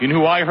You know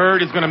who I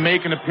heard is going to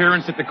make an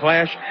appearance at the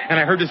Clash? And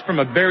I heard this from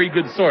a very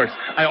good source.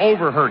 I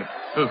overheard it.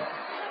 Who?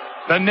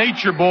 The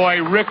Nature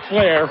Boy, Ric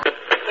Flair.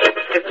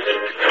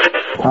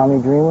 Tommy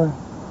Dreamer,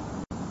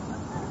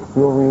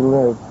 you'll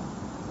relive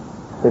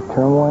the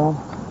turmoil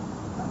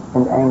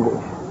and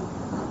anguish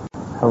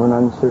of an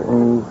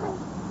uncertain youth.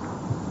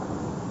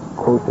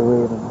 Quote the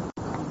Raven.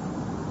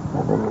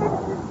 Never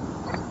knew.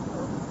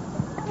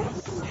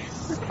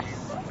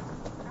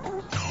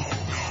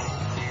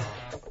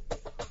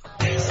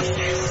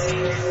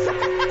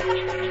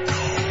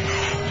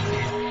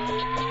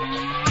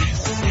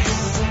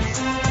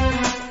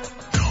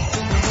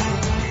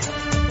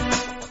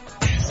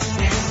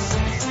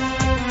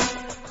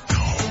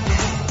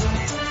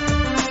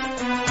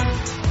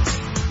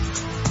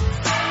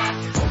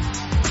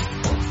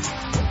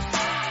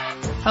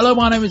 Hello,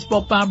 my name is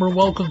Bob Bamber and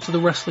welcome to the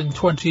Wrestling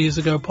 20 Years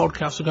Ago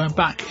podcast. We're going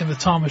back in the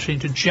time machine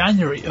to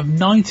January of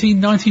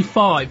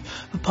 1995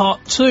 for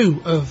part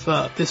 2 of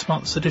this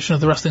month's edition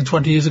of the Wrestling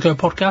 20 Years Ago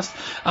podcast.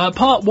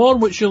 Part 1,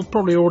 which you'll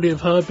probably already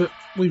have heard, but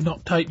we've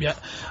not taped yet,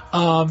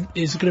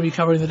 is going to be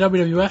covering the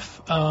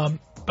WWF,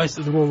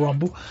 basically the Royal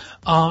Rumble.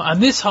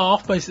 And this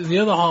half, basically the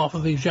other half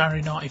of the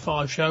January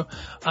 95 show,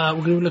 we're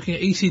going to be looking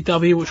at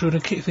ECW, which we're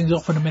going to kick things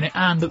off in a minute,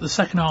 and at the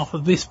second half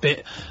of this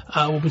bit,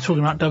 we'll be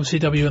talking about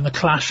WCW and the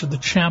Clash of the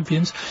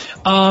Champions.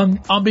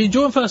 I'm being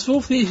joined first of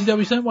all for the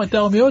ECW segment by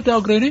Del Muir.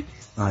 Del Greeny.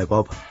 Hi,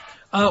 Bob.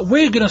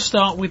 We're going to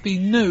start with the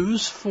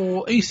news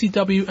for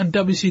ECW and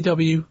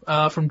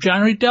WCW from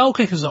January. Del,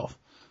 kick us off.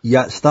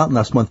 Yeah, starting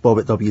this month, Bob,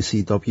 at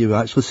WCW, we've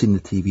actually seen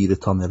the TV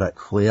return of Ric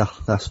Flair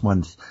this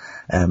month.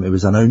 It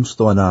was announced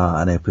on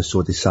an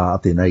episode of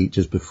Saturday night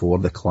just before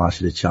the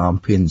Clash of the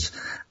Champions,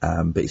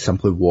 but he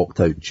simply walked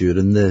out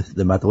during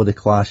the middle of the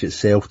Clash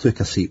itself, took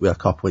a seat with a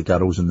couple of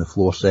girls in the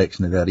floor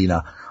section of the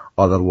arena,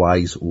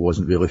 otherwise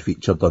wasn't really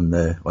featured on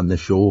the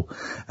show.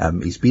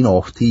 He's been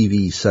off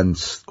TV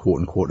since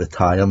quote-unquote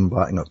retiring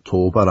back in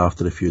October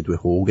after the feud with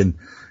Hogan.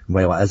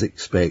 While it is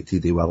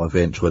expected he will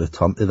eventually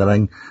return to the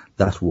ring,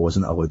 this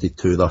wasn't alluded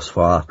to thus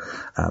far.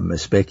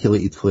 It's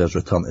speculated Flair's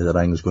return to the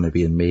ring is going to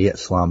be in May at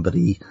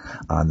Slamboree,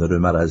 and the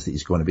rumour is that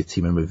he's going to be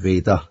teaming with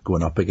Vader,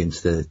 going up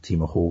against the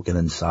team of Hogan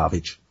and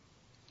Savage.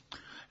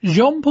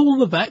 Jean-Paul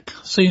Levesque,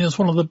 seen as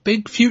one of the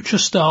big future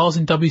stars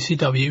in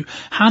WCW,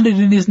 handed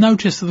in his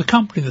notice to the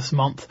company this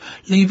month,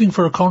 leaving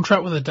for a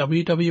contract with the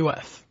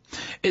WWF.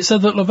 It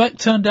said that Levesque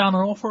turned down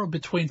an offer of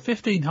between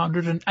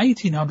 $1,500 and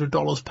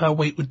 $1,800 per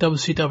week with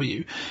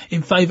WCW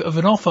in favour of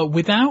an offer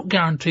without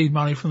guaranteed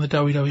money from the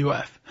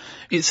WWF.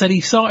 It said he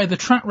cited the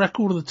track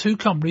record of the two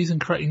companies in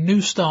creating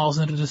new stars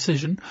in a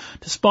decision,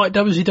 despite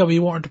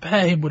WCW wanting to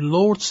pair him with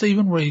Lord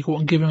Steven Regal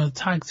and give him a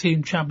tag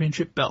team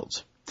championship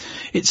belt.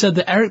 It said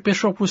that Eric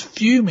Bischoff was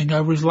fuming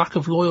over his lack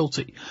of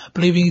loyalty,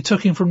 believing he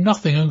took him from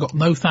nothing and got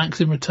no thanks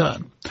in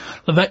return.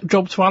 Levesque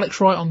jobbed to Alex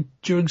Wright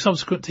during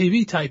subsequent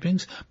TV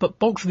tapings, but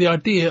balked at the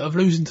idea of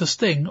losing to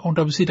Sting on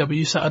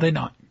WCW Saturday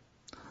night.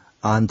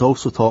 And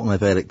also talking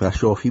of Eric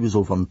Bischoff, he was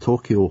over in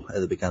Tokyo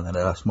at the beginning of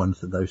this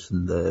month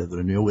announcing the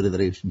renewal of the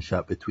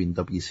relationship between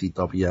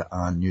WCW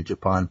and New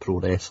Japan Pro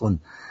Wrestling.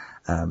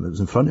 It was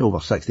in front of over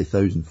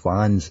 60,000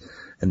 fans,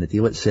 and the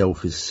deal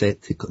itself is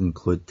set to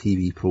include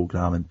TV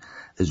programming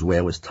as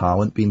well as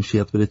talent being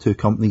shared with the two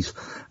companies.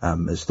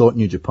 It's thought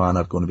New Japan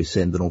are going to be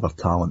sending over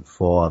talent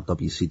for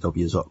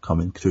WCW's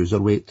upcoming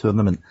Cruiserweight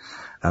tournament.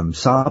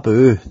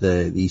 Sabu,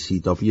 the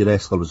ECW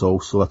wrestler, was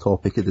also a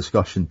topic of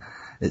discussion.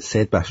 It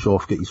said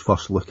Bischoff got his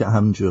first look at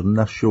him during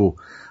this show,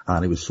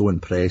 and he was so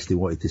impressed he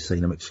wanted to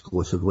sign him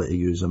exclusively to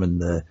use him in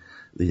the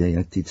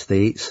United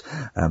States.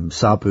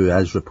 Sabu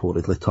has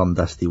reportedly turned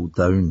this deal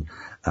down,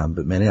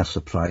 but many are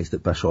surprised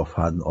that Bischoff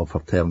hadn't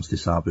offered terms to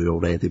Sabu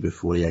already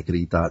before he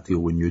agreed that deal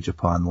with New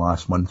Japan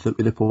last month, it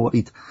was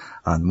reported,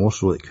 and more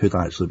so it could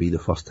actually be the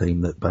first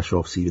time that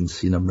Bischoff's even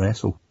seen him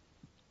wrestle.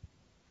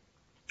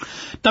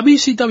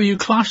 WCW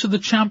Clash of the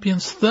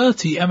Champions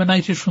 30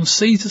 emanated from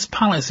Caesars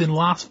Palace in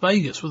Las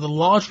Vegas with a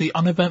largely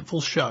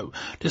uneventful show,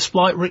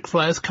 despite Ric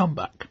Flair's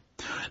comeback.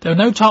 There were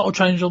no title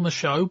changes on the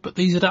show, but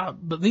these had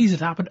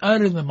happened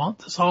earlier in the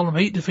month as Harlem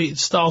Heat defeated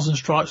Stars and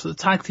Stripes for the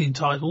tag team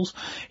titles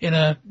in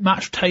a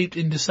match taped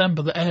in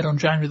December that aired on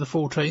January the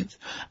 14th.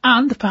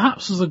 And,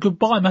 perhaps as a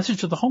goodbye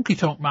message to the Honky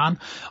Tonk Man,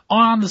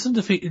 Arn Anderson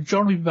defeated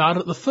Johnny B. Bad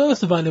at the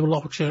first available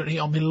opportunity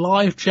on the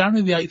live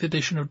January the 8th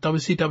edition of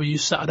WCW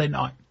Saturday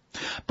Night.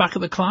 Back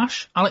at the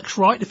Clash, Alex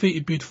Wright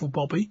defeated Beautiful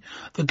Bobby.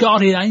 The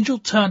Guardian Angel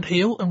turned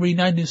heel and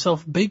renamed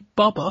himself Big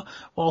Bubba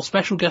while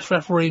special guest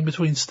refereeing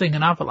between Sting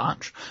and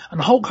Avalanche.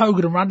 And Hulk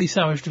Hogan and Randy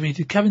Savage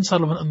defeated Kevin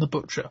Sullivan and The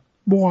Butcher.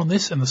 More on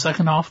this in the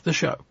second half of the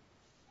show.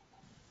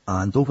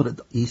 And over at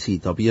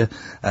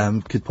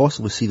ECW, could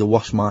possibly see the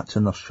worst match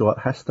in their short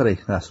history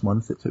this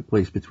month. It took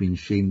place between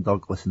Shane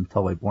Douglas and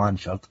Tully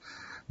Blanchard.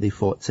 They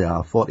fought to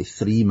a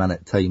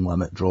 43-minute time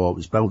limit draw. It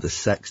was billed as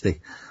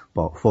 60.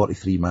 But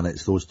 43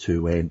 minutes, those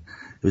two went.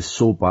 It was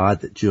so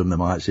bad that during the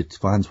match, the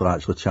fans were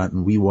actually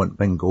chanting, "We want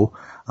bingo,"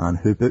 and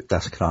who booked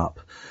this crap?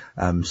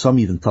 Some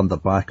even turned their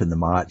back on the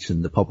match,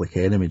 and the Public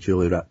Enemy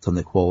duly ripped on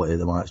the quality of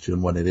the match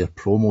during one of their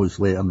promos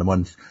later in the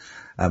month.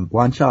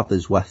 Blanchard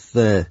is with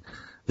the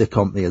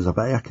company as a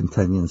bit of a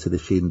continuance of the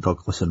Shane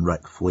Douglas and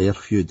Ric Flair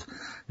feud.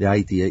 The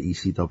idea at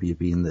ECW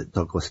being that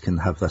Douglas can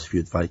have this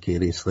feud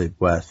vicariously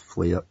with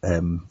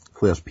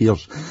Flair's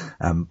peers.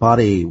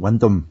 Barry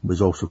Windham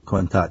was also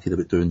contacted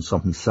about doing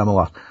something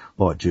similar,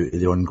 but due to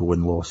the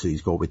ongoing lawsuit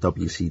he's got with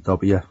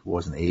WCW,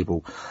 wasn't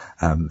able.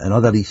 In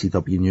other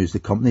ECW news, the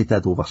company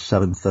did over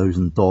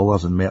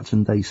 $7,000 in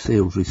merchandise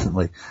sales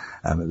recently.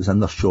 It was in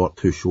their short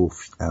two-show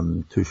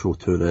tour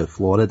to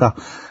Florida.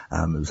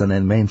 It was an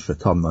immense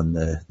return on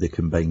the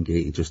combined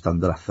gate of just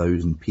under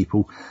 1,000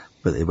 people,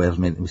 but they were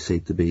meant to be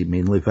said to be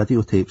mainly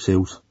videotape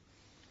sales.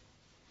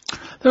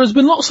 There has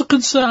been lots of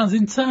concerns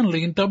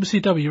internally in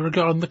WCW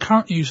regarding the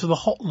current use of the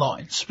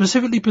hotline,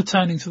 specifically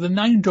pertaining to the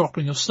name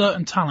dropping of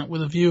certain talent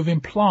with a view of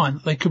implying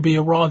that they could be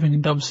arriving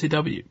in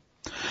WCW.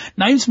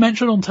 Names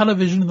mentioned on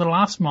television in the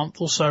last month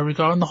or so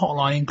regarding the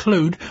hotline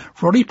include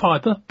Roddy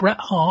Piper, Bret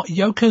Hart,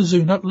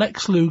 Yokozuna,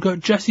 Lex Luger,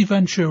 Jesse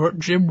Ventura,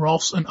 Jim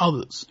Ross and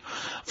others.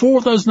 4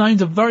 of those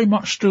names are very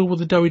much still with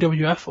the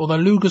WWF, although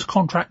Luger's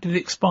contract did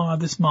expire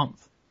this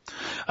month.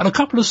 And a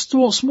couple of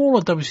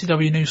smaller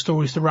WCW news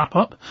stories to wrap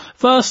up.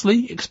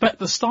 Firstly, expect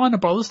the Steiner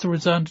brothers to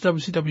return to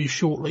WCW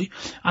shortly,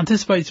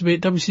 anticipated to be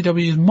at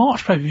WCW's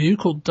March pay-per-view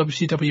called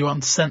WCW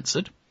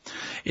Uncensored.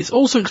 It's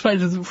also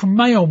expected that from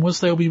May onwards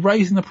they'll be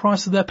raising the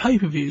price of their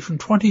pay-per-views from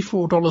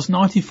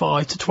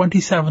 $24.95 to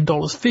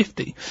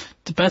 $27.50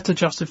 to better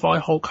justify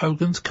Hulk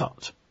Hogan's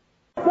cut.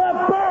 The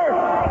birth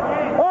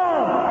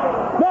of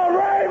the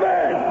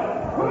Raven!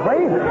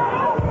 Raven?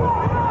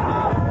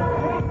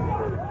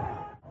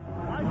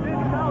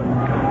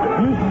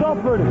 You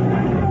suffered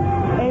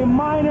a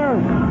minor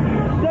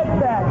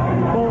setback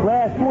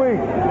last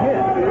week.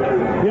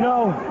 You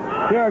know,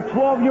 there are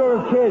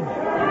 12-year-old kids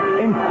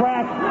in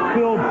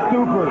crack-filled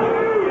stupors.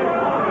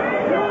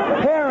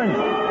 Parents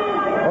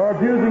are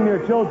abusing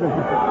their children.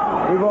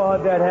 We've all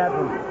had that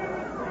happen.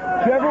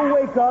 Did you ever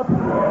wake up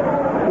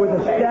with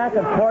a stack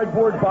of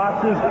cardboard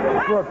boxes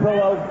for a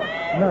pillow?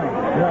 No.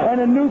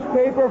 And a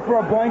newspaper for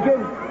a blanket?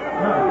 No.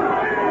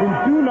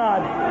 Then do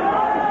not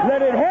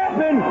let it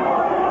happen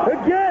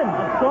again.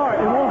 Sorry,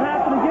 it won't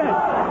happen again.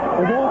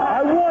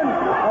 I want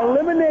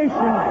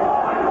elimination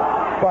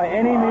by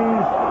any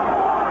means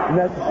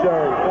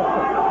necessary.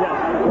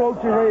 Yes.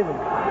 Quote your Raven.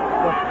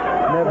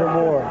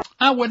 Nevermore.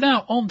 And we're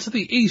now on to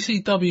the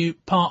ECW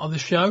part of the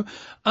show.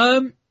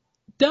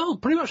 Del,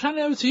 pretty much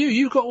handing over to you.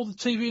 You've got all the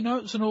TV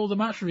notes and all the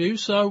match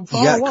reviews, so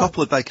far away. A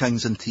couple of big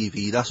things in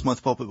TV this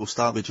month, Bob. We'll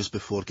start with just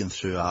before going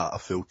through a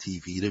full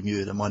TV review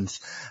of the month.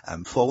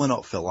 Following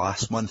up for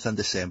last month in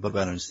December, we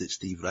announced that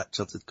Steve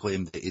Richards had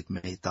claimed that he'd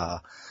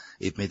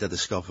made a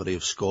discovery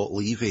of Scott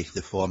Levy,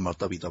 the former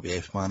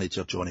WWF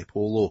manager Johnny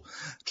Polo.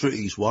 True to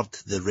his word,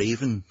 the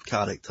Raven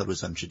character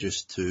was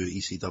introduced to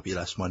ECW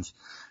this month.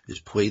 It was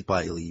played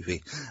by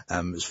Levy.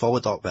 It was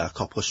followed up by a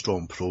couple of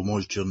strong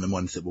promos during the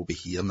month that we'll be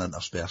hearing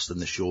interspersed in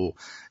the show,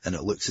 and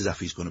it looks as if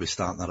he's going to be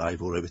starting a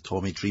rivalry with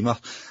Tommy Dreamer.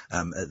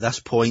 At this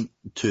point,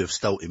 two have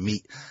still to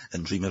meet,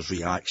 and Dreamer's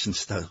reaction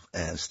still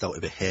to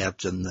be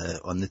heard on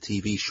the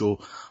TV show,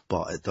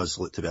 but it does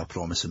look to be a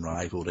promising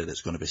rivalry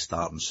that's going to be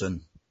starting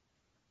soon.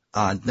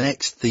 And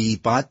next, the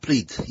Bad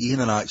Breed, Ian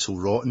and Axel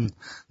Rotten.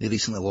 They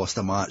recently lost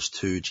a match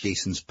to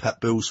Jason's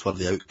Pitbulls, where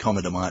the outcome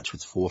of the match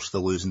would force the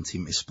losing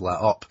team to split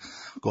up.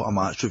 Got a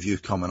match review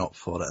coming up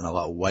for it in a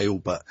little while,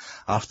 but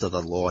after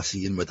their loss,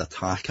 Ian would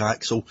attack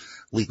Axel,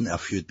 leading to a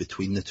feud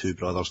between the two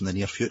brothers in the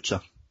near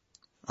future.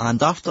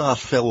 And after our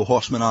fellow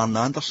horseman Arn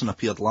Anderson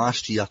appeared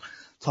last year,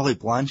 Tully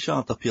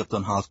Blanchard appeared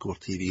on Hardcore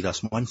TV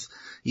this month.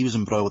 He was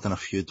embroiled in a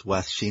feud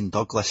with Shane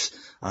Douglas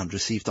and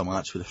received a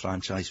match with the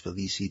franchise for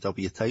the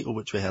ECW title,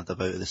 which we heard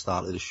about at the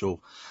start of the show.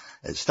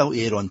 It's still to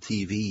air on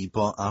TV,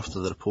 but after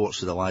the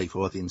reports of the live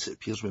audience, it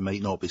appears we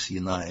might not be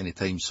seeing that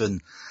anytime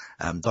soon.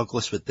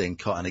 Douglas would then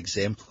cut an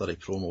exemplary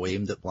promo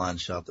aimed at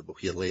Blanchard that we'll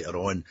hear later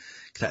on,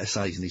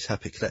 criticising his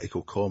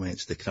hypocritical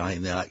comments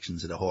decrying the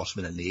actions of the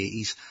Horsemen in the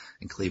 80s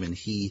and claiming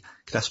he,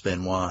 Chris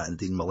Benoit and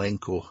Dean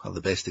Malenko are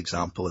the best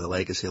example of the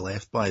legacy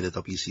left by the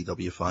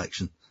WCW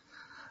faction.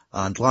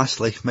 And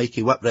lastly,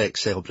 Mikey Whipwreck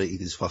celebrated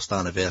his first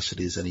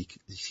anniversary as an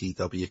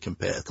ECW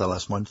competitor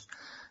last month.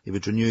 He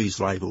would renew his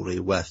rivalry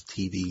with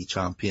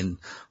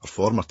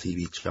former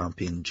TV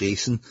champion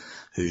Jason,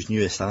 whose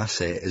newest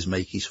asset is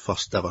Mikey's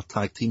first ever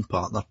tag team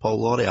partner,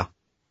 Paul Lauria.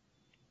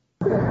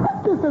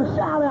 Let's do some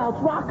shout-outs,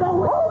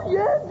 Rocco. Oh,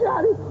 yeah,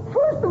 Johnny.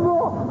 First of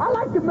all, I'd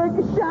like to make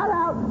a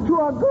shout-out to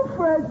our good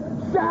friends,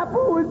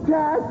 Sapo and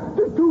Taz,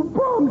 the two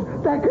bums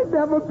that could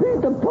never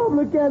beat the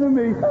Public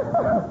Enemy.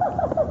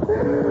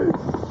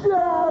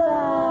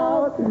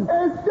 Shout-out! And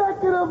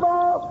second of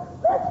all,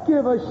 let's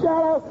give a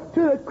shout-out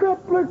to the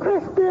crippler,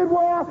 Chris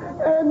Benoit,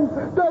 and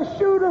the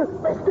shooter,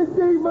 Mr.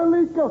 D.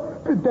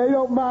 Malenko. They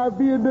don't mind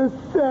being the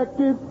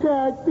second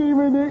tag team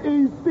in the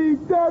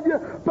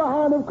ECW,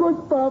 behind, of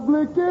course,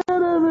 Public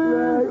Enemy.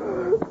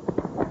 Right.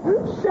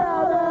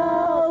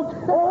 Shout-out!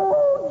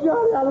 Oh,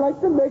 Johnny, I'd like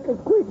to make a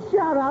quick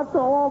shout-out to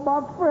all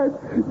my friends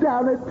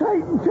down at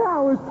Titan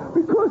Towers,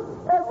 because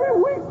every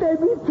week they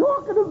be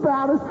talking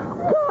about us.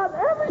 God,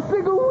 every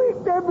single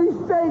week they be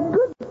saying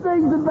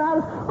things about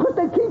us because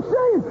they keep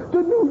saying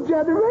the new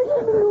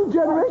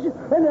generation,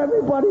 and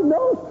everybody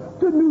knows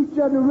the new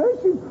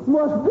generation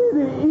must be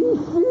the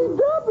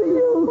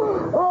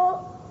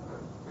ECW.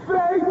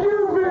 Thank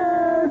you,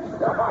 Vince.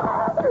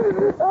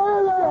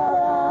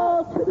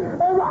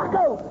 Hey,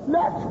 Rocco,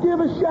 let's give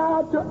a shout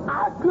out to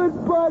our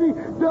good buddy,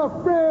 the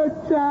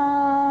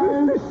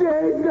franchise.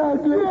 Shane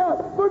Douglas.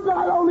 Yeah, for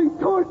not only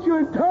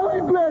torturing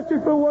Tony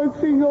Blanchard for one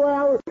single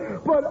hour,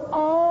 but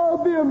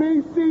all them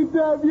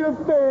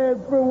ECW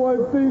fans for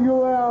one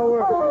single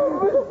hour.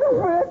 Oh,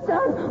 Mr.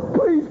 Franchise,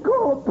 please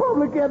call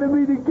Public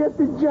Enemy to get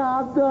the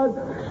job done.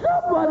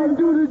 Somebody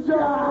do the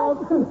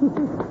job.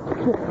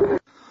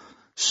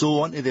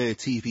 So on to the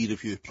TV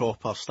review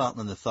proper,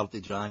 starting on the 3rd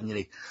of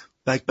January.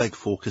 Big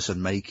focus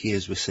on Mikey,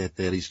 as we said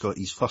there. He's got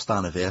his first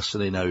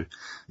anniversary now that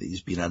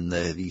he's been in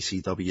the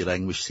ECW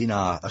ring. We've seen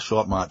a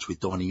short match with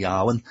Donnie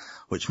Allen,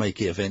 which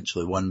Mikey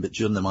eventually won, but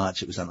during the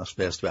match it was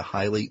interspersed with a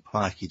highlight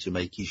package of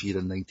Mikey's year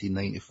in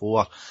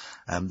 1994.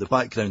 The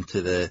background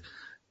to the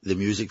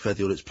music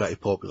video that's pretty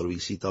popular with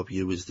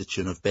ECW was the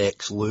tune of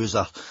Beck's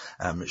Loser.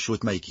 It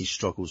showed Mikey's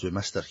struggles with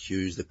Mr.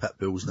 Hughes, the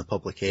Pitbulls and the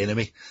Public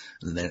Enemy,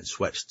 and then it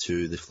switched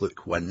to the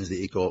fluke wins that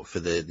he got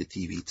for the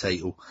TV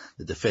title,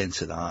 the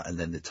defence of that, and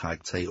then the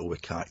tag title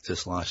with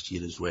Cactus last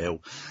year as well.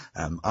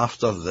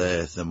 After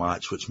the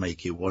match which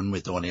Mikey won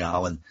with Donnie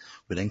Allen,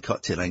 we then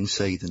cut to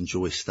ringside and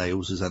Joey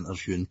Styles is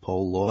interviewing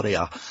Paul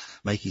Lauria,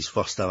 Mikey's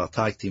first ever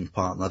tag team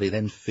partner. He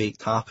then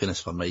faked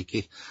happiness for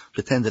Mikey,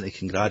 pretending to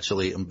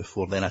congratulate him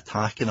before then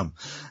attacking him.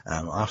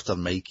 After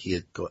Mikey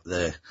had got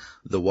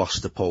the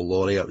worst of Paul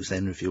Lauria, it was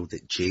then revealed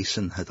that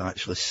Jason had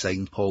actually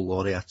signed Paul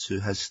Lauria to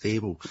his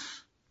stable.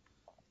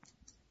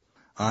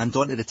 And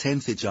on to the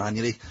 10th of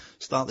January,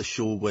 start the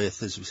show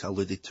with, as we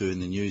alluded to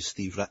in the news,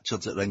 Steve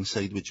Richards at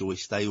ringside with Joey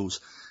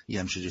Styles. He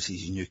introduces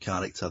his new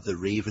character, the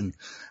Raven.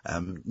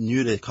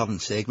 New recurring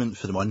segment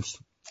for the month,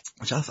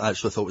 which I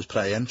actually thought was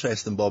pretty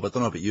interesting, Bob. I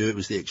don't know about you, it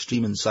was the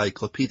Extreme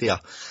Encyclopedia.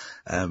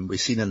 We've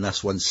seen in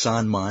this one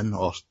Sandman,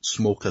 or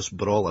Smokus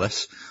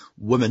Brawlerus,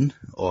 Woman,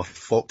 or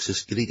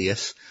Foxus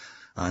Greedius,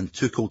 and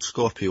Too Cold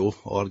Scorpio,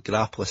 or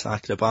Grappus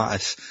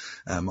Acrobatus,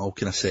 all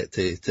kind of set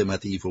to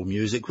medieval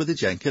music. What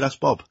did you think of this,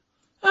 Bob?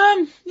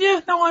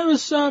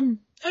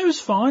 It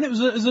was fine. It was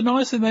a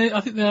nice thing. I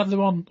think they have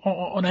them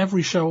on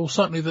every show, or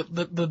certainly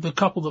the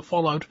couple that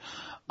followed.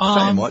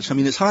 Pretty much. I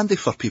mean, it's handy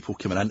for people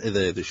coming into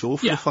the show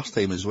for the first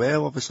time as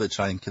well. Obviously,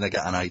 try and kind of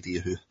get an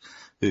idea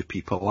who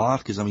people are,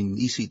 because I mean,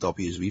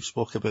 ECW, as we've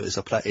spoke about, is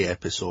a pretty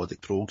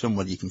episodic program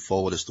where you can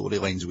follow the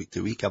storylines week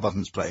to week.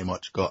 Everything's pretty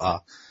much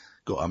got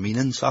a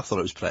meaning. So I thought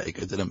it was pretty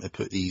good of them to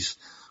put these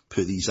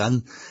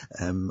in.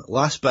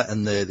 Last bit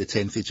in the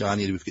 10th of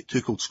January, we've got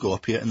Too Cold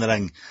Scorpio in the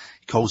ring.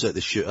 He calls out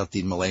the shooter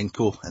Dean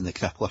Malenko and the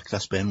crippler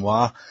Chris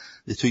Benoit.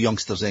 The two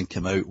youngsters then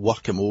come out,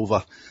 work him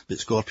over, but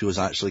Scorpio's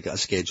actually got a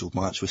scheduled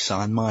match with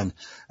Sandman.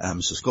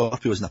 So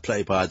Scorpio's in a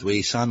pretty bad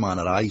way. Sandman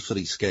arrives for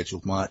his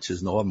scheduled match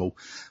as normal,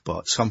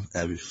 but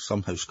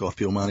somehow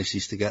Scorpio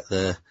manages to get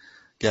the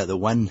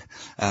win.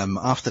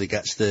 After he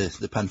gets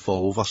the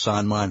pinfall over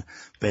Sandman,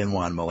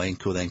 Benoit and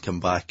Malenko then come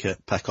back,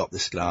 pick up the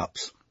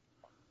scraps.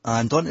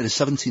 And on to the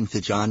 17th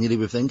of January,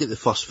 we've then got the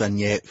first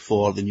vignette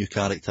for the new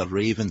character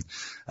Raven.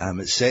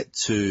 It's set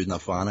to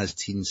Nirvana's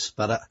Teen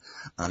Spirit,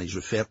 and he's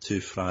referred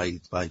to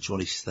by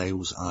Johnny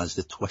Styles as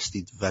the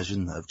twisted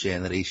vision of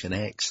Generation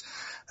X.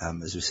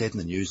 As we said in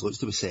the news, looks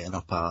to be setting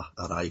up a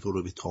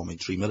rivalry with Tommy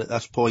Dreamer at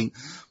this point,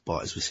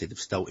 but as we said, they've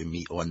still to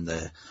meet on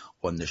the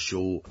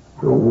show.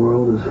 The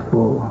world is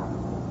full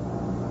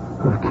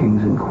of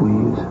kings and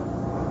queens.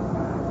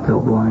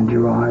 They'll blind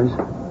your eyes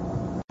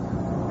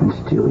and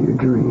steal your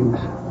dreams.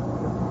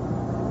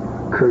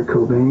 Kurt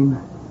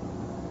Cobain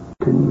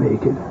didn't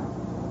make it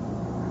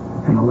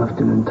and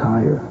left an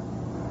entire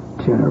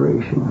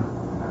generation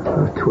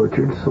of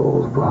tortured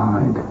souls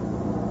behind.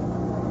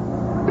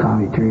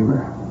 Tommy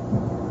Dreamer,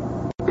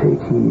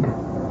 take heed.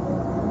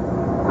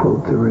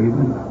 Quote the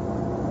Raven,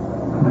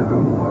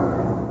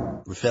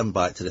 nevermore. Referring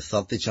back to the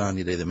 3rd of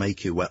January, the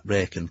Mikey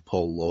Whipwreck and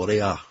Paul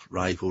Lauria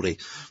rivalry.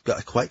 Got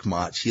a quick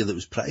match here that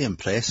was pretty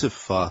impressive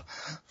for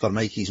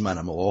Mikey's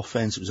minimal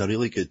offense. It was a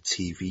really good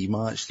TV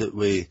match that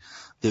we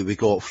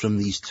got from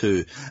these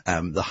two.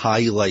 The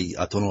highlight,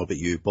 I don't know about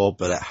you, Bob,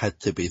 but it had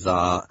to be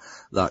that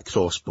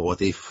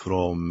crossbody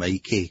from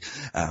Mikey.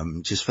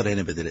 Just for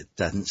anybody that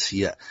didn't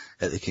see it,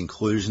 at the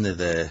conclusion of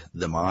the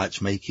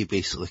match, Mikey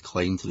basically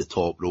climbed to the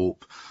top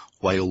rope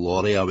while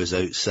Lauria was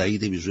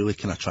outside. He was really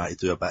kind of trying to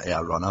do a bit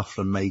of a runner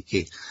from Mikey.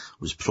 It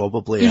was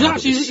probably... He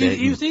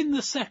was in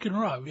the second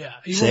row, yeah.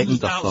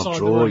 Second or third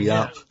row,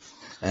 yeah.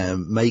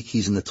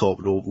 Mikey's in the top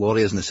row,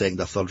 Lauria's in the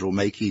second or third row.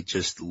 Mikey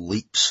just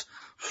leaps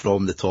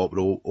from the top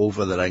row,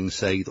 over the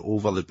ringside,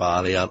 over the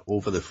barrier,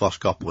 over the first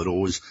couple of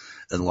rows,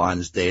 and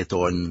lands dead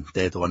on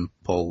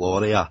Paul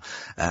Lauria.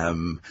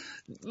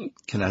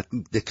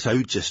 The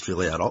crowd just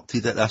really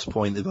erupted at this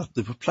point. They were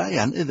pretty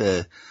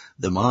into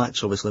the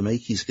match. Obviously,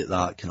 Mikey's got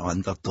that kind of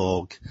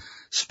underdog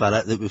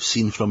spirit that we've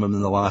seen from him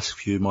in the last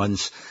few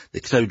months.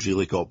 The crowd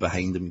really got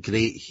behind him.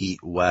 Great heat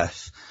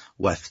with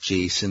with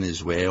Jason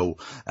as well.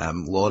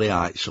 Laurie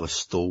actually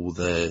stole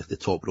the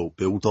top rope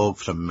bulldog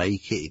from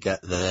Mikey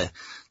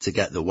to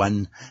get the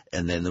win,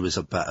 and then there was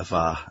a bit of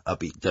a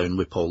beat down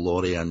with Paul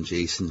Laurie and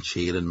Jason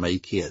cheering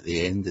Mikey at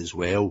the end as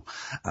well.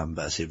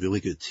 But it's a really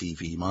good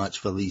TV match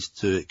for these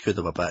two. It could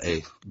have a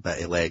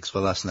bit of legs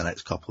for this in the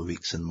next couple of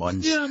weeks and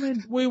months. Yeah, I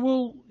mean, we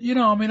will,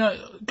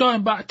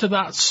 going back to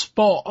that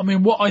spot, I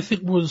mean, what I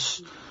think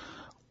was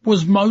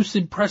most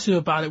impressive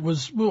about it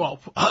was, well,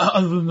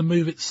 other than the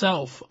move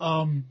itself,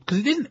 cause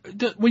it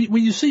didn't,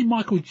 when you see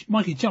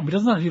Mikey jump, it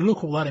doesn't actually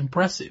look all that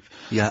impressive.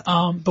 Yeah.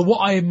 But what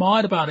I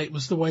admired about it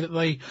was the way that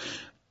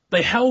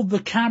they held the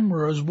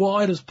camera as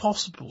wide as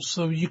possible,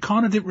 so you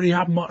kind of didn't really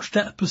have much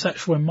depth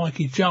perception when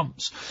Mikey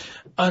jumps.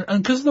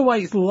 And cause of the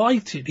way it's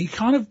lighted, he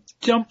kind of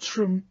jumps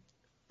from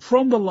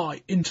the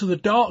light into the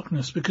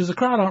darkness because the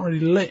crowd aren't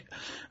really lit.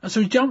 And so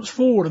he jumps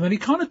forward and then he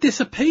kind of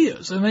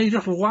disappears and then he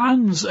just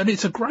lands, and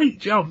it's a great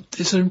jump.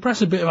 It's an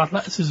impressive bit of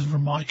athleticism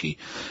from Mikey.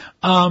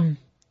 But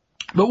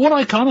what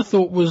I kind of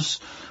thought was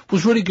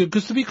really good,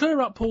 because to be clear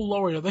about Paul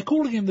Laurie, they're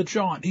calling him the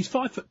Giant. He's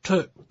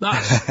 5'2".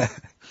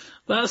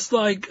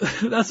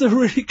 That's a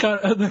really kind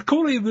of, they're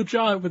calling him the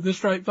Giant with the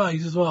straight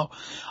face as well.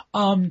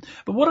 But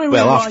what I really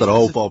after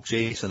all, Bob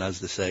Jason is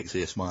the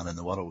sexiest man in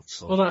the world,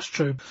 so. Well, that's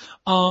true.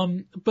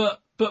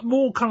 But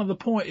more kind of the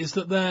point is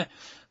that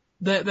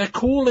they're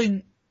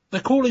calling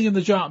him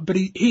the Giant, but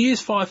he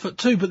is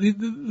 5'2". But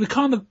the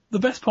kind of, the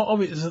best part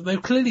of it is that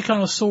they've clearly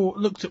kind of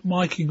looked at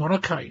Mikey and gone,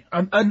 okay.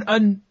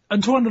 And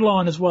to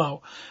underline as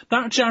well,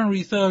 that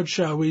January 3rd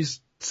show is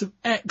some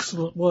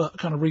excellent work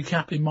kind of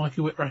recapping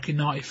Mikey Whipwreck in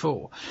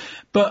 94.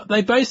 But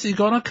they basically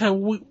gone, okay,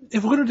 well,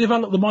 if we're going to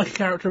develop the Mikey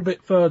character a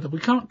bit further, we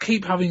can't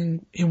keep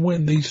having him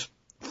win these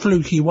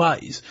fluky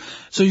ways.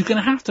 So he's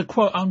going to have to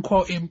quote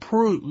unquote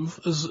improve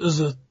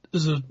as a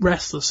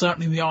wrestler,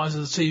 certainly in the eyes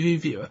of the TV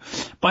viewer,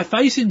 by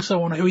facing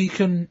someone who he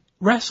can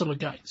wrestle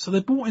against. So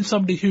they brought in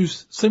somebody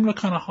who's similar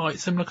kind of height,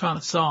 similar kind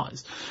of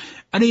size.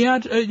 And he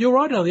had, you're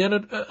right, Al, he had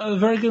a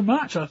very good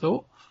match, I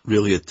thought.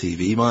 Really good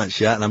TV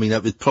match, yeah. And I mean,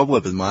 it would probably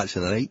have been match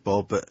of the night,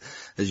 Bob, but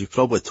as you've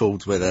probably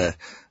told with the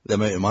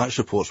amount of match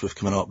reports we've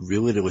coming up,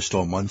 really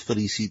strong month for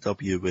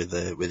ECW with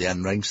the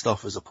in-ring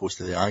stuff as opposed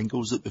to the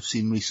angles that we've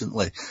seen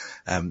recently.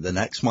 The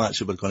next match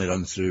that we're going to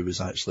run through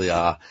was actually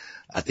a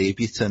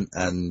debutant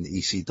in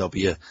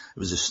ECW. It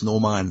was a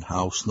Snowman,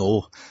 Al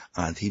Snow,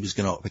 and he was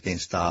going up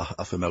against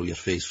a familiar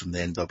face from the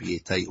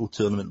NWA title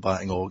tournament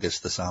back in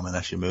August, the Sama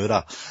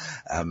Nishimura.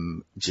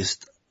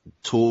 Just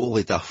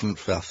totally different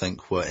from, I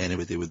think, what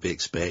anybody would be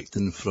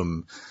expecting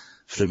from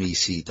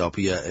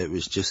ECW. It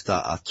was just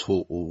a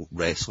total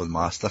wrestling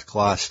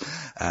masterclass.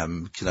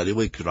 Kind of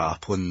really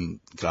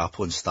grappling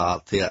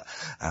start to it.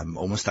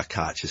 Almost a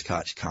catch as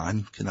catch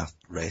can kind of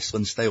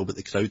wrestling style, but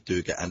the crowd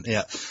do get into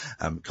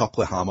it.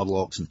 Couple of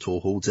hammerlocks and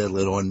toe holds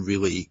earlier on,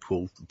 really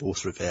equal,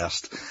 both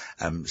reversed.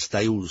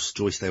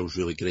 Joey Styles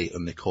really great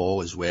on the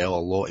call as well.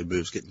 A lot of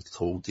moves getting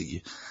told that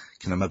you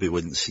kind of maybe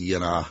wouldn't see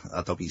in a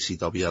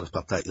WCW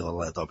or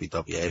particularly a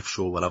WWF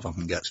show where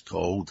everything gets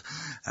called,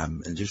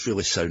 and just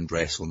really sound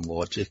wrestling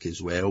logic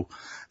as well.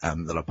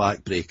 They're a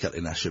backbreaker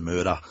to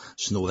Nishimura.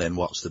 Snow then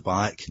works the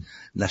back.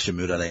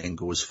 Nishimura then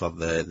goes for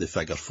the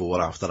figure four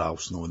after Al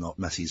Snow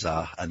misses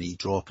a knee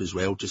drop as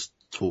well. Just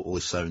totally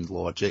sound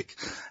logic.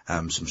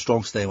 Some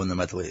strong style in the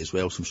middle of it as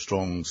well. Some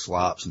strong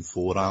slaps and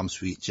forearms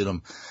for each of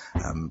them.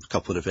 A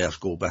couple of reverse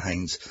go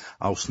behinds.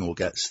 Al Snow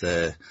gets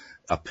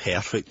a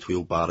perfect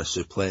wheelbarrow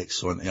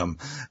suplex onto him.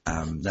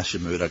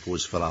 Nishimura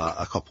goes for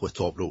a couple of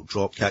top rope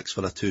drop kicks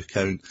for a 2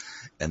 count,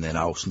 and then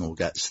Al Snow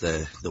gets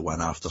the win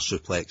after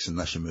suplexing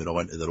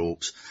Nishimura into the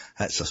ropes,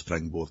 hits a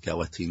springboard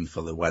guillotine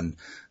for the win.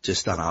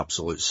 Just an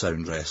absolute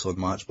sound wrestling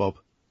match, Bob.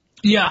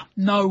 Yeah,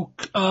 no,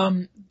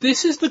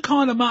 this is the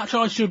kind of match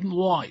I shouldn't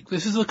like.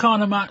 This is the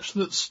kind of match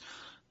that's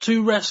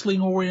too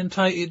wrestling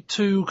orientated,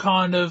 too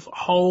kind of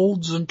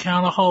holds and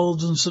counter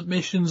holds and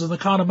submissions, and the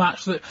kind of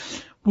match that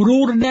would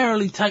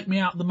ordinarily take me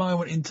out at the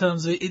moment in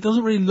terms of it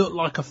doesn't really look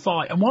like a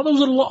fight. And while there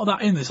was a lot of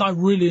that in this, I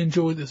really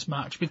enjoyed this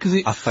match because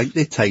I think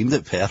they timed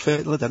it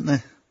perfectly, didn't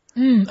they?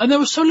 And there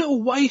was so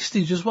little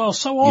wastage as well.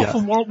 So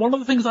often, one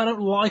of the things I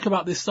don't like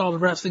about this style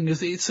of wrestling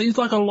is that it seems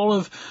like a lot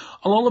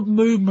of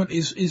movement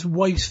is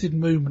wasted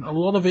movement. A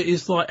lot of it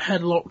is like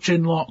headlock,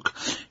 chin lock,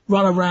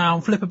 run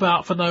around, flip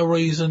about for no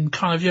reason,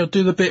 kind of,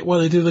 do the bit where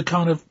they do the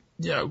kind of,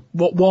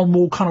 what one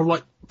will kind of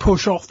like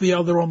push off the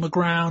other on the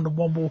ground and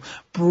one will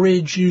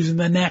bridge using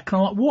their neck. And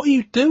I'm like, what are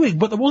you doing?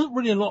 But there wasn't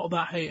really a lot of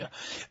that here.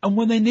 And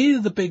when they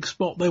needed the big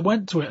spot, they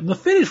went to it. And the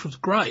finish was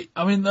great.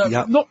 I mean,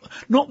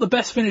 not the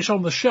best finish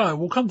on the show.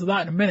 We'll come to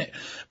that in a minute.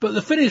 But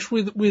the finish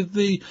with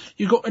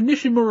you got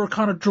Nishimura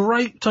kind of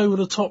draped over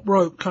the top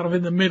rope, kind of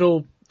in the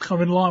middle,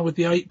 kind of in line with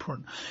the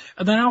apron.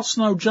 And then Al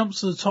Snow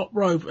jumps to the top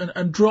rope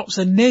and drops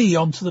a knee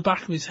onto the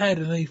back of his head,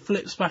 and then he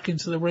flips back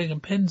into the ring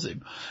and pins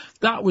him.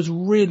 That was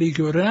really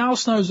good. And Al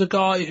Snow's a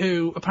guy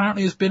who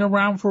apparently has been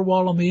around for a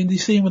while on the indie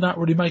scene without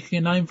really making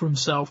a name for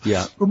himself.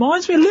 Yeah.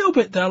 Reminds me a little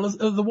bit, Dale,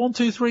 of the 1,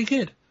 2, 3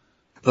 Kid.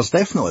 There's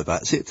definitely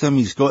bits to him.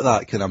 He's got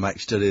that kind of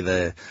mixture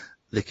of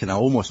the kind of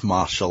almost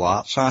martial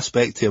arts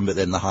aspect to him, but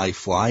then the high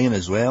flying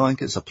as well. I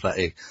think it's a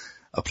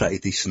pretty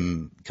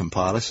decent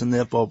comparison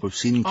there, Bob. We've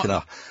seen kind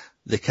of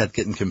the kid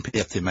getting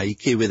compared to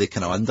Mikey with the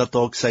kind of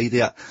underdog side of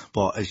it,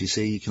 but as you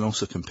say, you can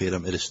also compare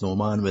him to the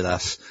Snowman with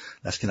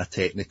this kind of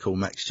technical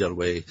mixture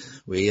with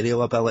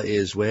aerial ability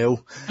as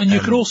well. And you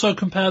could also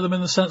compare them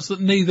in the sense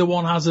that neither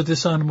one has a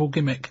discernible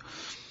gimmick.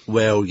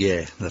 Well,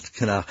 yeah, that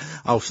kind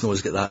of, Al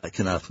Snow's got that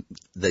kind of,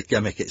 the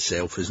gimmick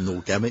itself is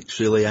no gimmicks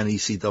really in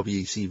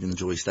ECW. Even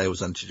Joey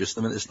Styles introduced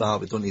them at the start.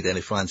 We don't need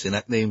any fancy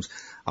nicknames.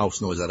 Al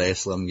Snow is a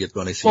wrestler and you're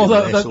going to see him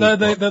wrestle.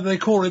 They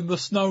call him the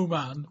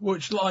Snowman,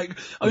 which like,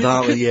 I mean,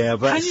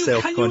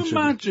 can you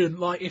imagine,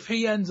 like, if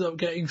he ends up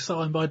getting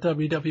signed by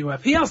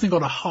WWF, he hasn't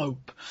got a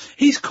hope.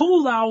 He's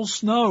called Al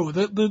Snow.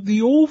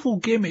 The awful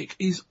gimmick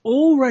is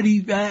already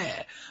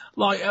there.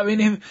 Like, I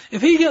mean,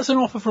 if he gets an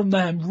offer from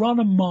them, run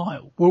a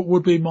mile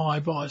would be my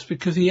advice,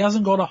 because he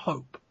hasn't got a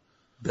hope.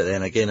 But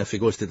then again, if he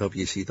goes to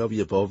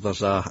WCW, Bob,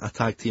 there's a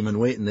tag team in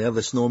waiting there,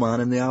 the Snowman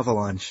and the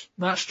Avalanche.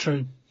 That's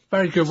true.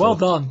 Very good. Well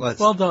done. Let's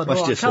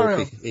just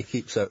hope he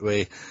keeps it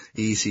with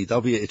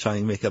ECW to try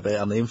and make a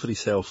better name for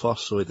himself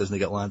first, so he doesn't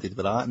get landed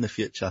with that in the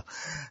future.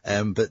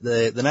 But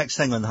the next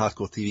thing on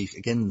Hardcore TV,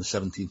 again, the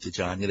 17th of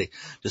January,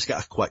 just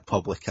get a quick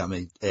Public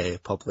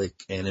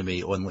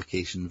Enemy on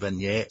location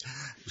vignette.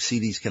 We see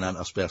these kind of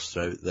interspersed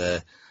throughout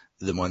the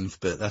month,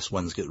 but this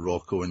one's got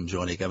Rocco and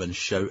Johnny giving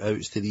shout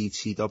outs to the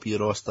ECW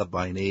roster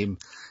by name,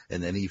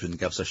 and then even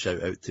gives a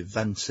shout out to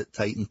Vince at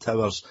Titan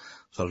Towers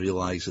for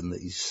realising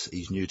that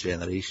his new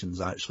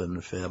generation's actually in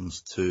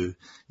reference to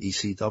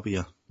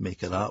ECW.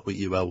 Make of that what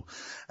you will.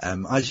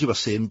 As you were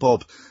saying,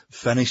 Bob,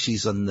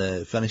 finishes in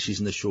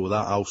the show,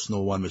 that Al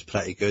Snow one was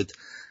pretty good.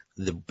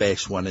 The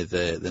best one of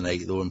the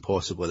night though, and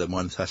possibly the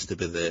month, has to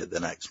be the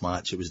next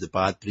match. It was the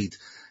Bad Breed,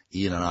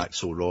 Ian and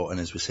Axel Rotten,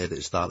 as we said at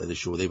the start of the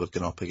show. They were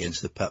going up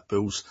against the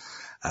Pitbulls.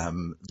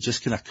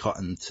 Just kind of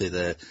cutting to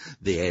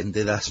the end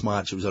of this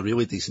match. It was a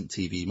really decent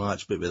TV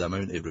match, but with the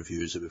amount of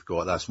reviews that we've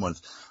got this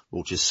month,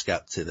 we'll just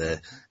skip to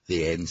the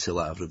end to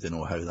let everybody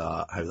know how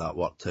that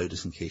worked out,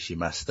 just in case you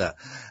missed it.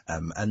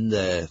 In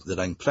the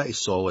ring, pretty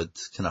solid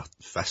kind of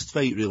fist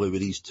fight really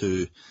with these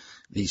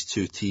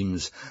two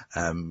teams.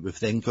 We've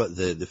then got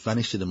the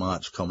finish of the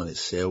match coming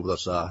itself.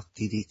 There's a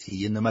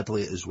DDT in the middle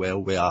of it as well,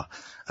 with a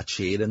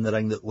chair in the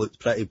ring that looked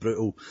pretty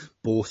brutal.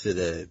 Both of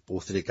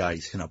the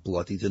guys kind of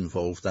bloodied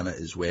involved in it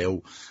as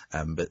well.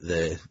 But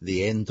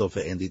the end of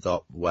it ended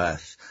up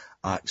with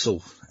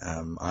Axel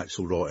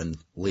Rotten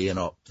laying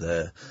up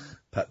the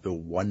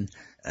Pitbull 1,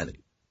 and it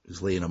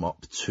was laying him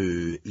up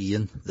to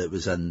Ian that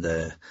was on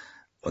the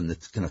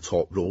kind of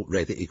top rope,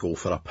 ready to go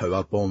for a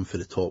power bomb for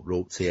the top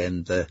rope to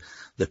end the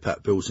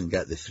Pitbulls and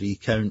get the 3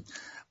 count.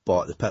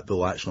 But the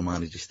Pitbull actually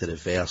manages to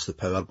reverse the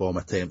power bomb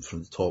attempt from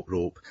the top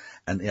rope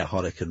into a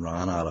Hurricane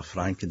Rana, or a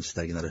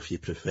Frankensteiner if you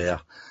prefer.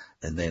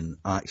 And then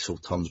Axel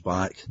turns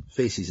back,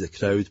 faces the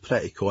crowd,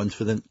 pretty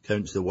confident,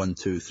 counts the 1,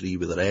 2, 3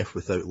 with the ref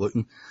without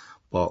looking.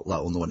 But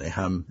little known to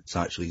him, it's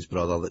actually his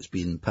brother that's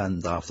been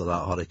pinned after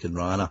that Hurricane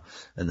Rana,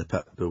 and the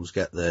Pitbulls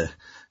get the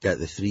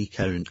 3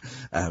 count.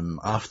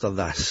 After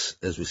this,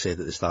 as we said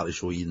at the start of the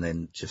show, Ian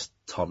then just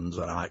turns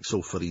on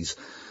Axel for his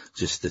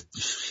just the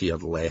sheer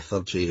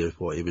lethargy of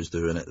what he was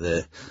doing at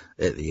the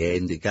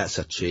end. He gets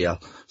a chair,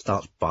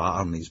 starts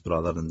battering his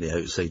brother on the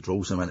outside,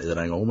 rolls him into the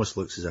ring, almost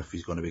looks as if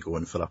he's going to be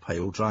going for a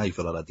pile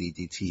driver or a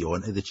DDT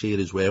onto the chair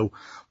as well.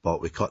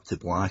 But we cut to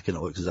black and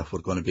it looks as if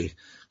we're going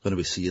to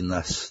be seeing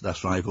this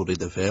rivalry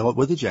develop.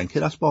 What did you think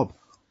of this, Bob?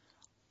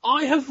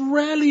 I have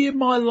rarely in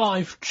my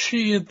life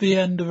cheered the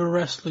end of a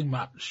wrestling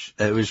match.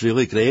 It was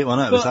really great,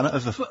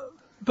 wasn't it?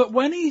 But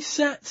when he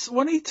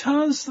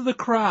turns to the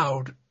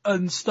crowd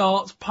and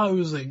starts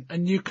posing,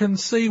 and you can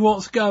see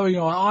what's going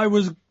on, I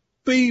was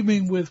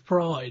beaming with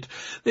pride.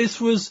 This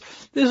was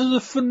a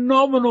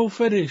phenomenal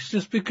finish,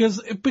 just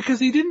because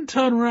he didn't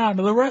turn around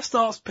and the rest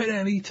starts pinning,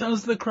 and he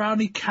turns to the crowd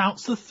and he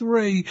counts to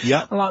 3.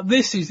 Yeah. Like,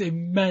 this is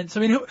immense. I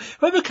mean,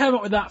 whoever came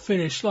up with that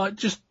finish, like,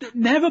 just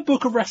never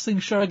book a wrestling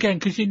show again,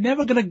 because you're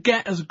never going to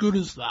get as good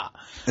as that.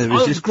 It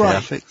was just great.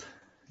 Perfect.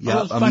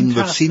 Yeah, I mean,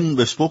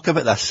 we've spoke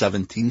about this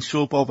 17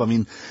 show, Bob. I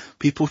mean,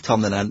 people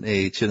tuning into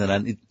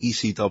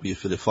ECW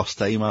for the first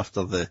time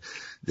after the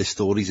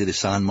stories of the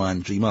Sandman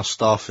Dreamer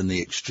stuff and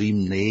the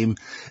Extreme name.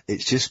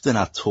 It's just been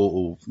a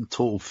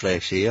total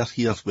fresh air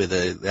here with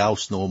the Al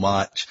Snow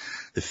match.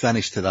 The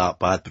finish to that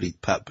Bad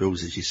Breed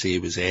Pitbulls, as you say,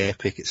 was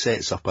epic. It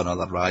sets up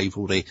another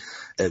rivalry.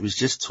 It was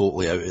just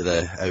totally out of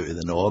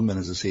the norm. And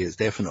as I say, it's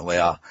definitely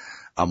a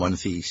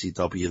month of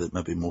ECW that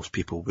maybe most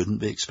people wouldn't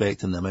be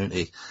expecting. The amount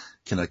of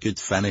kind of good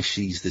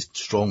finishes, the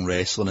strong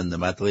wrestling in the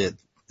middle of it,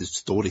 the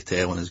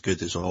storytelling is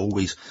good as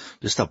always.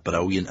 Just a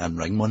brilliant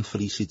in-ring month for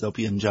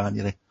ECW in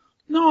January.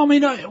 No, I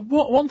mean,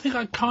 one thing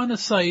I'd kind of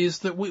say is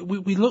that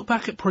we look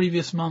back at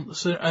previous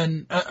months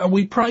and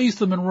we praise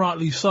them, and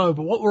rightly so,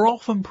 but what we're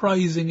often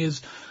praising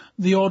is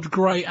the odd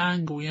great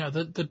angle, you know,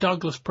 the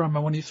Douglas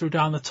promo when he threw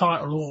down the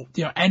title, or,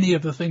 you know, any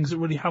of the things that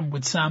really happened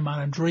with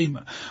Sandman and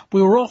Dreamer.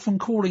 We were often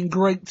calling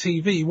great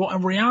TV, what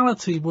in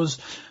reality was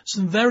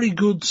some very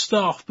good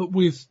stuff, but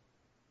with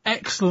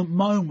excellent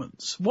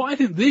moments. What I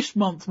think this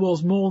month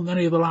was more than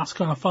any of the last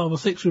kind of 5 or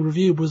 6 we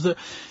reviewed was that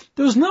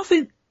there was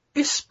nothing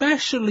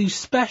especially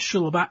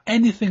special about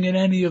anything in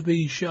any of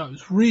these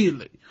shows,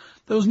 really.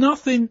 There was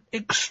nothing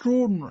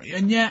extraordinary,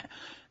 and yet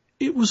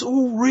it was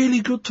all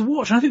really good to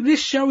watch. And I think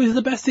this show is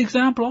the best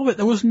example of it.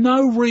 There was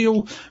no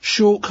real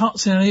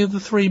shortcuts in any of the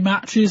 3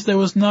 matches. There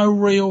was no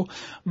real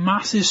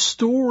massive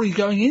story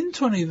going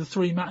into any of the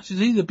 3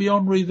 matches, either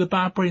beyond really the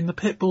Bad Bunny and the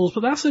Pitbulls,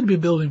 but that's only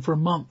been building for a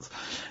month.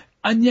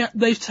 And yet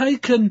they've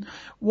taken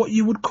what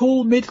you would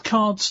call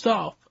mid-card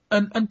stuff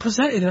and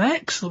presented an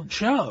excellent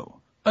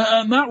show.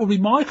 And that would be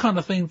my kind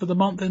of thing for the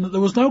month, in that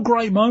there was no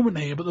great moment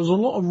here, but there was a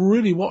lot of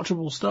really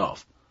watchable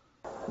stuff.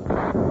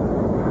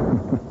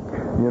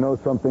 You know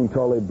something,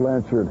 Tully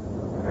Blanchard?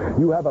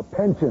 You have a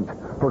penchant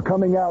for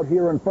coming out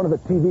here in front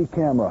of the TV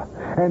camera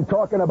and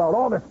talking about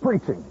all this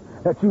preaching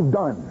that you've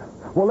done.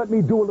 Well, let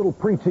me do a little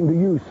preaching to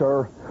you,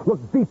 sir. Look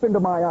deep into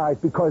my eyes,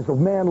 because a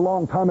man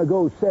long time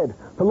ago said,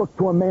 to look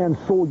to a man's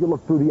soul, you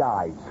look through the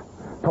eyes.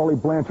 Tully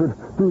Blanchard,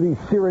 through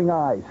these searing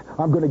eyes,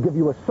 I'm going to give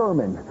you a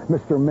sermon,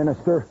 Mr.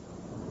 Minister.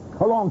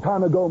 A long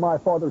time ago, my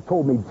father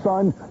told me,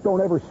 son, don't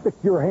ever stick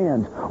your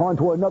hand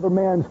onto another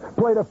man's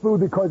plate of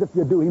food, because if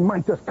you do, he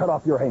might just cut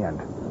off your hand.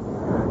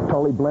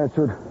 Tully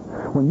Blanchard,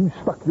 when you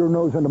stuck your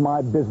nose into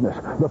my business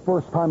the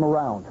first time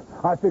around,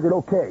 I figured,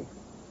 okay,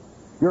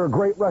 you're a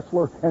great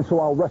wrestler, and so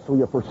I'll wrestle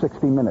you for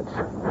 60 minutes.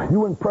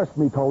 You impressed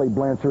me, Tully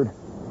Blanchard.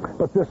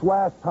 But this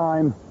last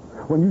time,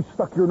 when you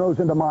stuck your nose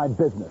into my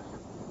business,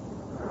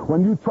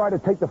 when you tried to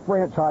take the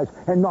franchise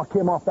and knock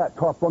him off that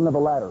top rung of the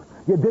ladder,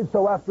 you did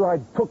so after I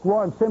took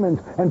Ron Simmons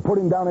and put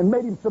him down and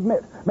made him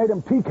submit, made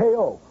him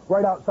TKO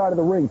right outside of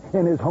the ring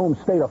in his home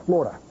state of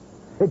Florida.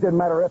 It didn't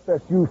matter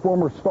FSU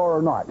former star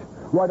or not,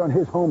 right on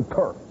his home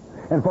turf,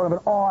 in front of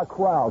an awe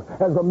crowd,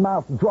 as the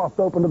mouth dropped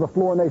open to the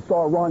floor and they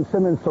saw Ron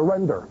Simmons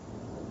surrender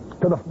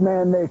to the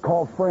man they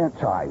call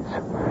franchise.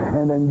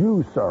 And then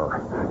you,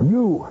 sir,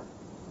 you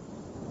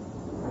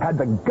had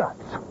the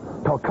guts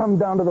to come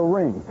down to the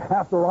ring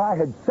after I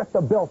had set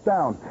the belt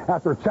down,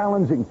 after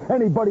challenging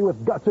anybody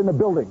with guts in the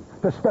building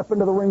to step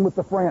into the ring with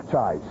the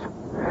franchise.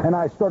 And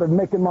I started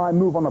making my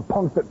move on the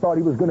punk that thought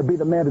he was going to be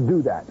the man to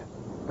do that.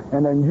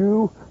 And then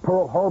you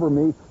Pearl Harbor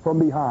me from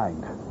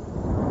behind.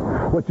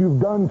 What you've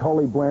done,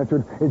 Tully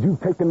Blanchard, is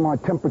you've taken my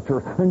temperature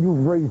and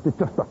you've raised it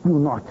just a few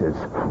notches.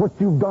 What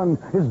you've done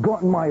is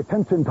gotten my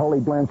attention,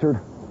 Tully Blanchard.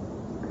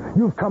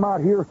 You've come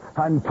out here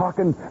and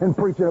talking and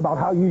preaching about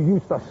how you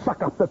used to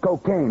suck up the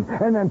cocaine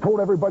and then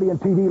told everybody in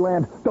TV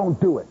land, don't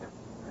do it.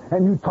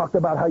 And you talked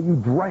about how you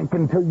drank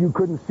until you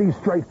couldn't see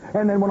straight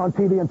and then went on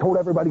TV and told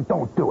everybody,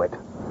 don't do it.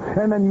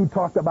 And then you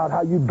talked about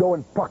how you'd go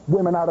and fuck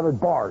women out of the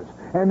bars.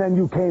 And then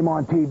you came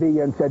on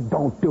TV and said,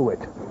 don't do it.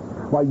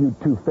 Why, you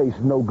two-faced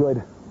no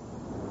good.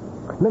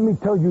 Let me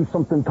tell you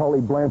something,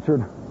 Tully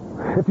Blanchard.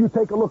 If you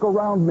take a look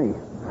around me,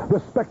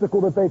 the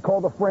spectacle that they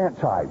call the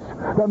franchise,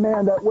 the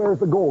man that wears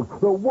the gold,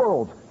 the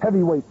world's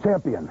heavyweight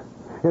champion,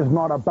 is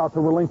not about to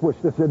relinquish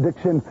this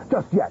addiction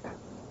just yet.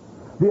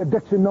 The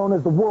addiction known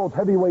as the world's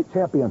heavyweight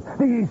champion,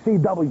 the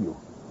ECW,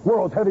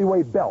 world's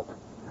heavyweight belt.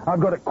 I've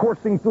got it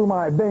coursing through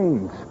my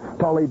veins,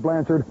 Tully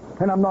Blanchard,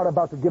 and I'm not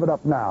about to give it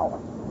up now.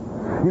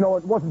 You know,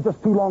 it wasn't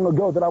just too long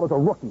ago that I was a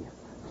rookie,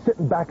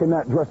 sitting back in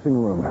that dressing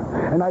room,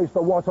 and I used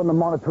to watch on the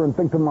monitor and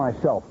think to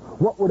myself,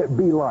 what would it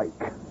be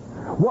like?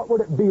 What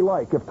would it be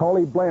like if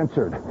Tully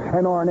Blanchard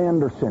and Arn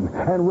Anderson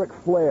and Ric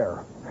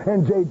Flair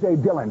and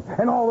J.J. Dillon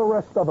and all the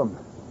rest of them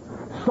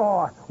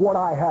saw what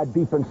I had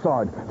deep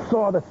inside,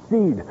 saw the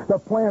seed, the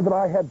plan that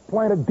I had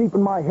planted deep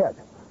in my head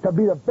to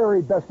be the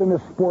very best in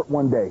this sport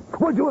one day?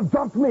 Would you have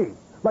dumped me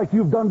like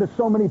you've done to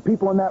so many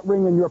people in that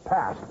ring in your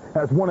past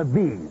as one of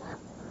these?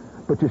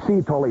 But you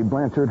see, Tully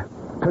Blanchard,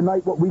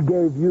 tonight what we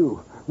gave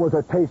you was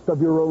a taste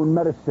of your own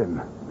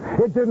medicine.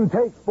 It didn't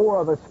take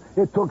 4 of us,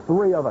 it took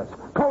 3 of us.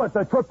 Call it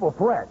the triple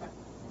threat.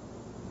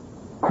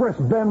 Chris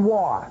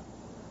Benoit,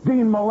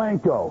 Dean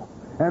Malenko,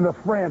 and the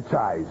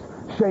franchise,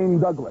 Shane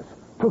Douglas,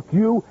 took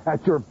you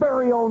at your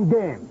very own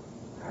game,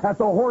 at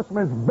the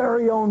Horseman's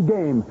very own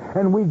game,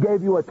 and we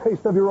gave you a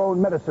taste of your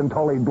own medicine,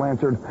 Tully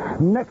Blanchard.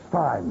 Next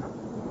time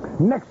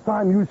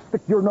you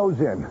stick your nose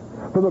in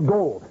for the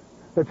gold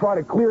to try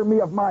to clear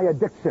me of my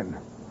addiction,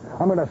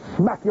 I'm going to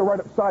smack you right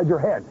upside your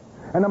head.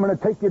 And I'm going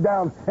to take you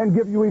down and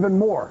give you even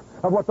more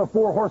of what the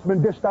 4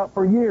 horsemen dished out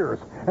for years.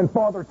 And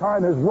Father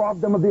Time has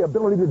robbed them of the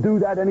ability to do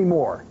that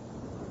anymore.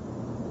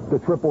 The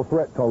triple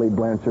threat, Tully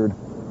Blanchard.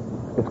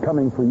 It's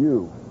coming for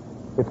you.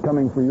 It's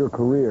coming for your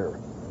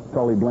career,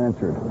 Tully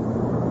Blanchard.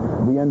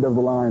 The end of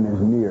the line is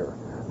near.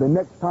 The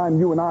next time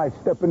you and I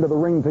step into the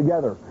ring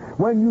together,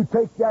 when you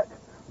take that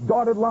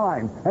dotted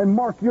line and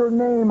mark your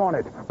name on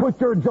it,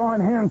 put your John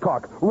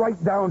Hancock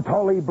right down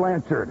Tully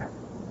Blanchard.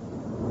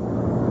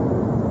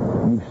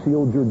 You've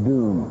sealed your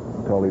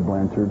doom, Tully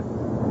Blanchard,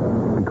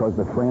 because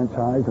the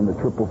franchise and the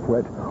triple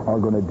threat are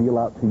going to deal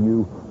out to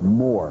you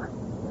more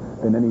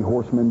than any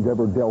horseman's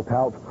ever dealt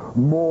out,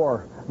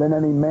 more than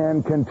any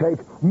man can take,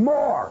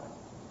 more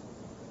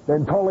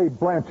than Tully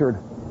Blanchard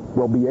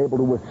will be able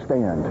to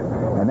withstand.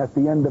 And at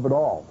the end of it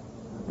all,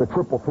 The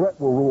triple threat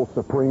will rule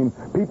supreme.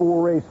 People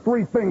will raise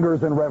 3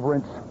 fingers in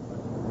reverence.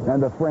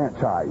 And the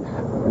franchise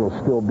will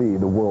still be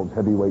the world's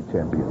heavyweight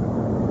champion.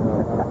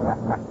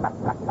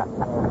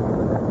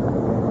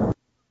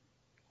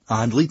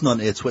 And leading on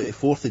to the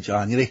 24th of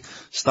January,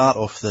 start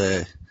off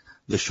the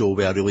show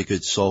with a really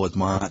good solid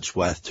match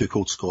with Too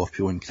Cold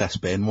Scorpio and Chris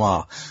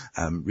Benoit.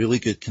 Really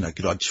good kind of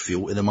grudge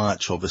feel to the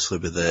match, obviously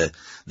with the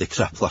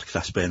crippler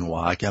Chris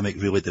Benoit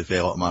gimmick really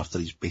developed him after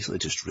he's basically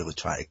just really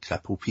trying to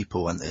cripple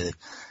people into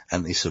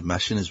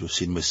submission, as we've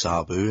seen with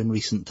Sabu in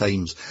recent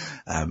times.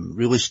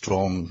 Really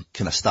strong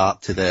kind of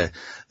start to the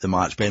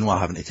match. Benoit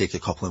having to take a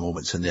couple of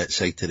moments on the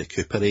outside to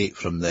recuperate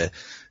from the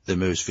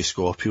moves for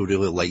Scorpio,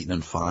 really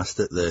lightning fast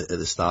at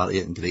the start of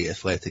it, and great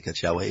athletic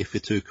agility for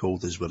Too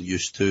Cold as we're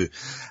used to.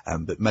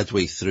 But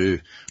midway through,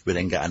 we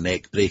then get a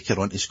neck breaker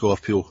onto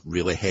Scorpio,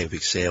 really heavy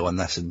sell on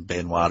this, and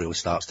Benoit really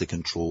starts to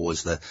control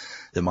as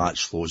the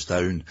match slows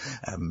down.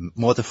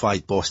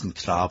 Modified Boston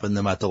Crab in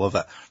the middle of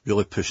it,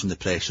 really pushing the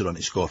pressure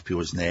onto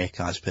Scorpio's neck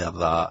as per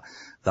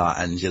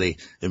that injury,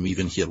 and we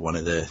even hear one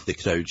of the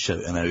crowd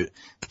shouting out,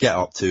 "Get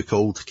up, Too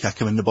Cold, kick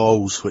him in the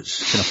balls," which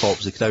kind of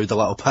pops the crowd a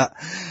little bit.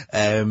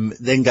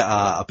 Then get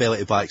a belly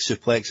to back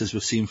suplex, as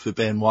we've seen for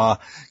Benoit,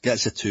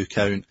 gets a 2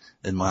 count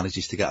and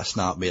manages to get a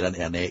snapmare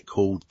into a neck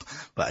hold.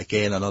 But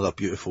again, another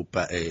beautiful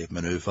bit of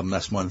manoeuvring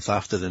this month.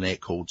 After the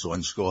neck holds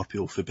on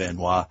Scorpio for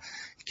Benoit,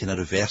 he kind of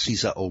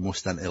reverses it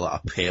almost into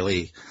like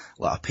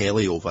a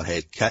Pele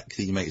overhead kick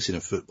that you might see in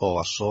football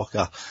or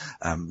soccer.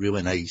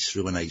 Really nice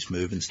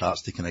move, and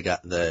starts to kind of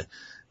get the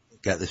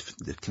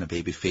kind of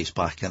baby face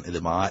back into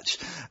the match.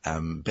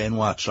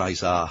 Benoit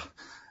tries a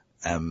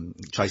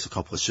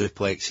couple of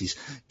suplexes,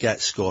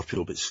 gets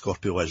Scorpio, but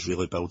Scorpio is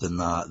really building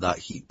that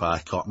heat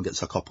back up and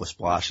gets a couple of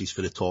splashes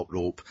for the top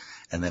rope,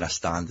 and then a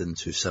standing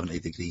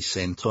 270-degree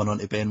senton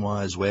onto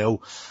Benoit as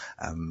well.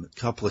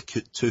 Couple of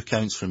 2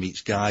 counts from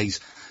each guys.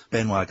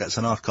 Benoit gets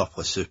another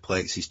couple of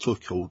suplexes. Too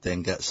Cold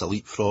then gets a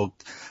leapfrog,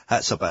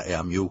 hits a bit of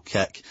a mule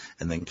kick,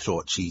 and then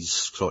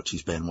crotches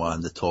Benoit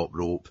on the top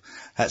rope,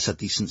 hits a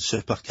decent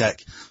super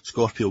kick.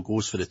 Scorpio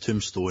goes for the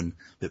tombstone,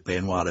 but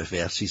Benoit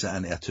reverses it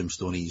into a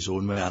tombstone of his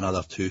own with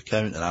another 2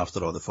 count, and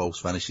after all the false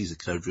finishes, the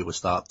crowd really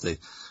start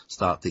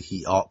to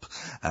heat up.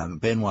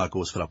 Benoit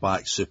goes for a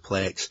back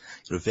suplex,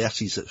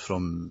 reverses it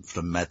from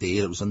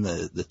mid-air. It was in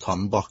the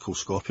turnbuckle.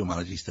 Scorpio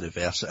manages to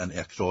reverse it into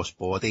a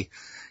crossbody,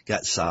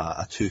 gets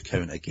a 2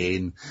 count again,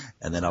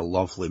 and then a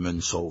lovely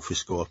moonsault for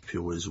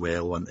Scorpio as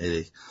well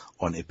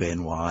onto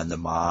Benoit on the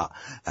mat.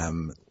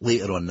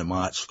 Later on in the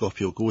match,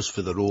 Scorpio goes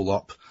for the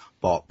roll-up,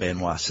 but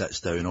Benoit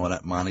sits down on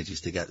it,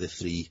 manages to get the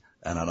 3,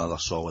 and another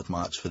solid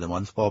match for the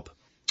month, Bob.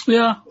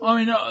 Yeah, I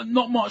mean,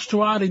 not much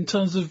to add in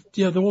terms of,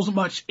 there wasn't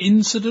much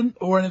incident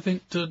or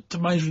anything to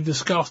majorly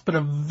discuss, but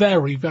a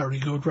very, very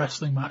good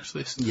wrestling match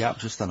this. Yeah,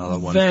 just another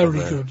one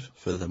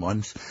for the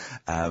month.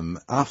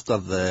 After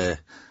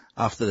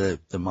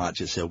the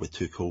match itself with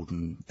Too Cold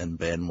and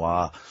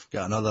Benoit,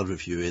 got another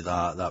review of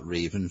that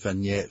Raven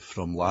vignette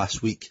from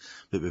last week,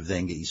 but we've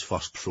then got his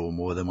first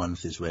promo of the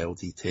month as well,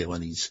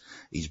 detailing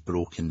his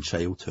broken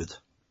childhood.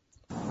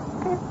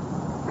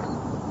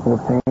 The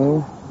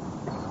pain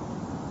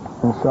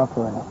and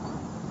suffering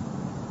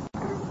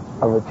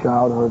of a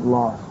childhood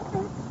lost.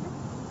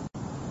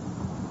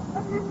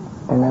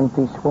 An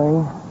empty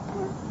swing,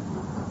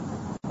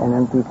 an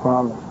empty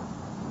promise.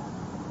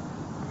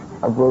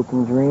 A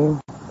broken dream,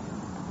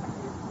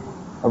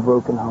 a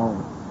broken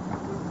home.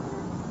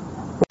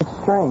 It's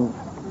strange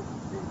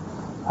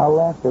how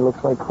laughter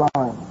looks like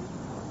crying,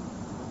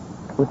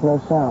 with no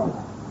sound.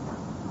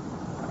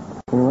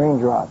 And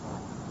raindrops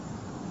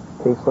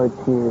taste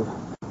like tears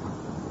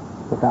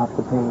without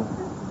the pain.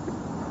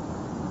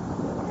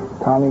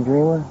 Tommy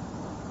Dreamer,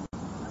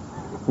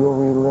 you'll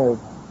relive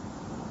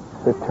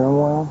the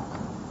turmoil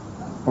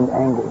and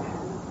anguish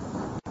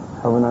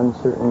of an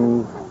uncertain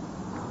youth.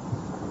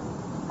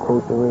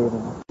 Quote the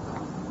Raven.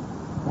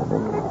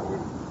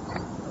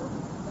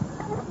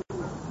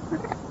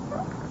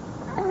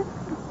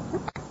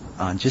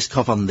 And just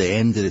covering the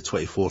end of the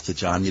 24th of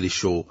January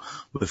show,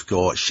 we've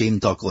got Shane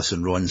Douglas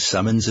and Ron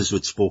Simmons, as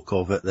we'd spoke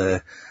of at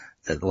the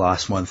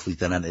last month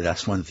leading into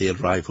this month. Their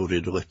rivalry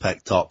really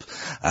picked up.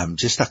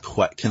 Just a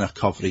quick kind of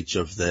coverage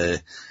of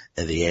the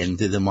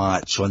end of the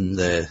match on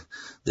the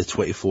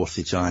 24th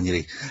of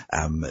January.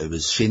 It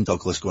was Shane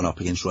Douglas going up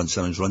against Ron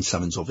Simmons. Ron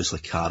Simmons obviously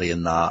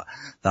carrying that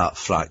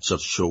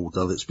fractured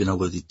shoulder that's been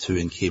alluded to,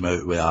 and came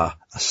out with a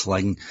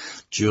sling.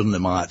 During the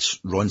match,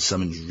 Ron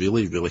Simmons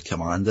really, really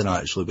commanding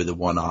actually with the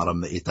one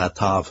arm that he did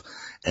have.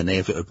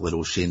 Inevitably,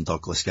 though, Shane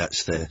Douglas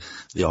gets the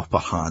upper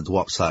hand,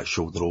 works that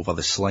shoulder over.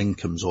 The sling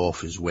comes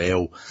off as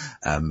well,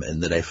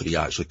 and the referee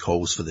actually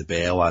calls for the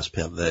bell as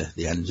per the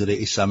injury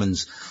to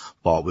Simmons.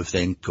 But we've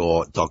then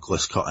got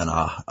Douglas cutting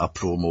a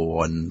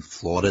promo on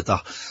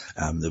Florida.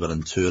 They were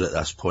on tour at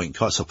this point,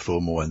 cuts a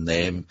promo on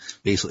them,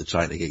 basically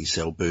trying to get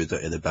himself booed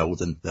out of the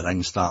building. The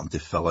ring's starting to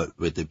fill out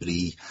with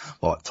debris,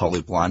 but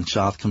Tully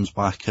Blanchard comes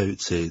back out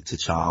to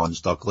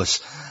challenge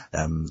Douglas.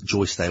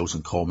 Joey Styles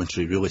in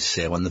commentary really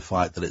selling the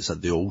fact that it's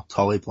the old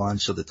Tully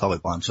Blanchard, the Tully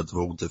Blanchard, the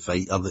old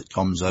fighter that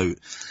comes out,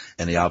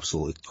 and he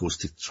absolutely goes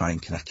to try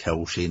and kind of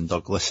kill Shane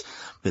Douglas.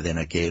 But then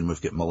again,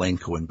 we've got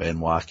Malenko and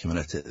Benoit coming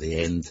out at the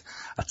end,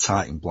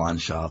 attacking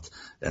Blanchard,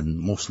 and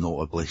most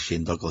notably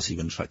Shane Douglas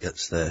even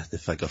gets the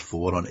figure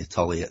 4 onto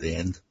Tully at the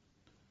end.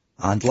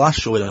 And last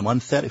show of the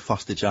month,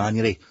 31st of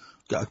January,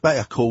 got a bit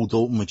of a cold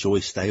open with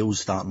Joey Styles,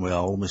 starting with an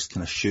almost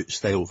kind of shoot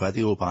style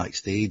video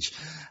backstage.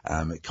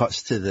 It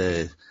cuts to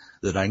the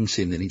ring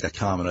saying they need a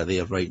camera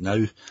there right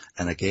now.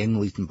 And again,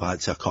 leading back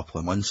to a couple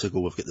of months ago,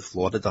 we've got the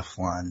Florida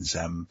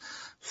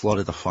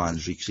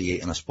fans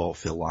recreating a spot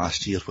for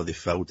last year where they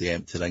filled the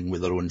empty ring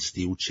with their own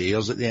steel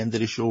chairs at the end of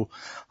the show.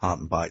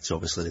 Harking back to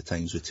obviously the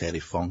times with Terry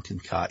Funk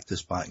and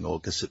Cactus back in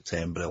August,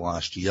 September of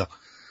last year.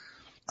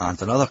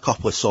 And another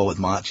couple of solid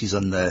matches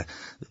on the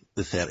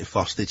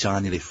 31st of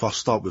January.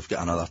 First up, we've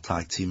got another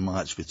tag team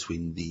match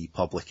between the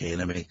Public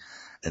Enemy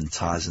and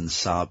Taz and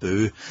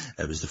Sabu.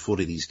 It was the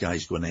 4 of these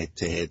guys going head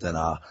to head in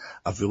a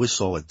really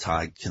solid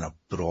tag kind of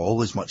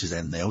brawl, as much as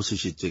anything else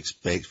as you'd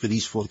expect for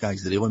these 4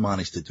 guys. They really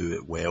managed to do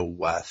it well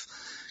with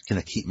kind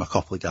of keeping a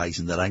couple of guys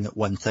in the ring at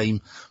one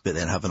time, but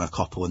then having a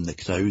couple in the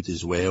crowd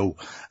as well.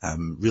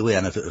 Really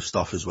innovative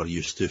stuff as we're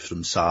used to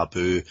from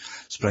Sabu.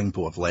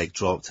 Springboard leg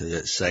drop to the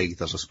outside.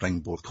 There's a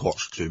springboard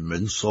corkscrew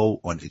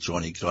moonsault onto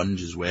Johnny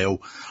Grunge as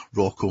well.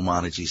 Rocco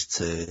manages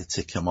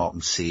to come up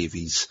and save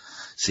his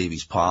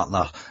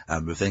partner.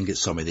 We then get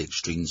some of the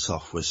extreme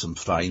stuff with some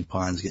frying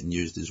pans getting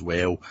used as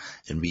well.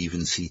 And we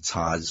even see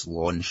Taz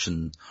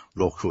launching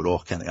Rocco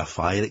Rock into a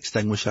fire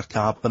extinguisher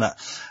cabinet.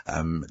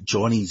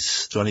 Johnny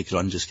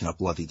Grunge is kind of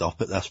bloodied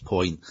up at this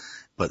point,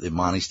 but they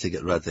managed to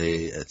get rid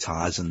of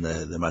Taz in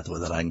the middle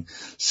of the ring.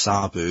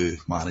 Sabu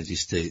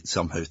manages to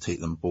somehow take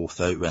them both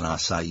out with an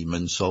Asai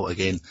moonsault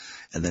again,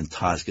 and then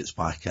Taz gets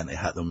back in to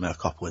hit them with a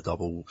couple of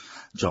double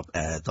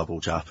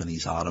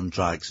Japanese arm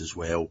drags as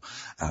well.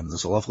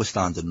 There's a lovely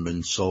standing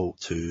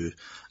moonsault to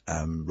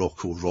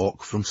Rocco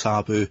Rock from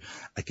Sabu.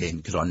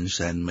 Again, Grunge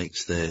then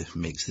makes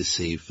the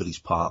save for his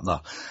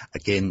partner.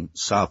 Again,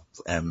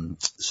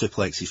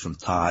 suplexes from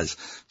Taz,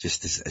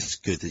 just as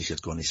good as you're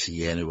going to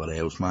see anywhere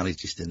else.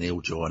 Manages to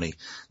nail Johnny,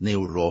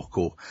 nail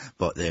Rocco,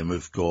 but then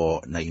we've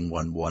got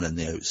 911 on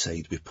the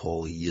outside with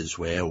Paulie as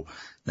well.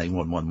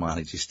 911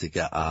 manages to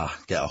get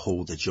a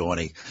hold of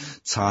Johnny.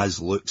 Taz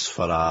looks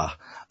for a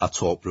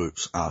top rope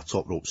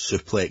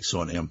suplex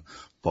on him,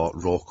 but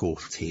Rocco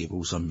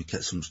tables him. He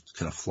gets him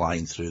kind of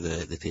flying through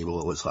the table.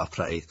 It looks like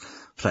a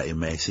pretty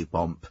messy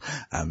bump.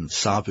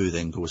 Sabu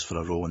then goes for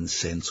a rolling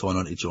senton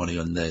onto Johnny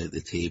on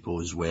the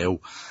table as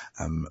well.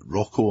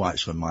 Rocco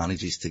actually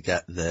manages to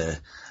get the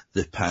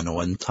pin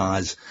on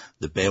Taz.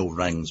 The bell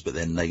rings, but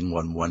then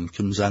 911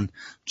 comes in,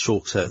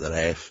 chokes out the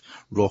ref.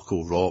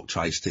 Rocco Rock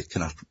tries to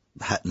kind of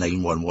hit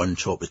 911,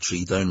 chop the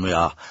tree down with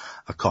a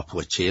couple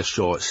of chair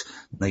shots.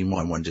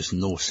 911 just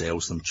no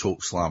sells them,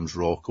 choke slams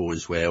Rocco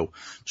as well,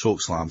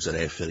 choke slams the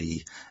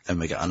referee, and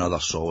we get another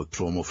solid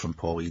promo from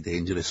Paulie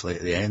Dangerously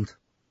at the end.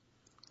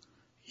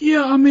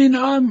 Yeah, I mean,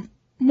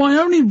 my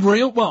only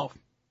real,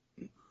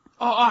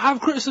 I have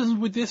criticisms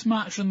with this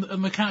match and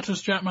the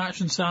Cactus Jack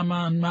match and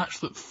Sandman match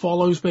that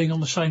follows being on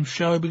the same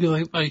show,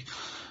 because they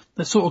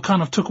sort of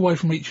kind of took away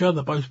from each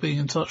other, both being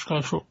in such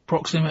close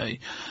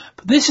proximity.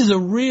 But this is a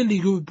really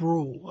good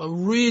brawl, a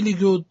really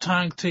good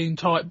tag team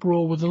type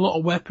brawl with a lot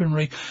of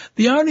weaponry.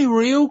 The only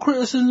real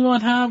criticism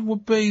I'd have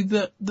would be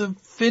that the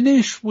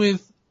finish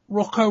with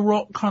Rocco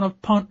Rock kind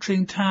of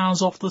punching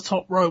Taz off the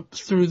top rope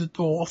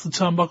off the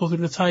turnbuckle through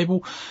the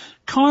table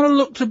kind of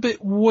looked a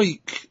bit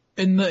weak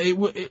in that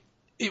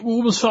it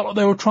almost felt like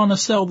they were trying to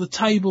sell the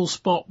table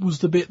spot was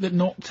the bit that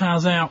knocked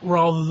Taz out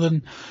rather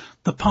than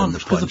the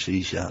punch.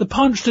 The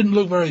punch didn't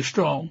look very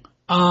strong.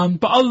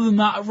 But other than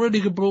that, a really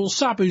good brawl.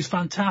 Sabu's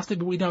fantastic,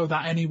 but we know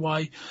that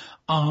anyway.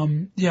 I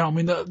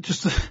mean,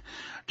 just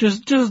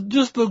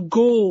the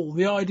gall,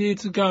 the idea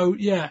to go,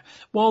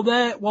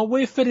 while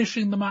we're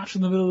finishing the match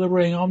in the middle of the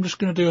ring, I'm just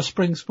going to do a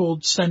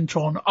springboard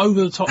senton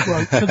over the top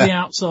rope to the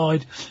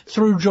outside,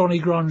 through Johnny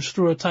Grunge,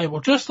 through a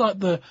table. Just like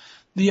the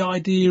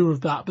idea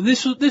of that. But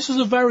this was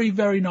a very,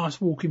 very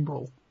nice walking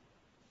brawl.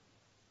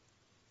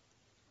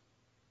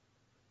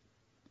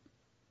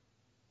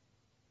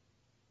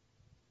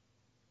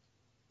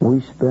 We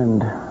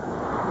spend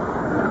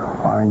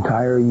our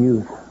entire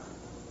youth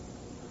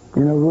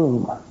in a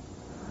room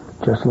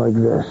just like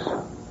this.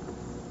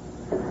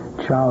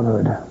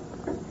 Childhood,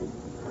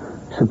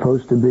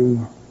 supposed to be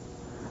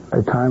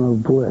a time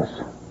of bliss,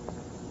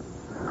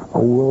 a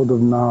world of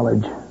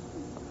knowledge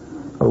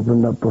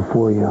opened up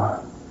before you.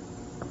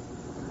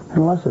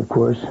 Unless, of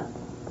course,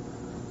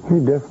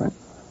 you're different,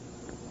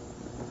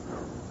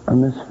 a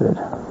misfit,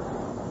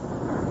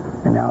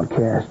 an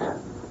outcast.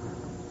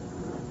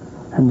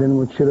 And then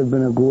what should have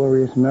been a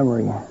glorious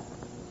memory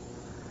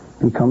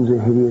becomes a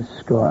hideous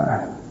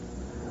scar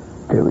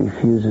that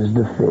refuses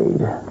to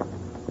fade.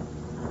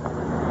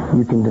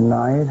 You can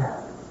deny it.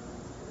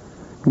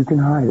 You can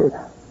hide it.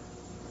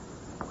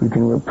 You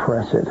can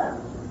repress it.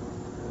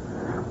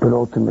 But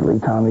ultimately,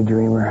 Tommy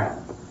Dreamer,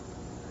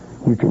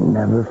 you can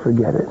never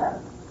forget it.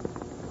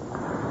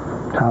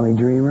 Tommy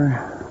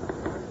Dreamer,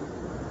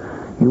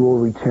 you will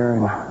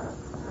return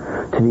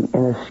to the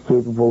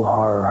inescapable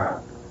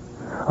horror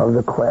of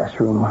the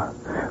classroom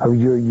of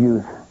your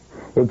youth.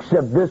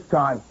 Except this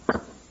time,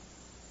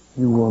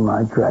 you will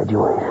not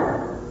graduate.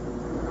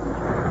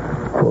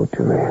 Quote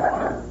to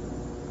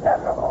Raven,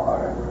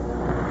 nevermore.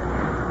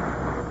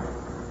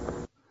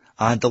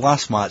 And the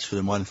last match for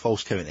the month,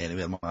 Falls Count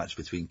Anywhere match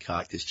between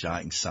Cactus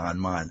Jack and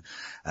Sandman.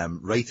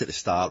 Right at the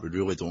start, we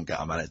really don't get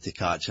a minute to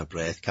catch our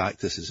breath.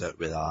 Cactus is out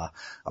with a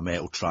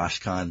metal trash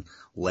can,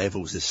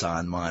 levels the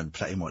Sandman,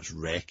 pretty much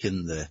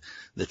wrecking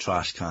the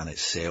trash can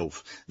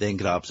itself, then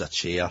grabs a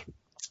chair,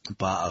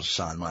 batters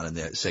Sandman on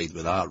the outside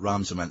with that,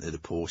 rams him into the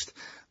post,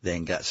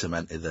 then gets him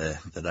into the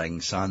ring.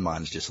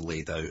 Sandman's just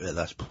laid out at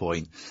this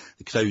point.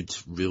 The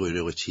crowd's really,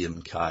 really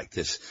cheering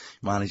Cactus.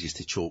 Manages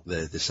to choke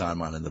the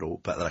Sandman in the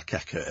rope, but they're a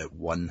kick out at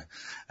 1.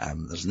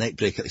 There's a neck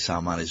breaker to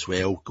Sandman as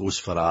well. Goes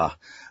for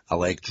a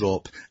leg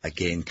drop.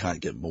 Again,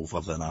 can't get more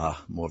than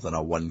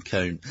a 1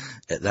 count.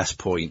 At this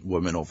point,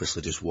 woman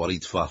obviously just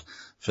worried for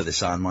the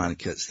Sandman.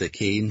 Gets the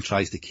cane,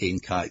 tries to cane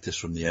Cactus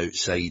from the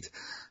outside.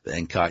 But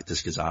then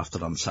Cactus goes after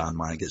him.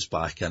 Sandman tries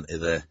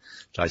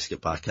to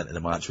get back into the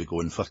match. We're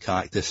going for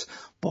Cactus,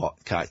 but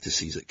Cactus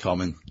sees it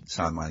coming.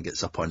 Sandman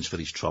gets a punch for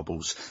his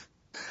troubles.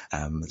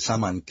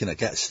 Sandman kind of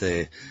gets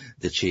the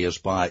chairs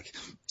back.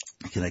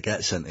 Kind of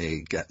gets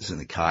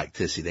into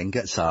Cactus. He then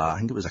gets I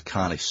think it was a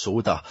can of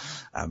soda.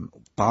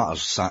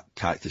 Batters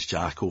Cactus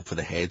Jack over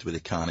the head with a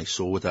can of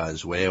soda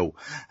as well.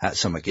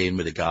 Hits him again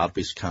with a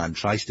garbage can.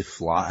 Tries to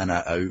flatten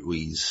it out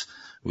with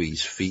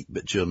his feet,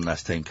 but during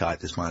this time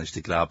Cactus managed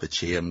to grab a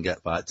chair and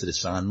get back to the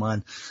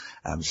Sandman.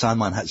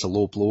 Sandman hits a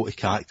low blow to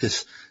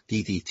Cactus,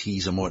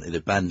 DDTs him onto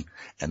the bin,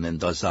 and then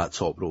does that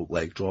top rope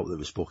leg drop that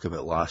we spoke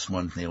about last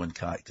month, nailing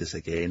Cactus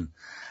again.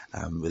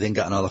 We then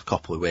get another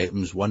couple of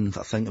weapons. One,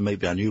 I think it might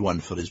be a new one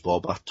for his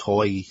Bob, a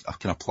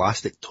kind of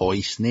plastic toy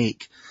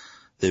snake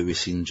that we've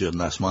seen during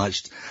this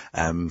match.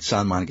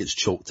 Sandman gets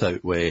choked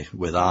out with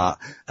that,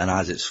 and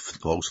as it's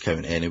Falls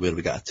Count Anywhere,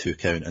 we get a 2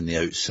 count on the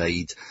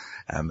outside.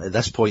 At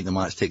this point, the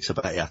match takes a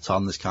bit of a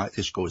turn as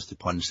Cactus goes to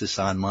punch the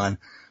Sandman,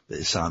 but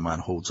the Sandman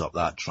holds up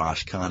that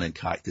trash can and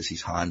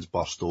Cactus's hands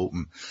burst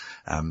open.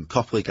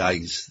 Couple of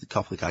guys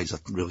are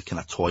really kind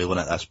of toiling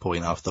at this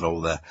point after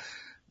all the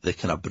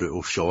kind of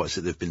brutal shots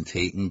that they've been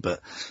taking,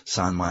 but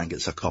Sandman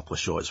gets a couple of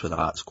shots with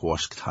that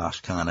squash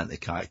trash can into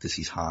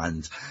Cactus's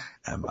hand.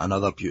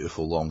 Another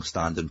beautiful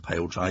long-standing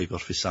pile driver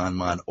for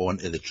Sandman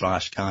onto the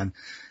trash can.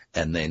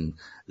 And then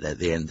at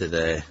the end of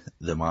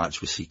the match,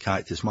 we see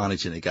Cactus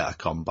managing to get a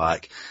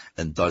comeback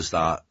and does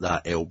that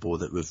elbow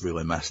that we've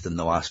really missed in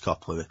the last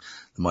couple of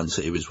months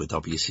that he was with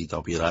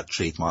WCW, that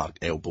trademark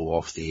elbow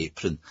off the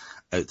apron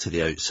out to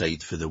the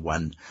outside for the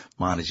win.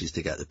 Manages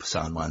to get the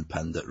Sandman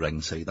pinned at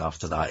ringside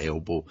after that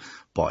elbow,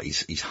 but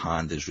his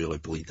hand is really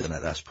bleeding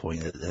at this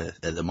point.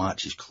 The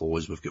match is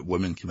closed. We've got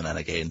women coming in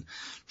again,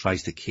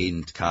 tries to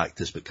cane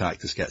Cactus, but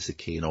Cactus gets the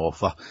cane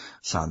off her.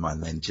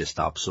 Sandman then just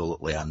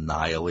absolutely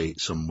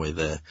annihilates him with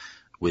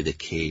a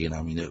cane.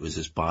 I mean, it was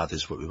as bad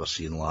as what we were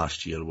seeing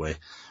last year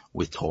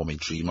with Tommy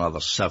Dreamer.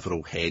 There's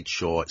several head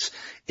shots.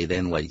 He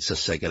then lights a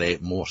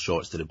cigarette, more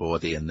shots to the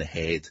body and the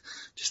head.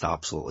 Just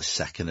absolutely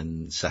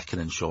sickening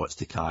shots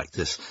to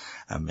Cactus.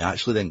 He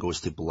actually then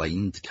goes to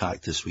blind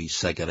Cactus with his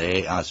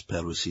cigarette, as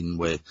per we've seen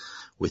with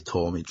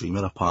Tommy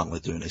Dreamer apparently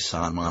doing to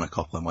Sandman a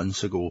couple of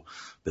months ago.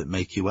 But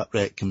Mikey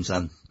Whipwreck comes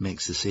in,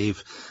 makes the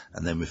save,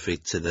 and then we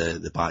fade to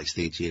the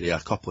backstage area. A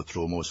couple of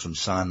promos from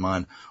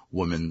Sandman.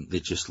 Women, they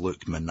just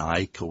look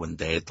maniacal and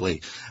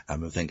deadly.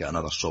 We then get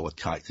another solid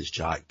Cactus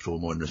Jack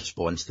promo in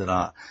response to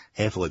that,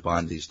 heavily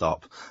bandaged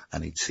up,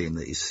 and he'd saying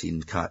that he's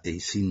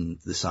seen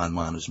the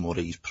Sandman as more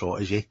of his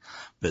protege,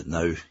 but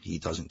now he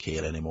doesn't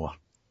care anymore.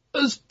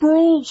 As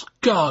brawls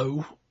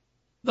go,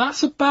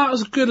 that's about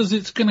as good as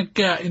it's going to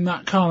get in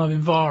that kind of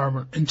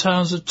environment in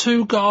terms of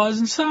two guys,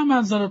 and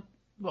Sandman's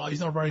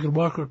he's not a very good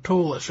worker at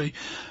all, actually.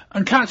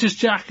 And Cactus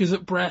Jack is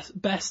at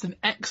best an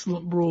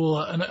excellent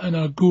brawler and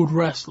a good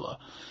wrestler.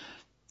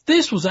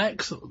 This was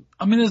excellent.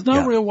 I mean, there's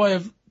no real way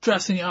of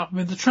dressing it up. I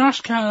mean, the trash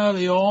can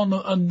early on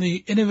and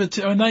the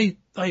innovative, I mean,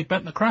 they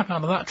bent the crap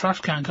out of that trash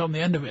can come the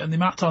end of it, and the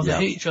amount of times they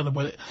hit each other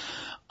with it.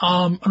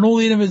 And all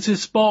the innovative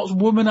spots,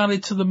 women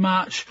added to the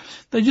match.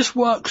 They just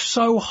worked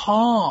so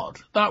hard.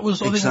 I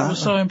think that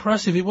was so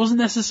impressive. It wasn't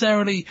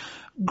necessarily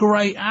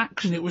great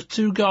action. It was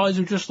two guys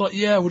who were just like,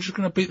 we're just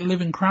going to beat the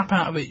living crap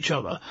out of each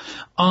other.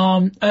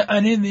 And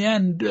in the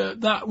end,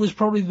 that was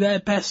probably the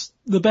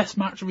best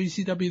match of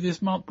ECW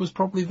this month was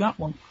probably that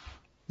one.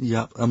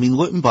 Yeah, I mean,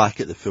 looking back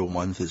at the full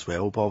month as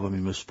well, Bob, I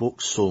mean, we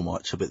spoke so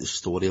much about the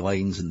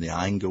storylines and the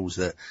angles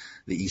that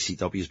the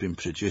ECW has been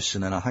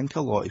producing, and I think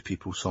a lot of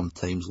people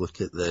sometimes look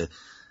at the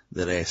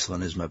the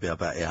wrestling is maybe a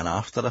bit of an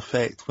after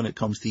effect when it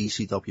comes to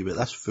ECW, but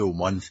this full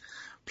month,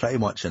 pretty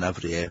much in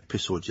every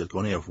episode, you're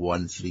going to have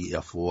 1, 3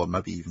 or 4,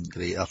 maybe even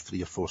greater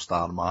 3 or 4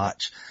 star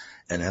match,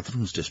 and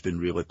everything's just been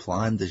really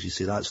planned. As you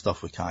say, that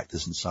stuff with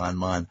Cactus and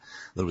Sandman,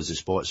 there was the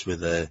spots with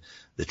the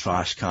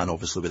trash can,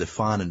 obviously with the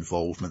fan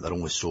involvement, there's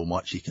only so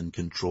much you can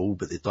control,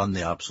 but they've done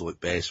the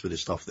absolute best with the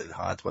stuff that they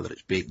had, whether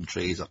it's bacon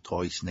trays or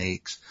toy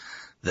snakes.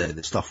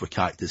 The stuff with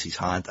Cactus's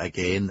hand,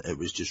 again, it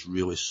was just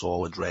really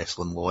solid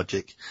wrestling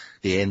logic.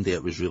 The end of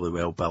it was really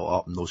well built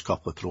up, and those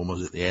couple of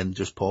promos at the end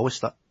just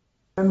polished it.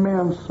 And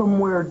man,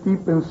 somewhere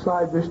deep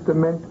inside this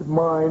demented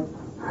mind,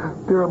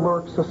 there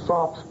lurks a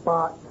soft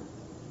spot.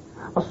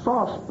 A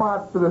soft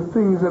spot for the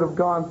things that have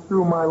gone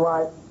through my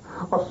life.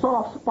 A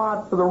soft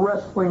spot for the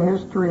wrestling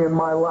history in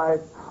my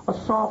life. A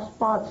soft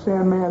spot,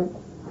 Sandman,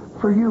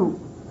 for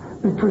you.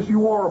 Because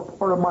you are a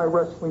part of my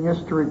wrestling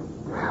history.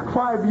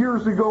 5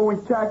 years ago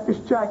when Cactus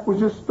Jack was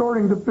just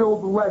starting to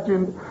build the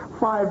legend.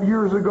 5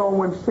 years ago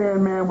when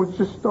Sandman was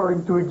just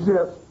starting to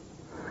exist.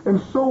 And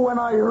so when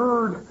I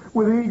heard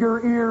with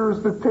eager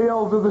ears the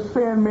tales of the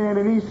Sandman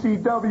in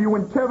ECW,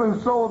 when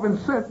Kevin Sullivan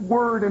sent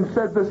word and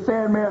said the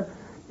Sandman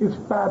is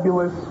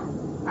fabulous,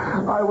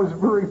 I was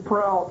very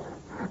proud.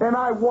 And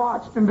I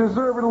watched, and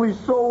deservedly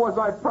so was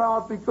I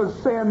proud, because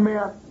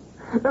Sandman,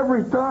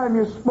 every time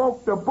you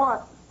smoked a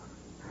butt,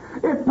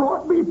 it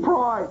brought me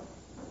pride.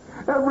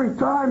 Every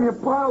time you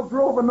pile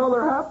drove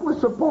another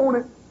hapless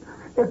opponent,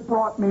 it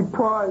brought me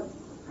pride.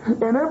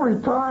 And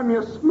every time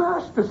you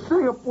smashed a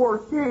Singapore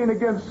cane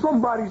against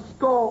somebody's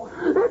skull,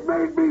 it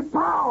made me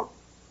proud.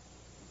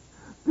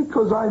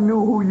 Because I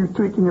knew who you'd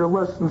taken your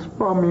lessons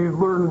from, and you'd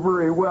learned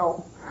very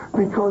well.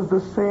 Because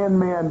the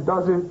Sandman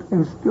doesn't,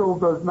 and still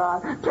does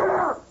not,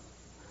 care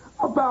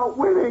about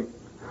winning.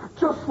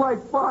 Just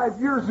like 5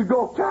 years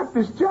ago,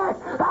 Cactus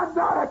Jack had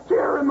not a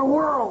care in the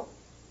world.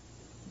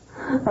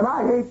 And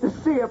I hate to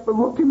see it, but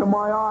look into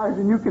my eyes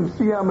and you can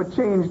see I'm a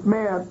changed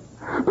man.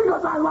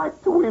 Because I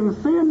like to win,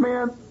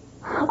 Sandman.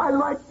 I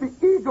like the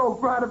ego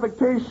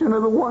gratification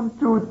of the 1,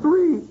 2,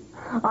 3.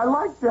 I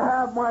like to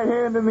have my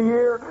hand in the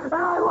air, and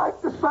I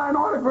like to sign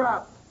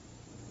autographs.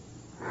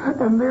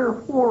 And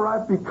therefore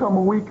I've become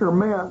a weaker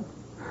man.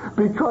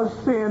 Because,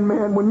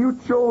 Sandman, when you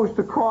chose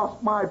to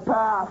cross my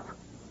path,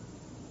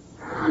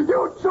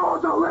 you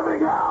chose a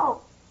living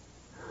hell.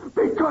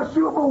 Because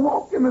you have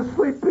awoken the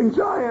sleeping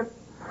giant,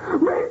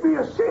 made me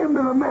ashamed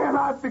of the man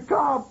I've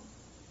become.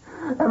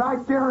 And I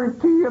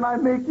guarantee and I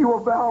make you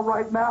a vow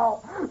right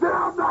now that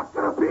I'm not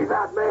going to be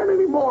that man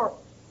anymore.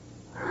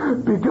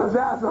 Because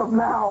as of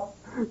now,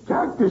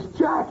 Cactus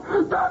Jack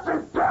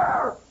doesn't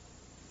care.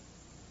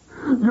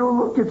 You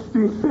look at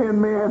Steve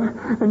Sandman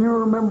and you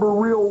remember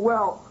real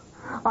well.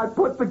 I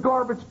put the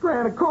garbage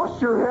can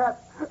across your head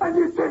and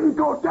you didn't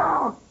go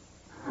down.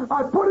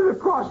 I put it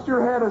across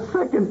your head a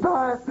second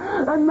time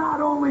and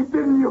not only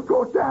didn't you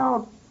go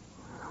down,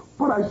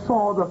 but I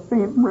saw the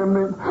faint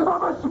remnant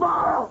of a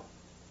smile.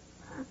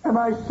 And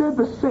I said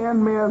the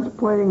Sandman's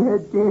playing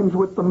head games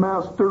with the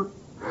master,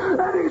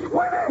 and he's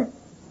winning.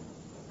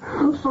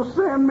 So,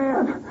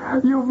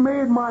 Sandman, you've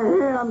made my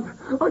hand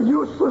a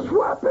useless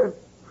weapon.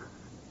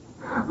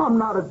 I'm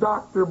not a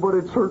doctor, but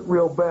it's hurt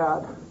real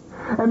bad.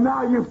 And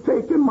now you've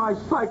taken my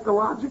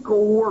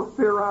psychological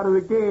warfare out of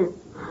the game.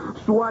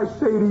 So I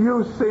say to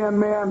you,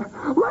 Sandman,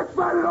 let's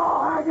let it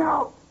all hang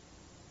out.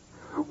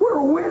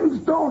 Where wins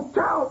don't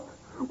count.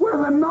 Where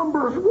the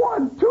numbers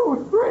 1,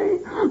 2,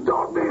 3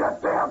 don't mean a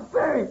damn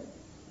thing.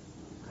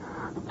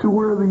 To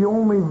where the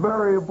only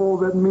variable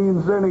that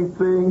means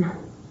anything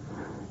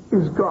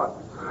is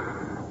guts.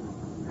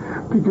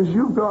 Because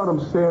you got 'em,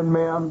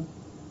 Sandman.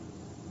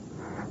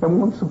 And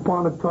once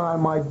upon a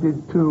time I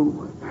did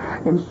too.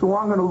 And so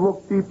I'm going to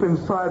look deep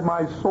inside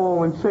my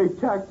soul and say,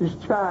 Cactus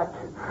Jack,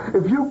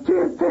 if you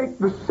can't take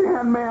the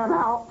Sandman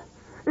out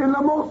in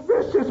the most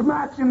vicious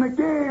match in the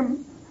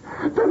game,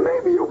 then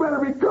maybe you better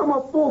become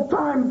a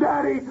full-time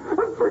daddy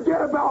and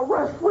forget about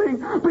wrestling,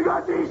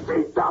 because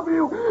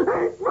ECW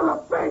ain't for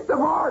the faint of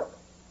heart.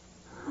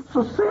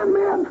 So,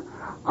 Sandman,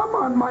 I'm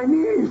on my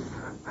knees.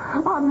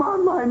 I'm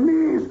on my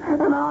knees,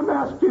 and I'm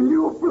asking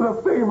you for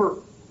the favor.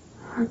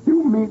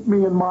 You meet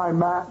me in my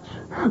match.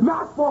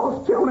 Not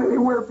falls count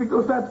anywhere,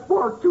 because that's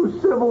far too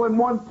civil, and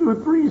 1, 2,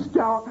 3's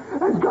count,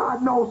 and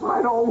God knows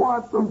I don't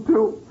want them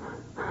to.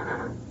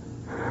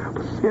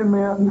 But,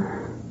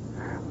 Sandman,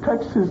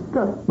 Texas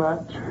death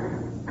match,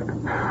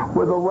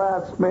 where the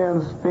last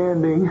man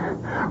standing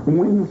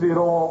wins it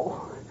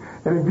all.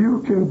 And if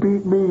you can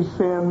beat me,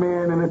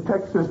 Sandman, in a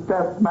Texas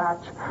death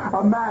match,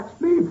 a match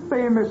made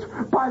famous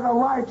by the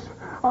likes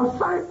of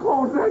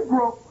Cyclone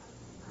Negro,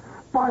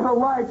 by the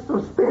likes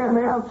of Stan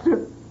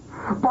Hansen,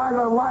 by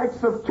the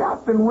likes of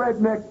Captain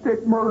Redneck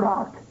Dick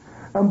Murdoch,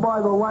 and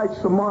by the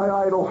likes of my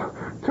idol,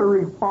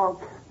 Terry Funk,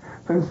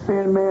 then,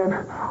 Sandman,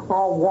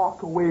 I'll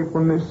walk away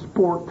from this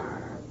sport.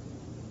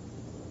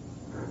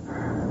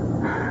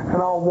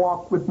 and I'll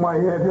walk with my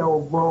head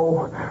held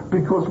low,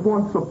 because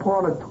once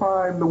upon a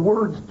time the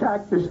words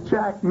Cactus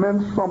Jack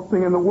meant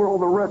something in the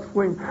world of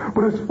wrestling,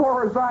 but as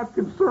far as I'm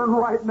concerned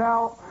right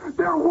now,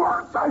 they're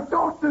words I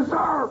don't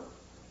deserve.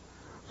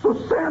 So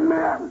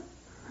Sandman,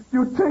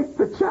 you take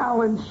the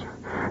challenge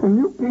and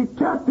you beat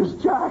Cactus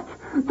Jack,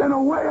 then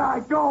away I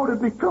go to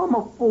become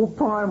a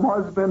full-time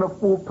husband, a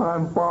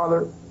full-time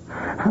father.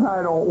 And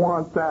I don't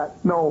want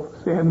that. No,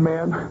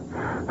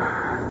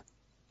 Sandman.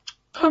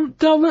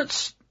 Del,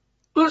 let's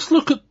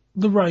look at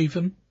the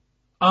Raven.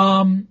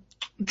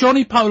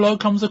 Johnny Polo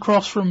comes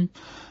across from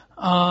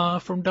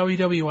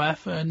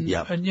WWF, and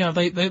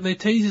they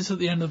teased us at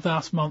the end of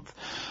last month.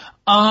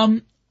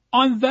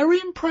 I'm very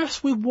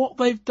impressed with what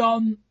they've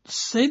done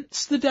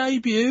since the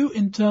debut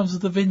in terms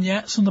of the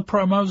vignettes and the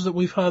promos that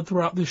we've heard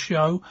throughout this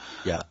show.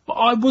 Yeah. But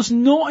I was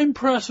not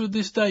impressed with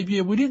this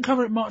debut. We didn't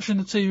cover it much in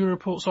the TV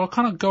report, so I'll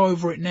kind of go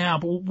over it now.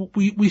 But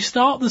we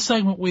start the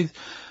segment with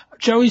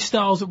Joey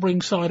Styles at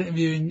ringside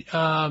interviewing,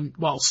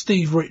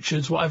 Steve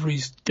Richards, whatever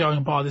he's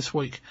going by this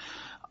week.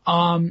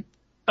 And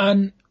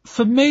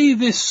for me,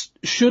 this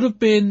should have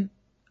been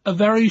a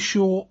very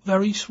short,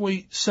 very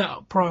sweet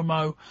setup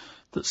promo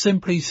that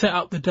simply set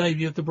up the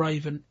debut of the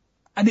Raven,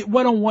 and it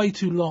went on way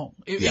too long.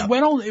 It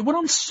went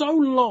on so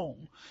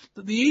long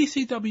that the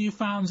ECW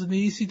fans in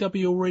the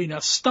ECW arena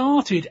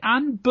started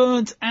and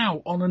burnt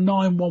out on a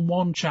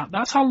 911 chant.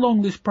 That's how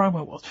long this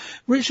promo was.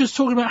 Richard's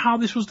talking about how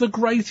this was the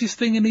greatest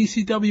thing in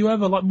ECW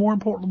ever, like more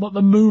important than like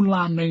the moon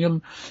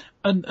landing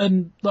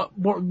and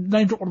what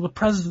name dropped one of the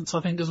presidents,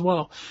 I think, as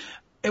well.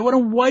 It went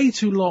on way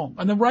too long,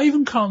 and the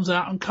Raven comes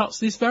out and cuts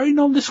this very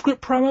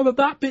nondescript promo, but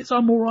that bit's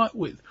I'm alright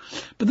with.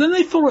 But then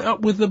they follow it up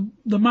with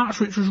the match,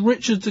 which was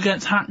Richards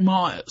against Hack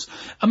Myers.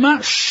 A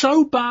match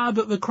so bad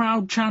that the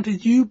crowd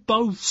chanted, "You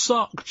both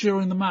suck,"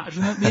 during the match,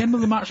 and at the end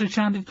of the match they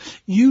chanted,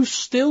 "You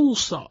still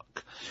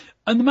suck."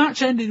 And the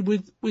match ended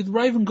with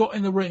Raven got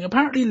in the ring,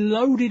 apparently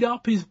loaded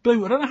up his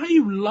boot. I don't know how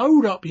you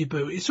load up your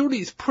boot. It's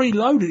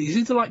preloaded. He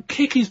seemed to like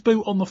kick his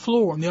boot on the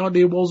floor, and the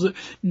idea was that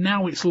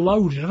now it's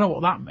loaded. I don't know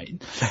what that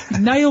means. He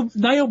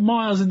nailed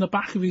Myers in the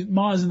back of his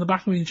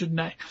injured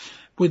neck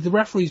with the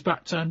referee's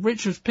back turned.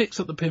 Richards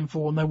picks up the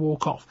pinfall and they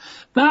walk off.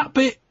 That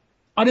bit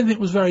I didn't think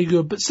was very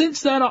good, but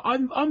since then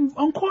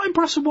I'm quite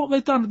impressed with what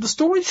they've done. The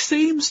story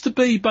seems to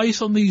be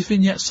based on these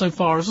vignettes so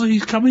far. So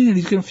he's coming in and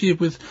he's going to feud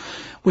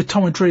with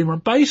Tommy Dreamer,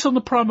 and based on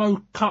the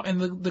promo cut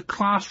in the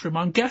classroom,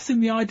 I'm guessing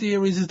the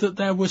idea is that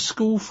there were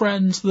school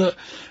friends that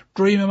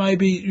Dreamer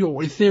maybe,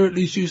 in theory at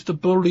least, used to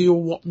bully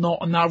or whatnot,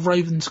 and now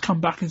Raven's come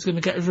back and is going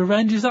to get his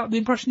revenge. Is that the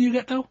impression you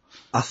get, Del?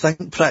 I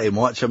think pretty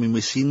much. I mean,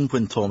 we've seen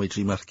when Tommy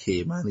Dreamer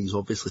came in, he's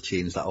obviously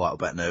changed that a little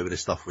bit now with the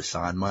stuff with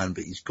Sandman,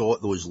 but he's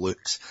got those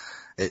looks.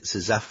 It's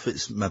as if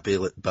it's maybe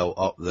built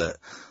up that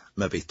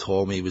maybe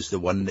Tommy was the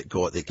one that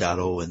got the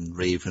girl and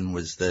Raven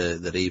was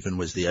the Raven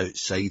was the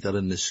outsider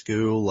in the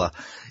school.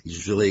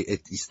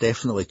 He's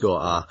definitely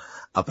got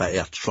a bit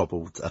of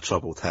a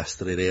troubled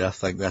history there. I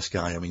think this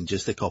guy, I mean,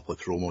 just a couple of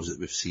promos that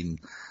we've seen,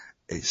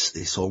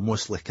 it's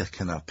almost like a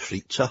kind of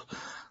preacher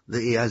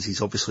that he is.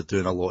 He's obviously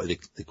doing a lot of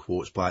the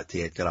quotes back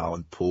to Edgar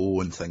Allan Poe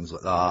and things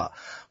like that.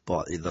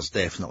 But there's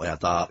definitely a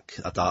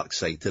dark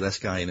side to this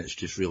guy, and it's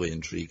just really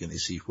intriguing to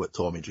see what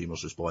Tommy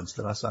Dreamer's response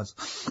to this is.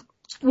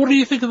 What do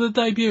you think of the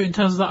debut in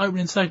terms of that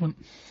opening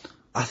segment?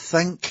 I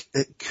think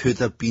it could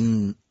have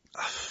been.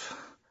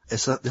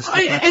 It's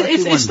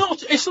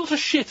not a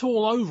shit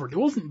all over it. It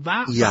wasn't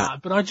that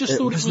bad, but I just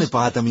thought it wasn't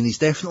bad. I mean, he's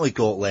definitely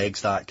got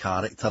legs, that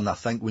character, and I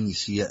think when you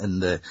see it in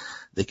the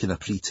kind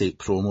of pre-tape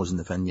promos and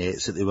the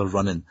vignettes that they were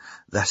running,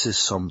 this is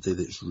somebody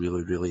that's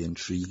really, really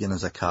intriguing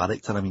as a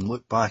character. I mean,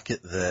 look back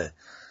at the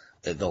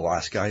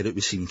last guy that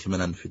we've seen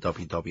coming in for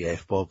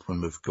WWF, Bob,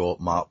 when we've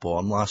got Matt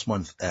Bourne last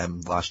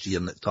year,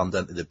 and it turned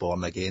into the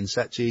Born Again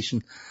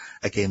situation.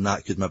 Again,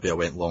 that could maybe have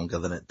went longer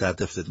than it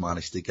did if they'd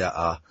managed to get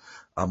a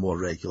more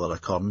regular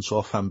occurrence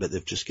off him, but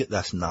they've just got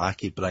this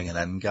knack of bringing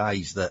in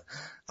guys that,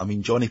 I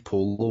mean, Johnny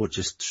Polo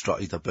just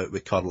strutted about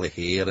with curly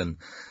hair and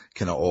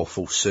kind of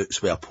awful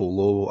suits with a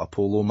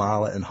polo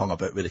mallet and hung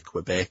about with the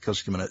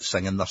Quebecers coming out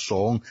singing their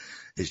song.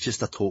 It's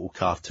just a total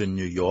cartoon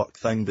New York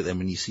thing, but then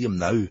when you see him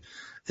now,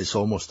 it's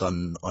almost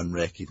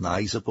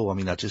unrecognisable. I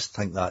mean, I just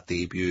think that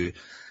debut,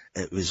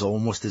 it was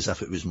almost as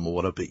if it was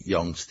more about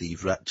young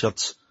Steve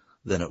Richards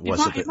than it was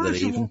about the Raven.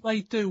 Imagine what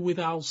they do with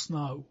Al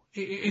Snow.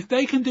 If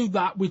they can do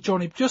that with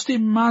Johnny, just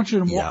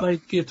imagine what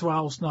they'd give to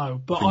Al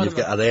Snow. But when you've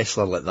got a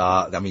wrestler like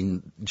that, I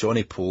mean,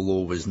 Johnny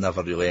Polo was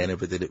never really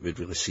anybody that we'd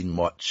really seen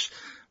much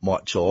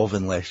of,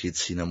 unless you'd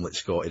seen him like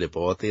Scotty the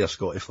Body or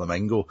Scotty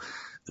Flamingo.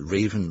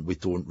 Raven, we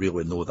don't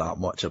really know that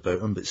much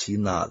about him, but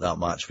seeing that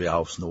match with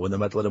Al Snow in the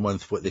middle of the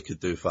month, what they could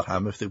do for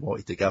him if they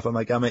wanted to give him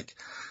a gimmick,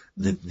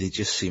 they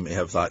just seem to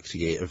have that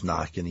creative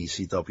knack in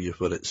ECW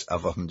where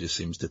everything just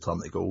seems to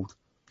turn to gold.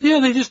 Yeah,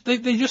 they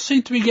just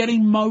seem to be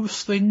getting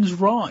most things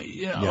right,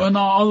 and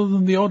other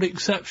than the odd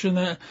exception,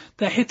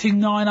 they're hitting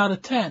 9 out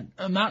of 10,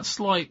 and that's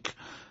like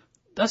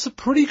That's a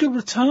pretty good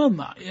return,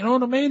 that. You know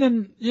what I mean?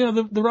 And,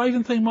 the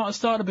Raven thing might have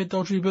started a bit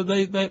dodgy, but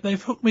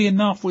they've hooked me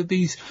enough with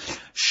these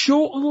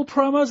short little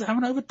promos. They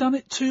haven't overdone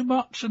it too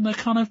much, and they're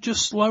kind of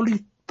just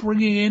slowly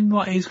bringing in,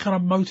 like, his kind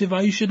of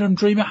motivation, and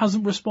Dreamer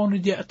hasn't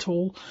responded yet at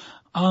all.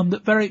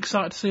 Very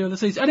excited to see how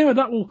this is. Anyway,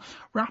 that will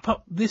wrap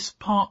up this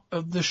part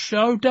of the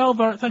show. Del,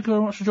 thank you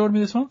very much for joining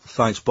me this month.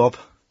 Thanks, Bob.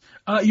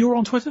 You're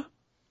on Twitter?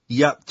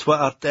 Yep,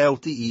 Twitter,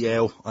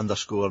 Del_Muir,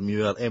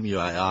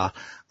 MUIR,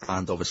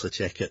 and obviously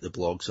check out the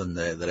blogs on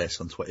the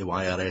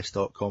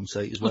WrestlingTwitterYRS.com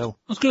site as well.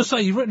 I was going to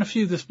say, you've written a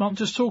few this month.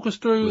 Just talk us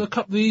through a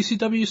couple of the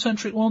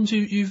ECW-centric ones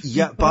you've...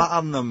 Yeah,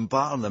 battering them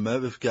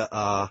out. We've got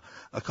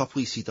a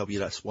couple of ECW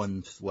this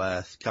month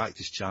with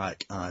Cactus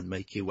Jack and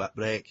Mikey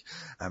Whipwreck.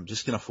 I'm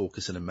just going to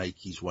focus on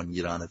Mikey's 1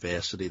 year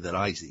anniversary, the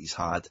rise that he's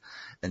had,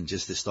 and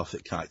just the stuff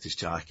that Cactus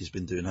Jack has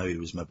been doing, how he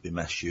was maybe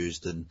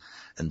misused in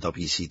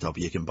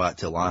WCW going back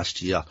to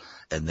last year,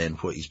 and then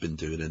what he's been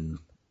doing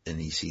in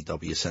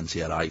ECW since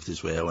he arrived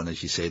as well. And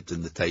as you said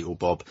in the title,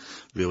 Bob,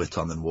 really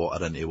turning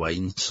water into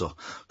wine. So a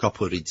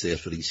couple of reads there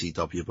for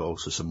ECW, but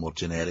also some more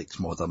generic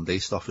modern day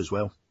stuff as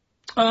well.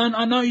 And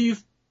I know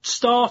you've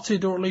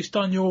started, or at least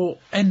done, your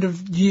end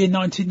of year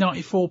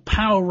 1994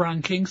 power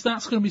rankings.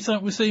 That's going to be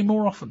something we see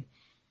more often.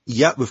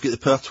 Yeah, we've got the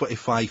Power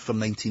 25 for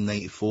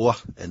 1994,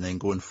 and then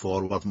going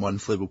forward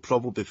monthly, we'll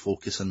probably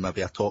focus on maybe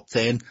a top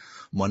 10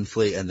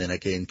 monthly, and then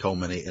again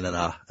culminating in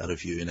a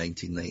review in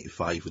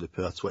 1995 with the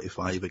Power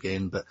 25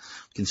 again. But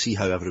you can see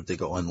how everybody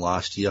got on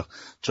last year.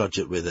 Judge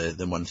it with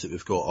the month that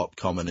we've got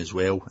upcoming as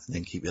well, and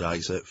then keep your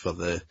eyes out for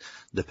the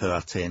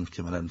Power 10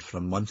 coming in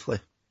from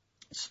monthly.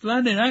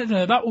 Splendid.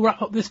 That will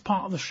wrap up this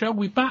part of the show.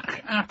 We'll be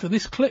back after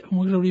this clip, and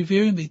we're going to be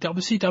reviewing the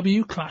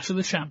WCW Clash of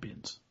the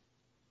Champions.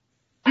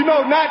 You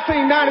know,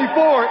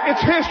 1994,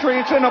 it's history,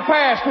 it's in the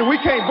past, and we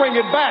can't bring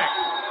it back.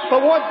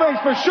 But one thing's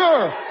for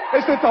sure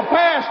is that the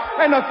past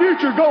and the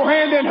future go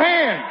hand in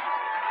hand.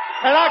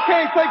 And I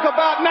can't think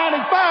about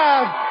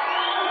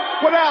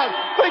 95 without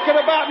thinking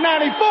about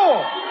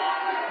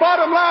 94.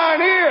 Bottom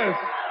line is,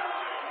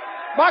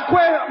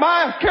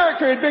 my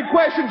character had been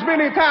questioned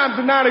many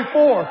times in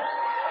 94.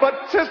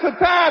 But since the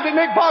time that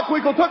Nick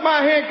Bockwinkel took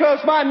my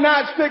handcuffs, my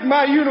nightstick,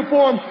 my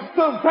uniform,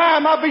 till the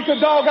time I beat the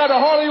dog out of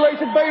Harley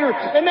Racing Vader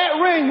in that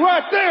ring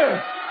right there,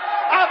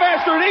 I've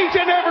answered each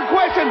and every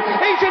question,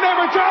 each and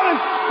every challenge,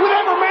 with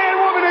every man,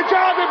 woman, and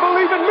child that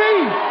believe in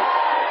me.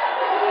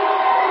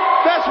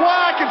 That's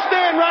why I can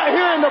stand right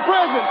here in the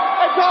present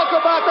and talk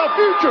about the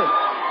future.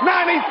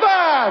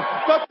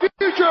 95, the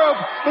future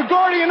of the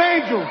Guardian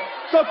Angel.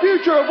 The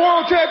future of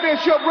World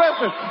Championship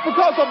Wrestling,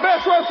 because the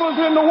best wrestlers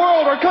in the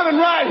world are coming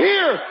right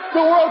here to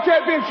World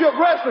Championship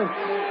Wrestling.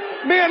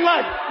 Men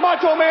like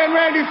Macho Man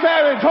Randy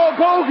Savage, Hulk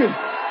Hogan,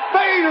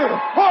 Vader,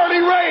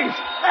 Harley Race,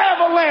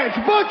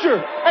 Avalanche,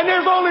 Butcher, and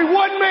there's only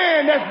one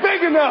man that's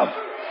big enough,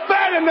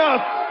 fat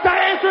enough to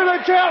answer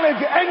the challenge,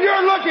 and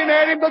you're looking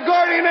at him, the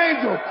Guardian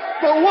Angel.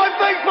 So one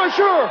thing for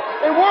sure,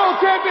 in World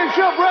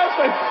Championship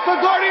Wrestling, the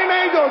Guardian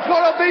Angel is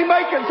going to be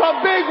making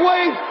some big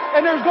waves,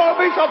 and there's going to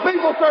be some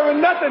people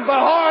serving nothing but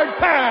hard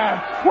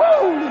time.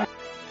 Woo!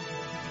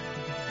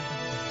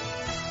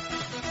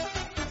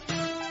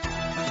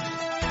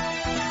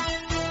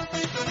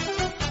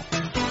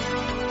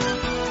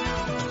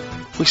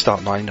 We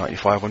start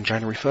 1995 on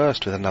January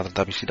 1st with another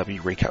WCW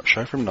recap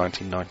show from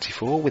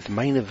 1994 with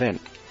Main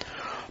Event.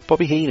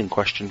 Bobby Heenan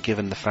questioned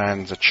given the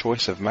fans a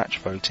choice of match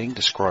voting,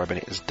 describing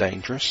it as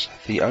dangerous.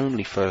 The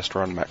only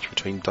first-run match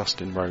between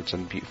Dustin Rhodes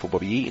and Beautiful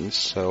Bobby Eaton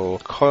saw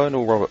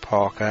Colonel Robert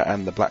Parker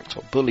and the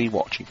Blacktop Bully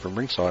watching from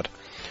ringside.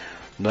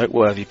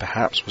 Noteworthy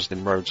perhaps was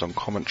then Rhodes on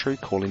commentary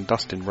calling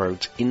Dustin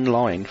Rhodes in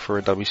line for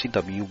a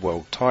WCW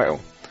World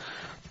title.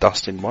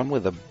 Dustin won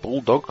with a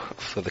Bulldog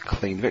for the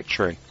clean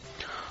victory.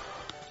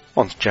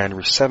 On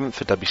January 7th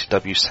for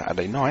WCW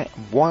Saturday Night,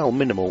 while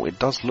minimal, it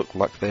does look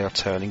like they are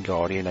turning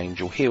Guardian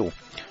Angel heel,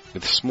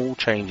 with small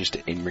changes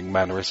to in-ring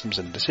mannerisms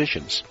and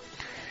decisions.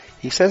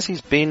 He says he's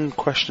been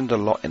questioned a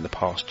lot in the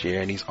past year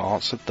and he's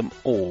answered them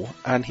all,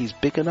 and he's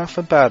big enough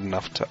and bad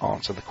enough to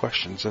answer the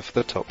questions of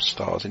the top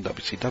stars in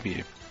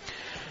WCW.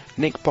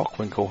 Nick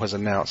Bockwinkel has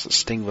announced that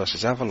Sting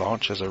vs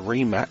Avalanche as a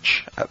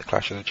rematch at the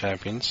Clash of the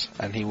Champions,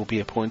 and he will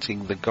be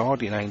appointing the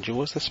Guardian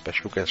Angel as the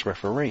special guest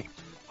referee.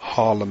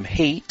 Harlem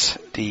Heat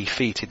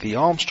defeated the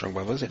Armstrong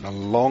brothers in a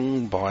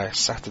long by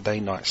Saturday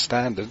Night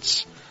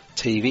Standards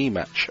TV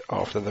match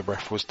after the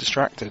ref was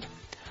distracted.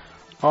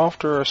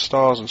 After a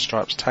Stars and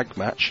Stripes tag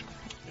match,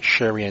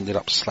 Sherry ended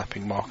up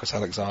slapping Marcus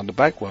Alexander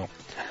Bagwell.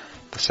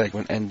 The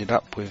segment ended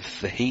up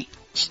with the Heat,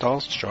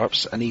 Stars and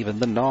Stripes, and even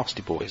the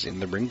Nasty Boys in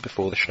the ring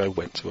before the show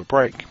went to a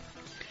break.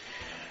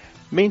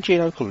 Mean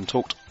Gene Okerlund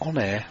talked on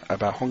air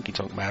about Honky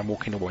Tonk Man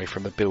walking away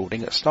from the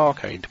building at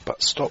Starrcade,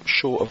 but stopped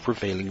short of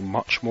revealing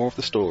much more of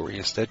the story,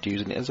 instead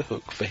using it as a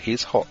hook for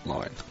his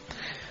hotline.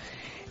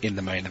 In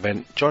the main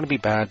event, Johnny B.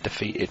 Bad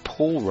defeated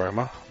Paul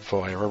Roma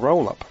via a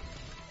roll-up.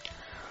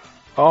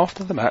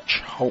 After the match,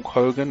 Hulk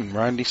Hogan and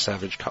Randy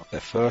Savage cut their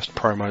first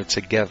promo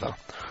together,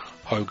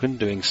 Hogan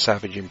doing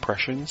Savage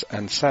impressions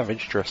and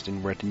Savage dressed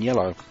in red and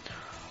yellow.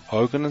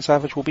 Hogan and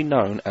Savage will be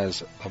known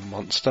as the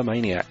Monster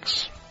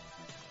Maniacs.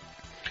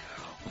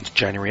 On to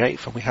January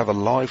 8th, and we have a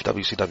live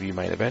WCW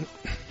main event.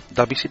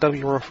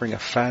 WCW are offering a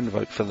fan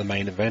vote for the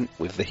main event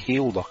with the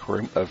heel locker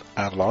room of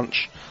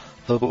Avalanche,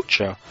 The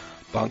Butcher,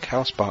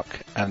 Bunkhouse Buck,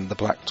 and the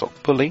Blacktop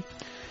Bully.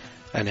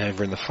 And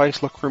over in the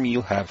face locker room,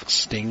 you'll have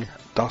Sting,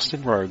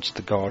 Dustin Rhodes,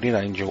 the Guardian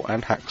Angel,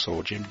 and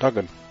Hacksaw Jim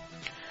Duggan.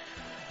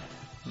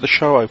 The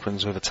show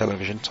opens with a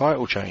television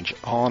title change.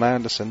 Arn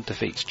Anderson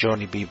defeats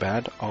Johnny B.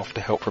 Bad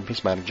after help from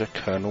his manager,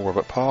 Colonel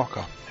Robert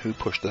Parker, who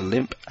pushed the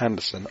limp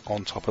Anderson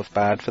on top of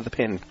Bad for the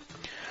pin.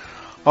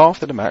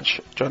 After the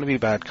match, Johnny B.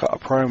 Bad cut a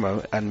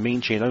promo and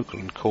Mean Gene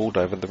Okerlund called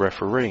over the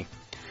referee,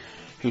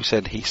 who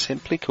said he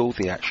simply called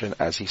the action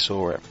as he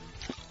saw it.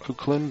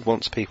 Okerlund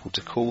wants people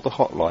to call the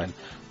hotline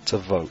to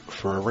vote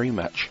for a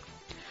rematch.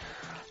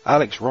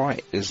 Alex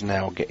Wright is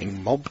now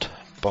getting mobbed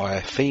by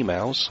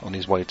females on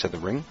his way to the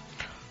ring.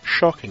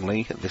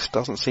 Shockingly, this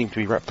doesn't seem to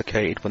be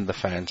replicated when the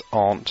fans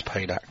aren't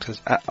paid actors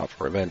at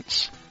other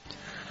events.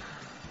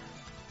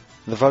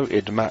 The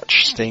voted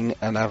match Sting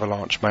and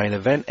Avalanche main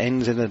event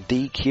ends in a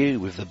DQ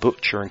with the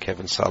Butcher and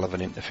Kevin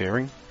Sullivan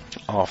interfering.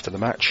 After the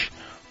match,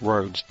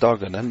 Rhodes,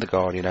 Duggan and the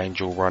Guardian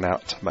Angel run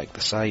out to make the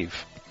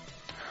save.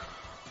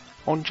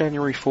 On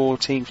January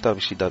 14th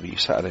WCW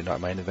Saturday Night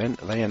Main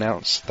Event, they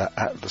announced that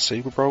at the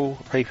Super Bowl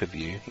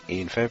pay-per-view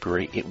in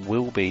February it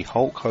will be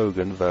Hulk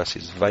Hogan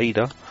vs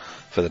Vader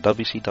for the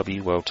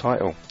WCW World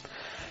title.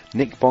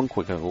 Nick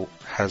Bockwinkel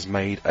has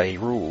made a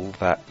rule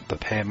that the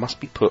pair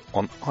must be put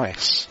on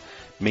ice,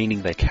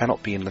 meaning they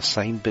cannot be in the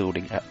same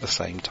building at the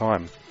same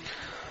time.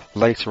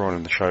 Later on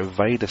in the show,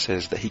 Vader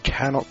says that he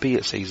cannot be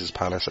at Caesar's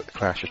Palace at the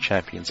Clash of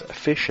Champions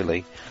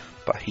officially,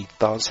 but he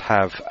does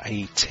have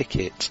a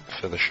ticket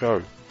for the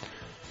show.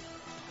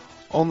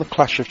 On the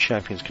Clash of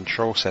Champions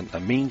Control Center,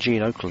 Mean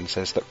Gene Okerlund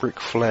says that Ric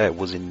Flair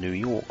was in New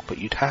York, but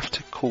you'd have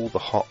to call the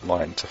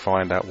hotline to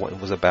find out what it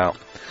was about.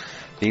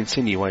 The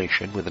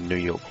insinuation with the New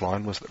York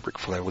line was that Ric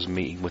Flair was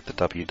meeting with the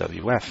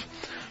WWF,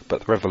 but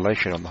the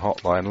revelation on the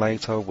hotline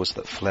later was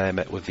that Flair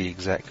met with the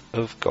exec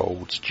of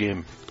Gold's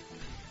Gym.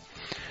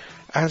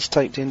 As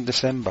taped in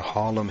December,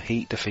 Harlem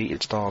Heat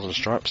defeated Stars and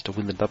Stripes to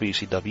win the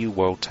WCW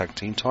World Tag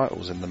Team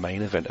titles in the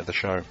main event of the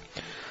show.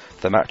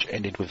 The match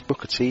ended with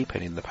Booker T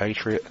pinning the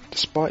Patriot,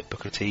 despite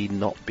Booker T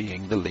not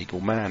being the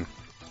legal man.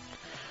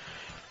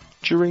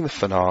 During the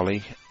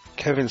finale,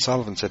 Kevin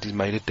Sullivan said he's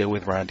made a deal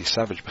with Randy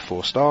Savage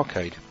before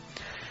Starrcade.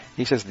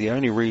 He says the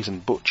only reason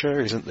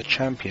Butcher isn't the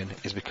champion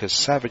is because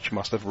Savage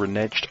must have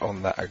reneged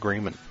on that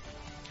agreement.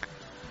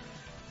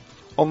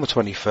 On the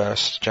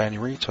 21st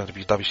January,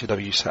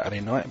 WCW Saturday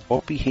Night,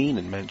 Bobby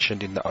Heenan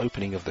mentioned in the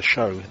opening of the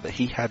show that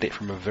he had it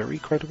from a very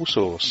credible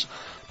source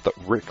that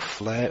Ric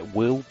Flair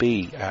will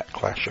be at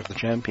Clash of the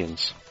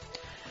Champions.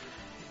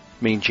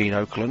 Mean Gene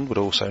Okerlund would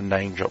also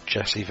name-drop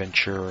Jesse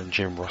Ventura and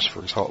Jim Ross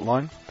for his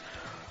hotline.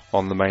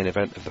 On the main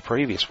event of the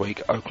previous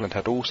week, Okerlund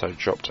had also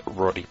dropped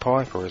Roddy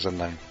Piper as a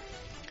name.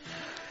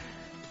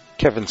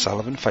 Kevin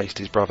Sullivan faced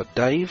his brother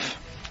Dave.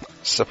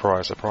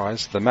 Surprise,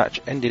 surprise, the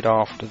match ended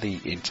after the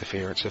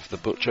interference of the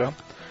Butcher,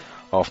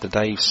 after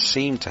Dave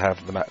seemed to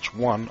have the match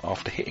won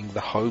after hitting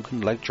the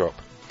Hogan leg drop.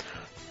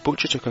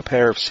 Butcher took a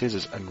pair of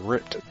scissors and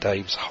ripped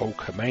Dave's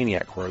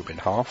Hulkamaniac robe in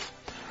half.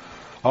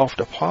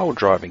 After pile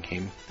driving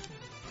him,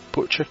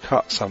 Butcher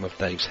cut some of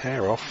Dave's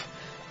hair off,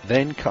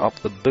 then cut up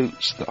the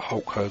boots that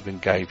Hulk Hogan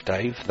gave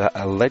Dave that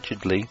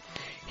allegedly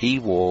he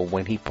wore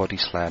when he body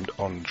slammed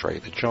Andre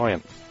the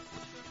Giant.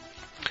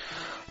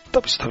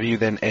 WCW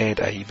then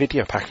aired a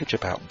video package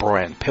about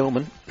Brian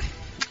Pillman.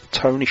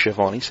 Tony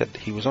Schiavone said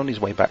he was on his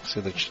way back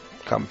to the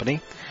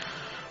company.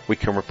 We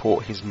can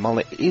report his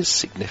mullet is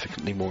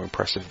significantly more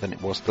impressive than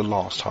it was the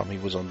last time he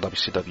was on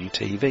WCW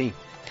TV.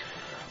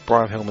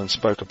 Brian Pillman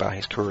spoke about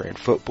his career in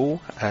football,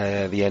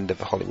 the end of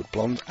the Hollywood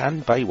Blondes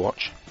and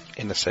Baywatch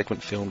in a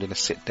segment filmed in a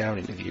sit-down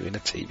interview in a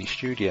TV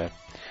studio.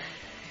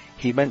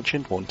 He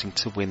mentioned wanting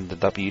to win the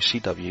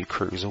WCW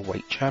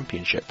Cruiserweight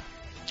Championship.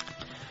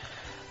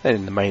 Then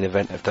in the main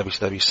event of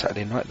WCW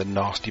Saturday Night, the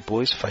Nasty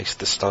Boys faced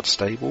the Stud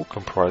Stable,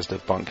 comprised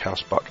of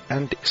Bunkhouse Buck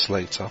and Dick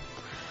Slater.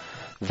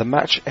 The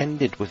match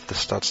ended with the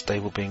Stud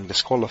Stable being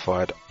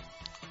disqualified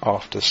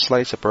after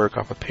Slater broke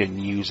up a pin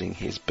using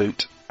his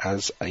boot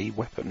as a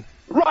weapon.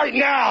 Right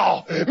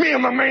now, me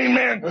and my main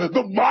man,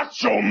 the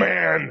Macho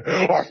Man,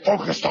 are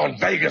focused on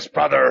Vegas,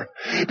 brother.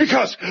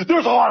 Because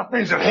there's a lot of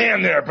things at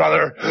hand there,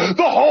 brother.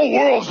 The whole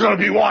world's gonna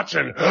be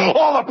watching.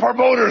 All the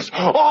promoters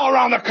all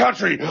around the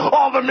country,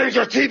 all the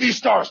major TV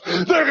stars,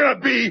 they're gonna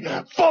be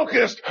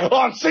focused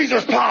on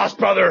Caesar's Palace,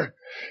 brother.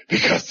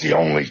 Because the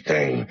only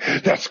thing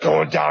that's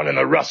going down in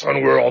the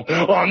wrestling world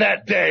on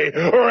that day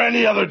or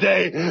any other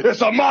day is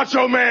the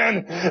Macho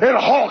Man and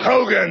Hulk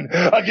Hogan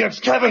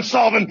against Kevin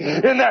Sullivan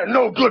in that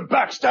no-good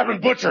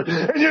backstabbing Butcher.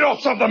 And you know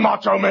something,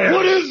 Macho Man?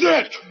 What is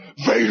it?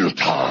 Vader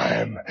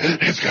Time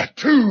has got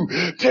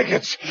 2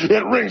 tickets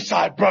at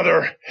ringside,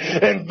 brother.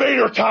 And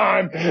Vader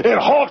Time and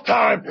Hulk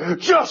Time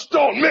just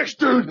don't mix,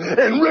 dude.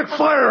 And Ric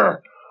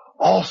Flair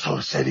also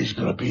said he's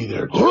gonna be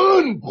there.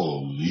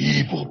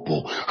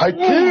 Unbelievable. I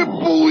can't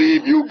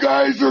believe you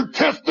guys are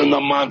testing the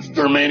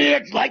Monster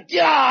Maniacs like,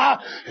 yeah,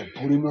 and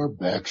putting our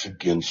backs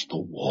against the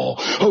wall.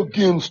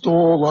 Against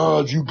all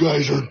odds, you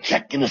guys are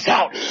checking us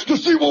out to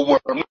see what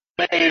we're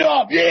made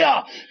of,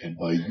 yeah. And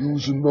by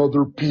using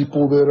other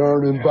people that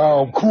aren't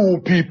involved, cool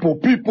people,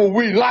 people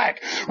we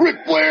like,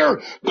 Ric Flair,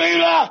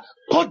 Beta,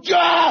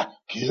 Putja,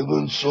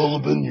 Kevin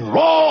Sullivan, you're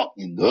all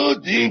in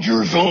the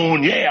danger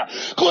zone, yeah.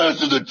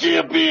 Clash of the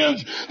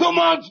Champions, the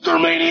Monster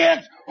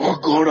Maniacs are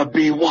gonna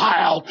be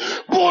wild,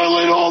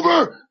 boiling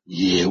over.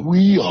 Yeah,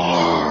 we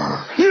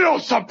are. You know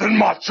something,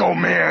 Macho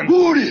Man?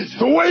 What is it?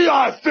 The way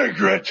I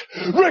figure it,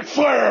 Ric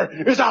Flair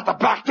is out the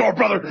back door,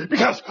 brother,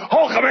 because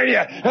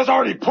Hulkamania has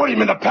already put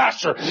him in the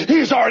pasture.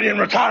 He's already in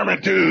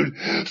retirement, dude.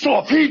 So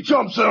if he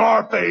jumps in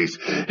our face,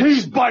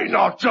 he's biting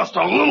off just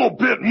a little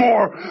bit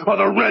more of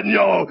the red and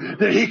yellow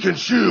that he can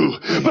chew.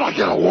 But I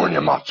gotta warn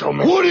you, Macho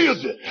Man. What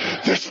is it?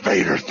 This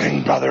Vader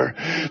thing, brother.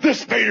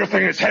 This Vader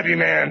thing is heavy,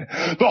 man.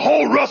 The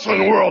whole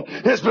wrestling world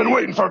has been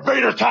waiting for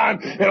Vader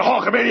time and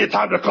Hulkamania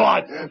time to collide.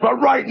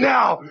 But right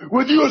now,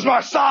 with you as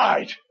my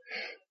side,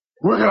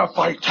 we're gonna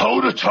fight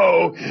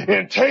toe-to-toe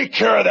and take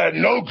care of that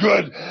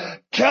no-good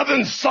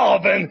Kevin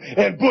Sullivan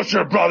and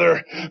Butcher,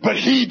 brother. But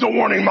heed the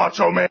warning,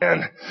 Macho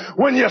Man.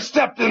 When you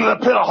stepped into the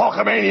pit of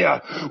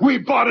Hulkamania, we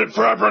bonded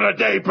forever and a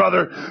day,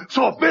 brother.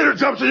 So if Vader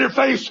jumps in your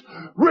face,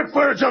 Ric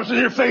Flair jumps in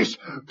your face,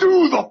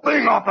 do the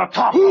thing off the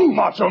top,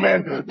 Macho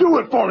Man. Do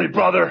it for me,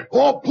 brother.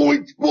 All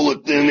points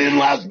bulletin in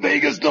Las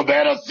Vegas,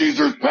 Nevada,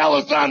 Caesar's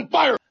Palace on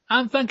fire.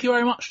 And thank you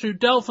very much to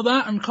Del for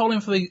that, and Colin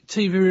for the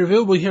TV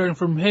review. We'll be hearing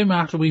from him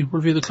after we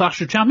review the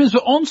Clash of Champions.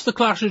 But on to the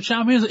Clash of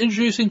Champions,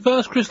 introducing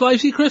first Chris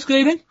Lacey. Chris,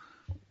 good evening.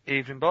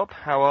 Evening, Bob.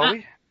 How are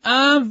we?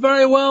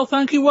 Very well,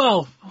 thank you.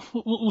 Well,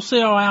 we'll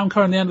see how I am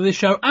currently at the end of this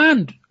show.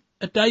 And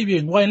a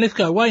debuting, Wayne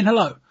Lithgow. Wayne,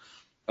 hello.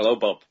 Hello,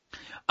 Bob.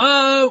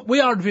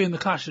 We are reviewing the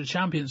Clash of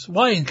Champions.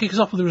 Wayne, kick us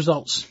off with the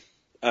results.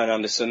 Arn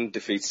Anderson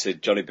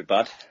defeated Johnny B.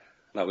 Bad.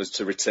 That was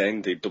to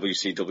retain the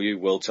WCW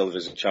World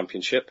Television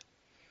Championship.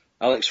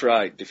 Alex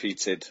Wright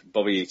defeated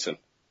Bobby Eaton.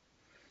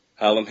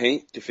 Harlem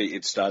Heat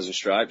defeated Stars and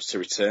Stripes to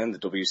return the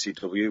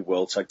WCW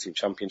World Tag Team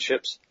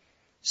Championships.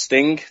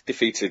 Sting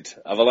defeated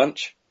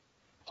Avalanche.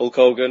 Hulk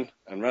Hogan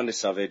and Randy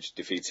Savage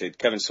defeated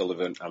Kevin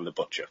Sullivan and The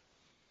Butcher.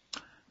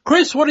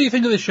 Chris, what do you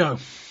think of this show?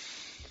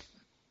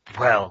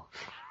 Well,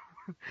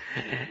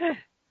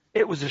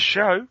 it was a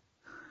show.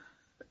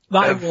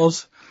 That it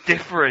was.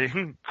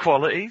 Differing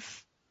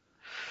qualities.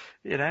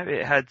 You know,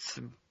 it had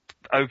some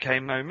okay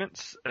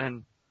moments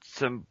and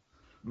some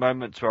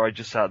moments where I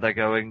just sat there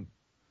going,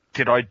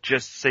 did I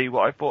just see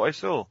what I thought I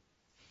saw?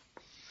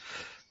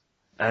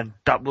 And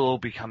that will all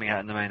be coming out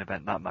in the main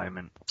event, that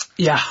moment.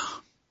 Yeah.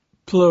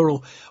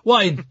 Plural.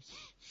 Wayne?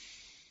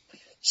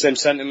 Same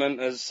sentiment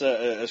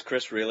as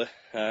Chris, really.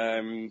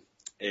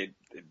 It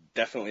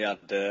definitely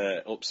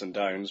had ups and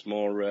downs,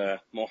 more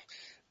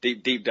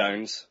deep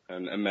downs,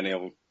 and many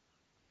of them.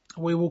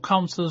 We will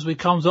come to as we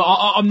come to.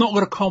 I'm not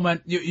going to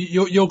comment.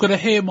 You're going to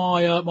hear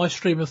my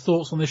stream of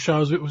thoughts on this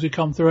show as we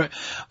come through it.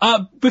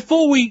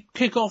 Before we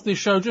kick off this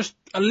show, just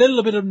a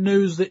little bit of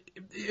news that,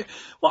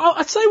 well,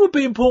 I'd say would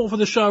be important for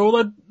the show,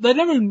 although they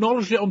never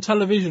acknowledged it on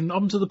television,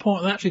 up to the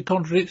point they actually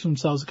contradicted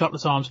themselves a couple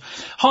of times.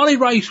 Harley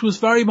Race was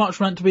very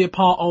much meant to be a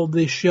part of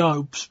this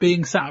show,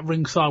 being sat at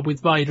ringside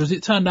with Vader. As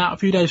it turned out, a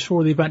few days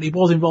before the event, he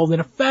was involved in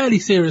a fairly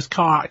serious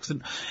car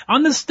accident. I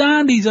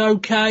understand he's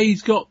okay.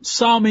 He's got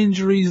some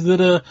injuries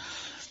that are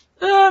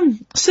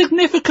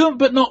significant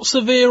but not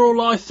severe or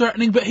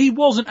life-threatening, but he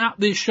wasn't at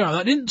this show.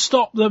 That didn't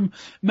stop them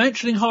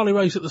mentioning Harley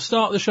Race at the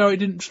start of the show. It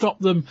didn't stop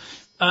them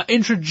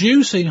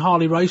introducing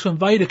Harley Race when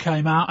Vader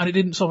came out, and it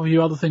didn't stop a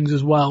few other things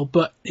as well.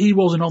 But he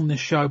wasn't on this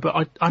show,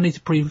 but I need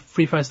to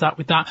preface that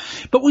with that.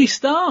 But we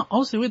start,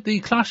 obviously, with the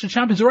Clash of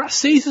Champions. We're at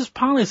Caesar's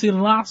Palace in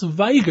Las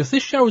Vegas.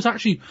 This show is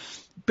actually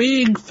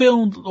being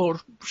filmed or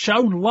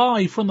shown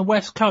live from the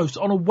West Coast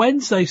on a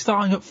Wednesday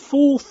starting at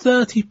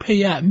 4:30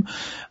 p.m.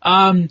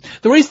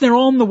 The reason they're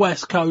on the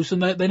West Coast,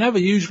 and they never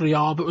usually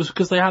are, but was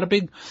because they had a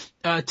big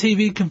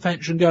TV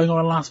convention going on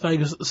in Las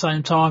Vegas at the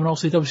same time, and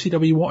obviously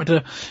WCW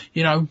wanted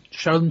to,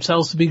 show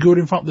themselves to be good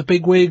in front of the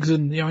big wigs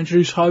and,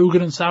 introduce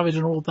Hogan and Savage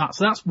and all of that.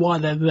 So that's why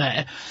they're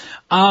there.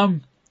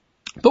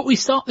 But we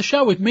start the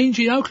show with Mean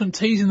Gene Okerlund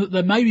teasing that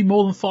there may be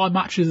more than 5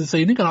 matches this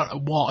evening. I don't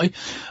know why.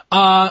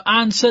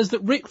 And says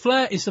that Ric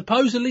Flair is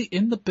supposedly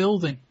in the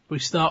building. We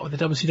start with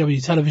the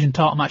WCW television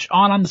title match.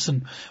 Arn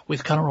Anderson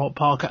with Conor Robert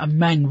Parker and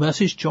Meng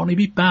versus Johnny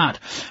B. Bad.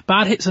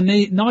 Bad hits a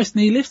nice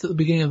knee lift at the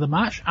beginning of the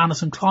match.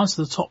 Anderson climbs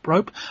to the top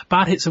rope.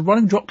 Bad hits a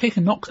running drop kick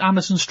and knocks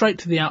Anderson straight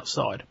to the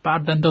outside.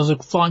 Bad then does a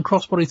flying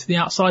crossbody to the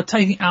outside,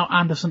 taking out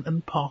Anderson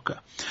and Parker.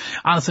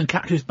 Anderson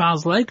catches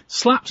Bad's leg,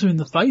 slaps him in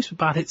the face, but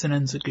Bad hits an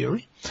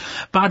enziguri.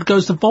 Bad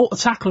goes to vault a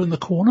tackler in the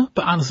corner,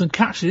 but Anderson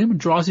catches him and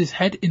drives his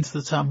head into the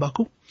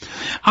turnbuckle.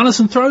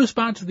 Anderson throws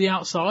Bad to the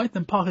outside,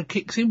 then Parker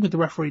kicks him with the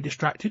referee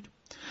distracted.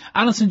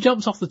 Anderson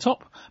jumps off the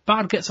top.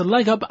 Bad gets a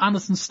leg up, but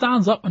Anderson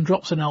stands up and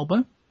drops an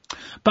elbow.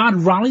 Bad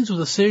rallies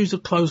with a series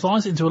of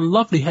clotheslines into a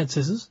lovely head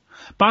scissors.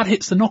 Bad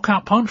hits the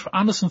knockout punch, but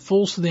Anderson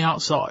falls to the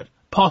outside.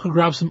 Parker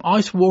grabs some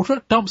ice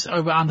water, dumps it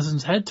over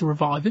Anderson's head to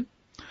revive him.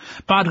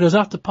 Bad goes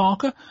after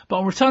Parker, but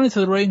on returning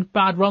to the ring,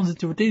 Bad runs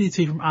into a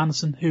DDT from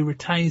Anderson, who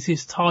retains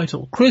his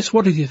title. Chris,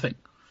 what did you think?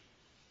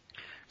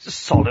 It's a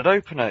solid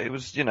opener. It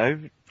was,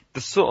 the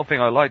sort of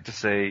thing I like to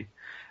see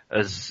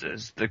as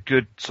the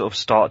good sort of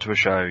start to a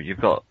show.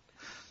 You've got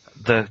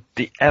the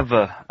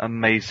ever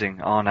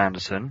amazing Arn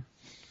Anderson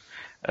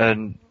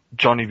and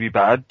Johnny B.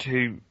 Bad,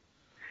 who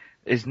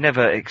is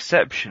never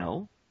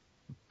exceptional,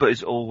 but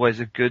is always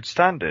a good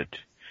standard.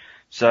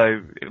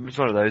 So it was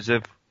one of those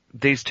of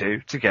these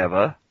two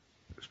together.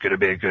 It's going to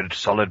be a good,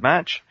 solid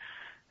match,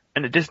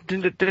 and it just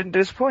didn't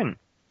disappoint.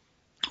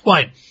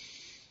 Why?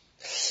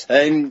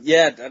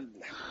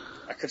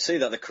 I could see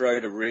that the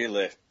crowd are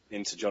really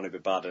into Johnny B.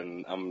 Bad,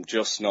 and I'm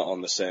just not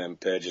on the same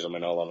page as him,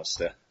 in all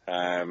honesty.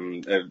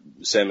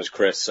 Same as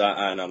Chris,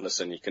 Arn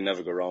Anderson. You can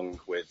never go wrong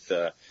with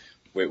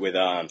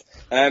Arn.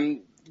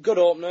 Good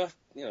opener.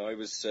 It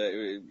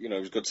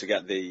was good to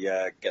get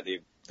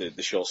the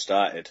show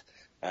started.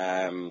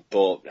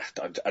 But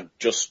I'm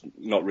just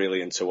not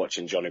really into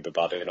watching Johnny B.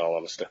 Bad, in all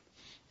honesty.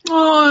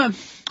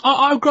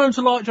 I've grown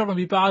to like Johnny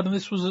B. Bad, and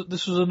this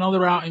was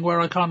another outing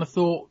where I kind of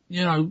thought,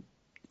 you're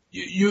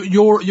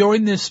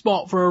in this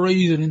spot for a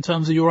reason in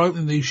terms of your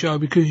opening these show,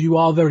 because you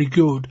are very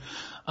good.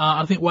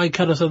 I think Wade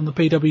Keller said on the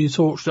PW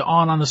Talks that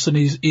Arn Anderson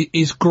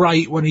is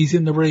great when he's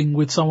in the ring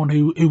with someone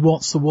who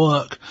wants to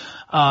work.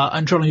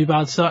 And Johnny B.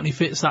 Bad certainly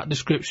fits that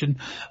description.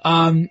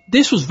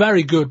 This was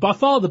very good. By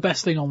far the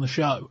best thing on the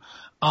show.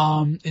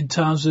 In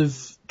terms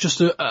of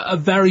just a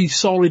very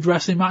solid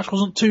wrestling match.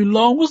 Wasn't too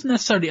long. Wasn't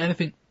necessarily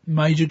anything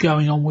major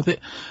going on with it.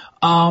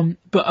 But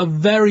a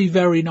very,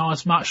 very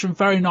nice match. Some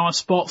very nice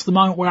spots. The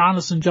moment where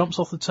Anderson jumps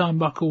off the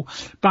turnbuckle,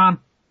 Bad,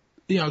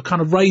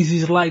 kind of raises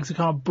his legs to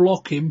kind of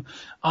block him.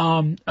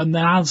 And then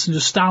Anderson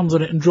just stands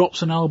on it and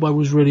drops an elbow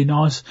was really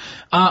nice.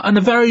 And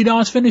a very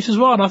nice finish as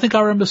well. And I think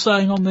I remember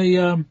saying on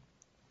the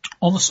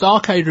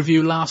Starrcade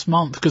review last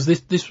month, because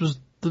this was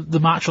the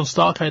match on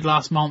Starrcade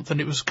last month, and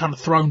it was kind of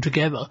thrown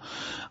together,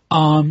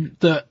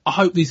 that I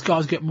hope these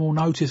guys get more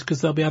notice,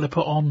 because they'll be able to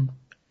put on,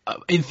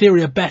 in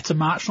theory, a better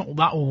match. Not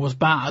that one was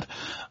bad.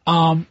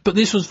 But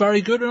this was very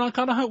good, and I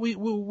kind of hope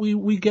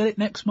we get it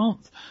next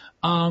month.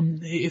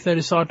 If they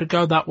decide to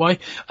go that way.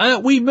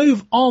 We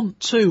move on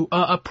to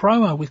a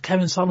promo with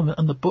Kevin Sullivan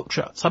and the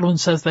Butcher. Sullivan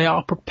says they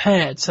are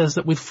prepared, says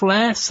that with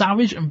Flair,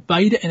 Savage and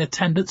Vader in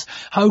attendance,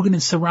 Hogan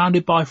is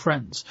surrounded by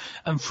friends,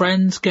 and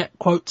friends get,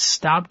 quote,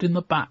 stabbed in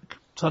the back.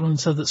 Sullivan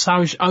said that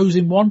Savage owes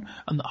him one,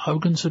 and that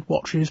Hogan should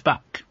watch his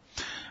back.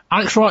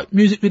 Alex Wright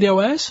music video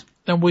airs,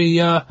 then we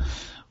get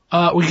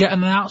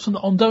an announcement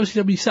that on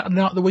WCW Saturday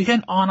Night of the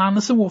Weekend, Arn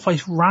Anderson will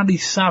face Randy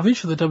Savage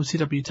for the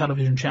WCW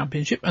Television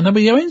Championship. And then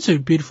we go into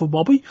Beautiful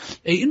Bobby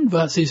Eaton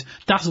versus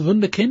Das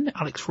Wunderkind,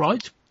 Alex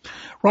Wright.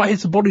 Wright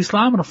hits a body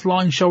slam and a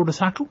flying shoulder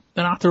tackle.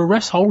 Then after a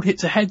rest hold,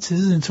 hits a head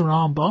scissors into an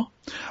armbar.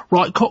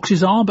 Wright cocks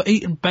his arm, but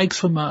Eaton begs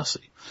for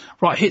mercy.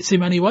 Wright hits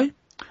him anyway,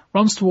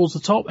 runs towards the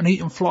top, and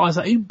Eaton flies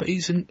at him, but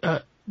Eaton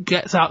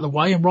gets out of the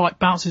way, and Wright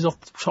bounces off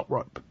the top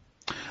rope.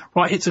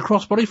 Wright hits a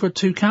crossbody for a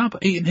 2 count,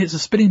 but Eaton hits a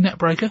spinning neck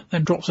breaker,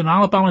 then drops an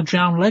Alabama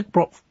Jam leg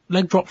drop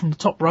from the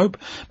top rope,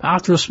 but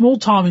after a small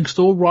timing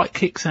stall, Wright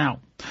kicks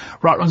out.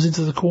 Wright runs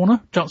into the corner,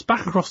 jumps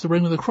back across the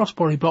ring with a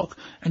crossbody block,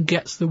 and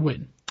gets the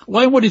win.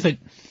 Wayne, what do you think?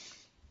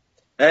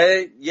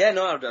 I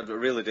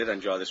really did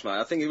enjoy this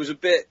match. I think it was a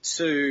bit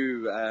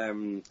too. I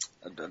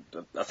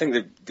think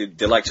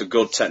they liked a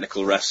good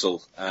technical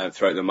wrestle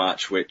throughout the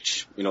match,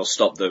 which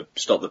stopped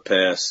the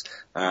pace.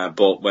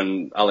 But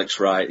when Alex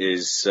Wright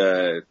is,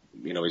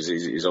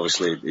 he's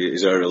obviously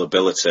his aerial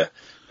ability,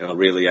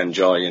 really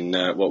enjoying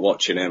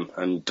watching him,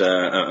 and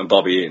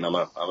Bobby Eaton. I'm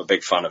a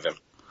big fan of him.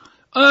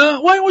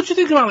 Wayne, what do you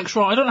think of Alex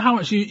Wright? I don't know how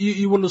much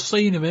you will have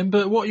seen of him,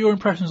 but what are your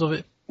impressions of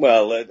it?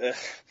 Well.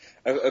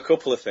 A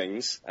couple of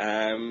things.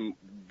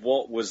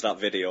 What was that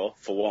video,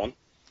 for one?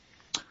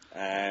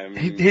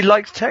 He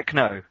likes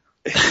techno.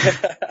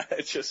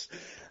 I just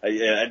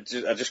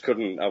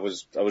couldn't. I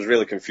was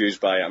really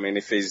confused by it. I mean,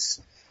 if it's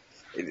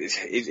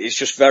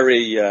just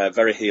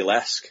very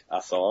heel-esque. I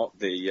thought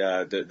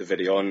the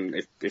video, and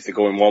if they're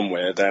going one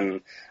way,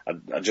 then I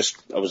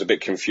was a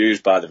bit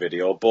confused by the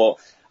video, but.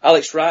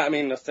 Alex Wright, I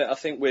mean, I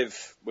think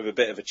with a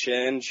bit of a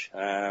change,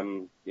 I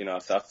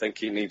think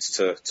he needs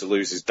to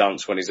lose his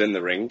dance when he's in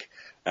the ring.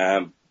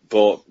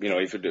 But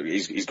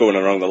he's going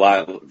along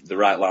the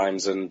right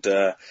lines, and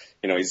he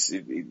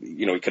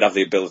could have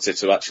the ability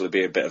to actually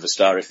be a bit of a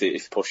star if you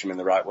push him in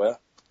the right way.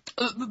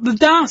 The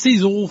dance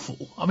is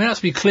awful. I mean, let's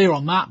be clear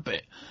on that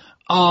bit.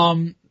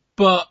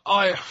 But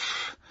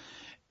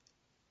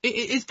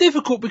it's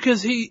difficult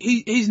because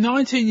he's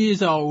 19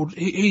 years old.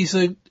 He's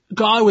a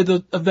guy with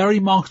a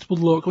very marketable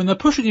look. I mean, they're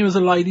pushing him as a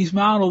ladies'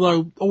 man,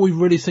 although all we've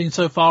really seen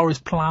so far is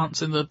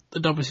plants in the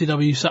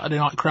WCW Saturday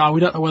Night crowd. We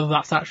don't know whether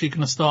that's actually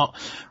going to start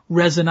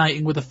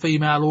resonating with a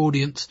female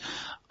audience.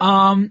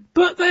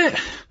 But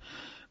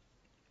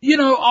you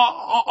know,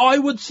 I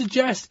would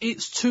suggest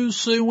it's too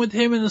soon with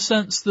him in the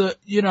sense that,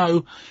 you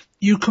know,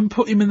 you can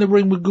put him in the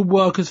ring with good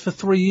workers for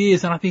 3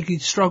 years and I think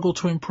he'd struggle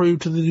to improve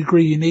to the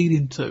degree you need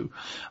him to.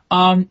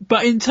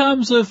 But in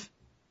terms of,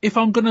 if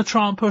I'm going to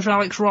try and push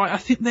Alex Wright, I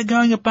think they're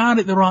going about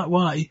it the right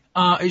way.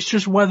 It's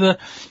just whether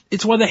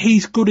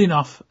he's good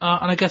enough.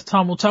 And I guess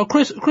time will tell.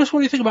 Chris, what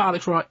do you think about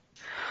Alex Wright?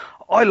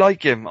 I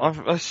like him.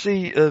 I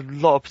see a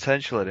lot of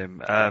potential in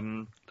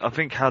him. I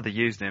think how they're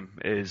using him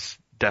is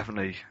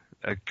definitely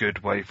a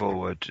good way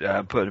forward.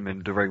 Putting him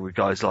in the ring with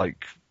guys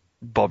like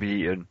Bobby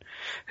Eaton,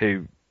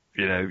 who,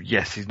 you know,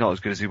 yes, he's not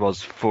as good as he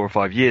was 4 or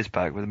 5 years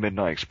back with the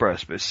Midnight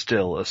Express, but it's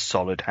still a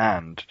solid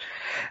hand.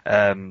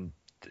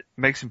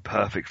 Makes him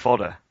perfect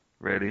fodder,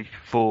 really,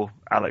 for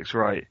Alex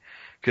Wright,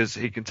 because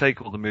he can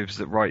take all the moves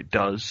that Wright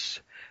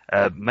does,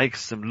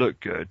 makes them look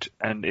good,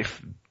 and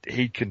if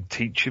he can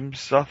teach him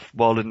stuff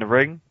while in the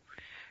ring,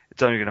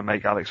 it's only going to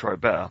make Alex Wright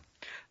better.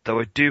 Though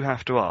I do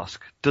have to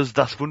ask, does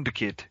Das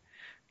Wunderkid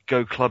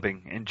go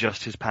clubbing in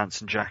just his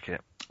pants and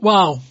jacket?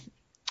 Well,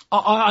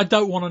 I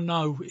don't want to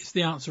know, is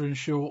the answer in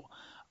short.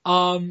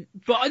 But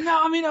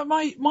no, I mean,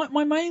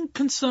 my main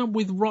concern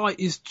with Wright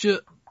is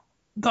just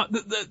that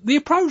the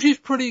approach is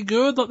pretty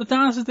good. Like the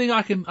dancing thing,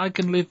 I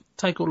can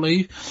take or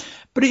leave,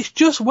 but it's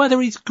just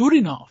whether he's good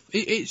enough.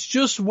 It's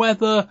just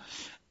whether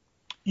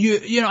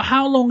you know,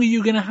 how long are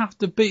you going to have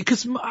to be?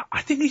 Because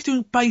I think he's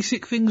doing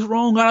basic things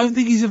wrong. I don't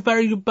think he's a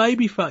very good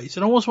babyface,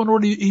 and I almost wonder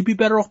whether he'd be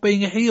better off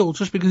being a heel,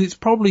 just because it's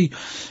probably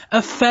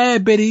a fair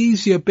bit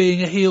easier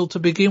being a heel to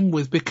begin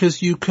with,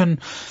 because you can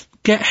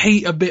get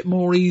heat a bit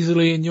more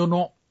easily, and you're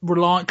not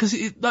reliant. Because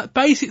that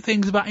basic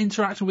things about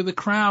interacting with the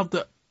crowd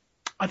that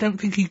I don't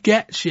think he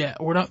gets yet,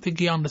 or I don't think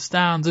he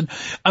understands,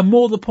 and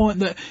more the point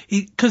that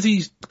because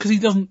he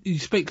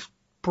speaks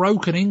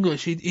broken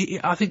English,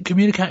 I think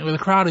communicating with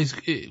the crowd is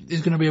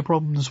going to be a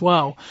problem as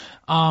well,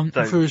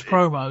 through his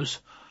promos.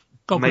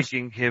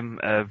 Making him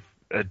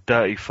a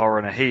dirty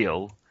foreigner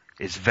heel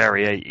is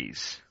very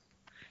 80s.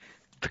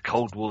 The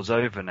Cold War's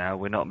over now.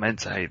 We're not meant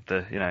to hate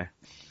the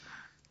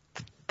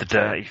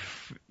dirty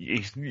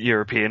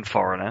European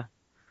foreigner.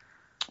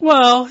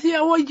 Well, yeah,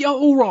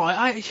 all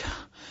right.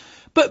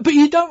 But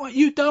you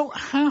don't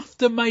have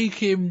to make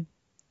him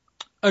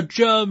a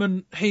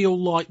German heel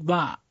like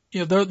that.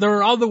 You know, there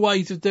are other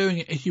ways of doing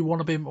it if you want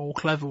to be more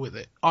clever with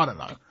it. I don't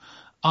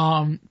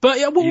know. But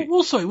yeah,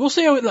 we'll see. We'll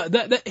see how it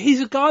looks.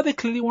 He's a guy they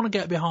clearly want to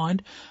get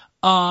behind.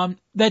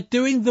 They're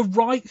doing the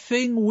right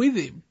thing with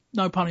him.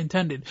 No pun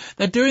intended.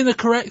 They're doing the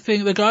correct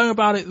thing. They're going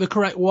about it the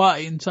correct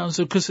way in terms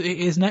of, because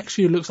his next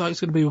feud looks like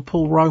it's going to be with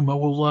Paul Roma.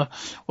 We'll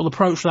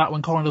approach that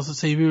when Colin does the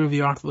TV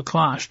review after the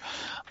Clash.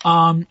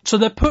 So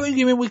they're putting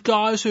him in with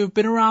guys who have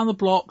been around the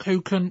block,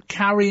 who can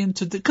carry him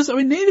to, because I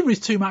mean, neither of his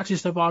 2 matches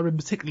so far have been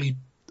particularly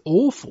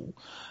awful.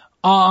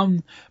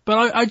 But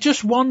I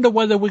just wonder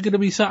whether we're going to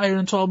be sat here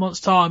in 12 months'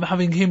 time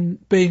having him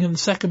being in the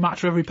second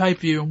match of every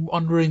pay-per-view and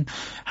wondering,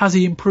 has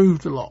he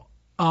improved a lot?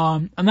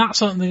 And that's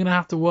something they're going to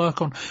have to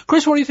work on.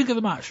 Chris, what do you think of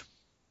the match?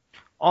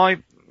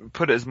 I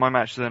put it as my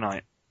match of the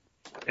night.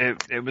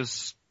 It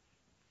was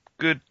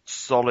good,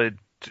 solid.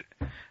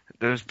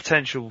 There was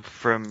potential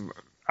from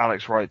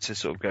Alex Wright to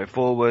sort of go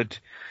forward.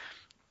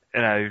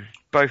 You know,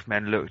 both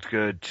men looked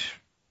good,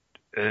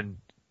 and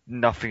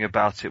nothing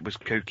about it was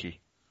kooky.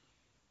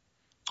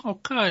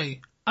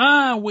 Okay.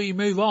 We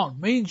move on.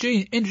 Mean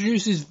Gene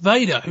introduces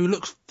Vader, who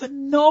looks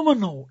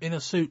phenomenal in a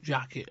suit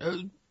jacket.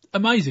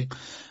 Amazing.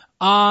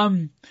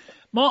 My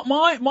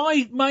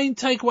main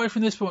takeaway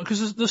from this point,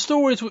 because the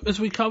story as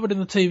we covered in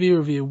the TV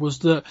review, was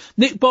that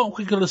Nick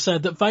Bockwinkel has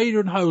said that Vader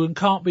and Hogan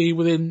can't be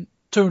within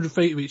 200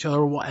 feet of each other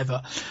or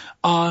whatever.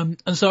 And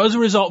so as a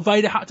result,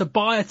 Vader had to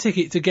buy a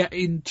ticket to get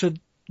into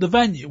the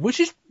venue, which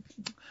is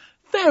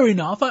fair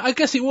enough. I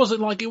guess it wasn't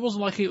like it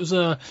was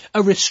a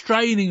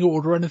restraining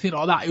order or anything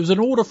like that. It was an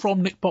order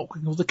from Nick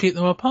Bockwinkel to keep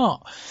them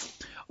apart.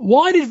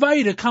 Why did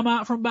Vader come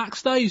out from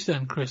backstage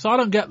then, Chris? I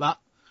don't get that.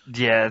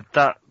 Yeah,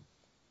 that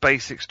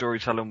basic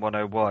storytelling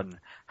 101.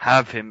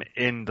 Have him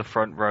in the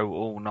front row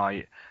all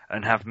night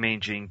and have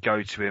Mean Gene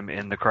go to him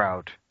in the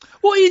crowd.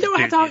 Well, you don't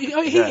have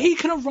to. He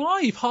can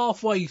arrive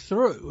halfway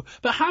through,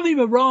 but have him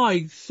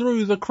arrive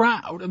through the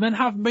crowd and then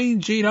have Mean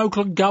Gene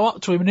Okerlund go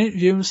up to him and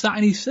interview him sat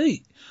in his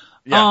seat.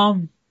 Yeah.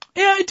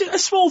 A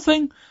small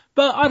thing,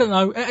 but I don't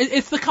know.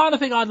 It's the kind of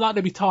thing I'd like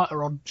to be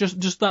tighter on.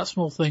 Just that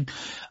small thing.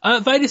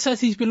 Vader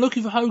says he's been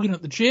looking for Hogan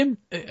at the gym,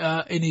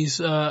 in his,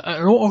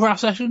 an autograph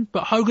session,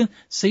 but Hogan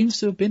seems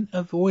to have been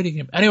avoiding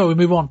him. Anyway, we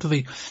move on to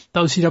the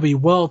WCW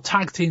World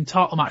Tag Team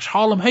title match.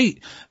 Harlem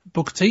Heat,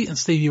 Booker T and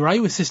Stevie Ray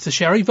with Sister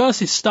Sherry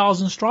versus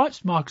Stars and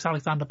Stripes, Marcus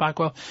Alexander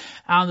Bagwell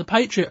and the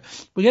Patriot.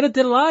 We get a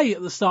delay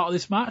at the start of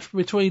this match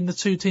between the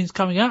two teams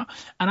coming out,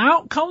 and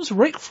out comes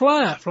Ric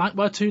Flair, flanked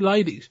by 2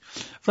 ladies.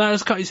 Flair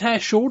has cut his hair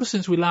shorter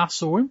since we last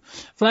saw him.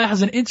 Flair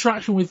has an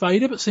interaction with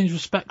Vader but seems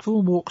respectful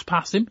and walks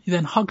past him. He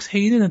then hugs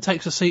Heenan and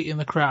takes a seat in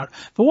the crowd.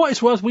 For what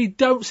it's worth, we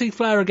don't see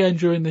Flair again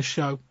during this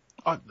show.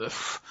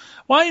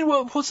 Wayne,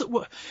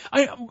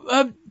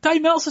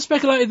 Dave Meltzer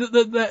speculated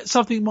that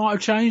something might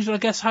have changed. I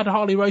guess had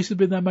Harley Race had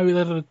been there, maybe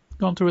they'd have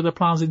gone through their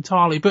plans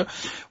entirely. But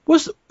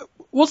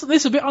wasn't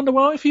this a bit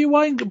underwhelming for you,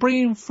 Wayne,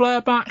 bringing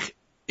Flair back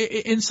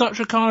in such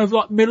a kind of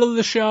like middle of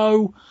the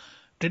show?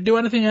 Didn't do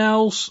anything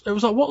else. It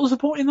was like, what was the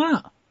point in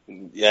that?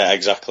 Yeah,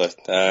 exactly.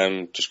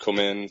 Just come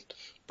in,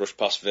 brush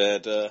past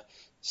Vader,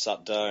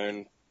 sat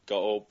down,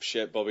 got up,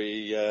 shake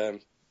Bobby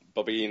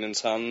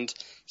Heenan's hand,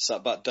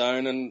 sat back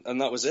down,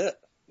 and that was it.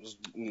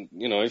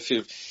 You know, if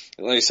you,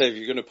 like you say, if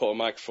you're going to put a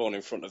microphone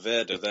in front of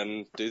Vader,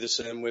 then do the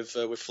same with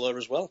Flair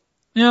as well.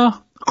 Yeah.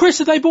 Chris,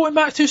 have they brought him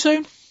back too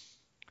soon?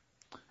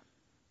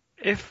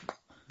 If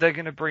they're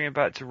going to bring him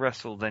back to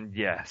wrestle, then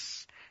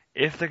yes.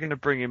 If they're going to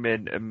bring him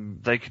in,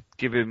 they could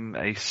give him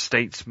a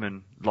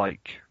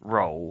statesman-like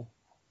role,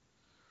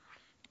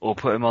 or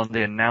put him on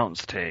the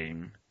announce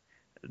team,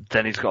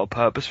 then he's got a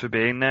purpose for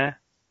being there.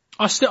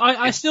 I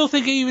still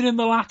think even in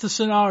the latter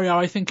scenario,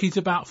 I think he's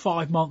about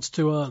 5 months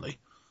too early.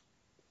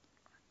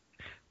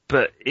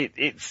 But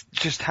it's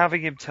just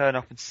having him turn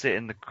up and sit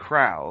in the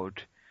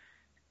crowd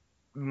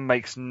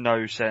makes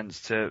no sense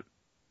for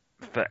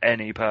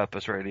any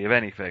purpose really of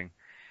anything.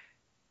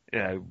 You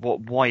know,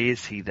 why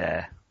is he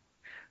there?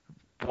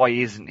 Why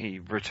isn't he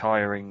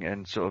retiring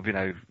and sort of, you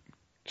know,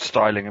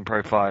 styling and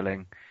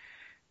profiling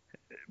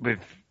with,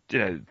 you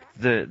know,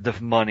 the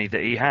money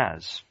that he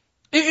has?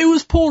 It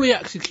was poorly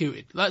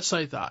executed. Let's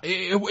say that.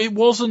 It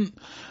wasn't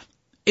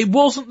the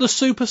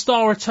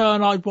superstar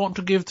return I'd want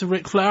to give to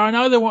Ric Flair. I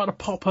know they wanted to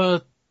pop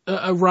a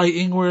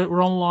rating.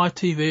 We're on live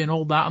TV and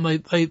all that, and they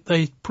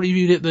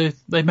previewed it.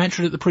 They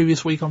mentioned it the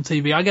previous week on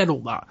TV. I get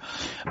all that,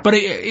 but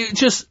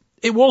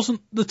it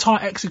wasn't the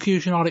tight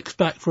execution I'd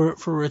expect for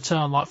a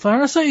return like Flair.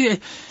 And I say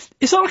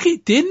it's not like he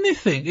did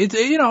anything.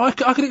 I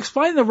could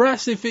explain the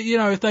rest if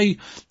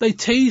they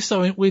teased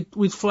something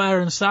with Flair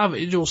and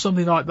Savage or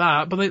something like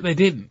that, but they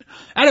didn't.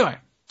 Anyway,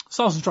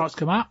 Stars and Stripes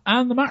come out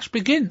and the match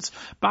begins.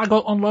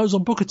 Bagwell unloads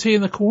on Booker T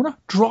in the corner,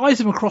 drives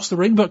him across the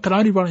ring but can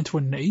only run into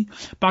a knee.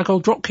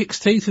 Bagwell drop kicks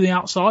T to the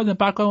outside, then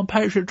Bagwell and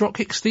Patriot drop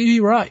kick Stevie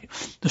Ray.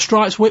 The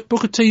Stripes whip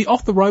Booker T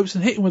off the ropes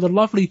and hit him with a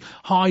lovely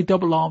high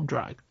double arm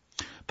drag.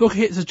 Booker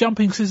hits a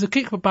jumping scissor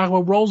kick, but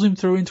Bagwell rolls him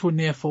through into a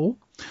near fall.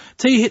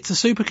 T hits a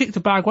super kick to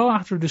Bagwell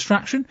after a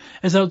distraction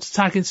as able to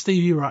tag in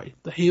Stevie Ray.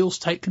 The heels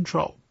take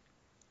control.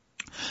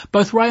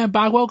 Both Ray and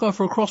Bagwell go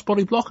for a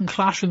crossbody block and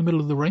clash in the middle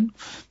of the ring.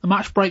 The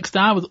match breaks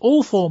down with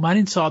all four men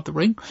inside the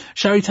ring.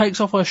 Sherry takes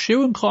off her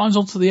shoe and climbs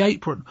onto the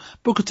apron.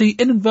 Booker T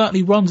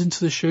inadvertently runs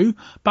into the shoe.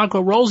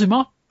 Bagwell rolls him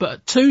up, but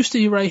at 2,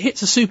 Stevie Ray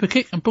hits a super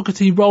kick and Booker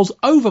T rolls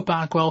over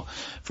Bagwell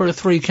for a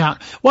 3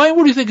 count. Wayne,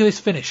 what do you think of this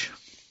finish?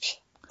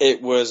 It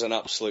was an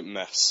absolute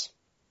mess.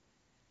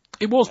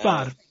 It was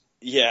bad.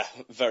 Yeah,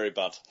 very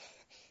bad.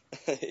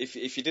 If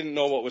you didn't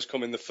know what was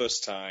coming the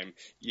first time,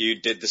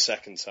 you did the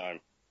second time.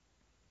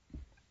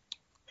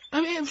 I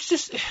mean,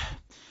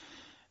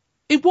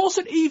 it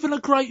wasn't even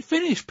a great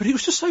finish, but it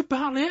was just so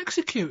badly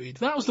executed.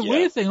 That was the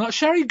weird thing. Like,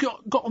 Sherry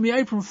got on the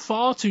apron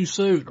far too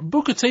soon, and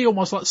Booker T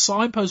almost like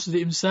signposted it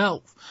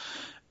himself.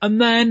 And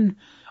then,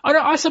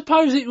 I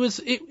suppose it was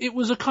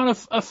a kind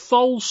of a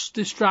false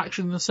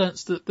distraction in the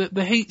sense that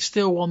the heat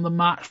still won the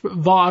match, but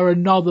via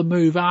another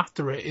move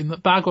after it, in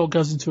that Bagwell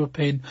goes into a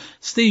pin.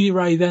 Stevie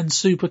Ray then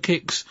super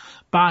kicks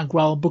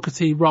Bagwell and Booker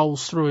T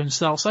rolls through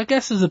himself. So I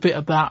guess there's a bit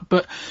of that,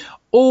 but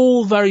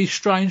all very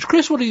strange.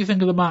 Chris, what do you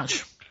think of the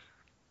match?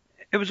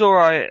 It was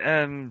alright.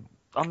 I'm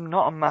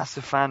not a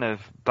massive fan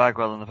of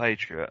Bagwell and the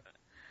Patriot,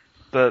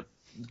 but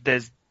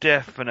there's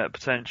definite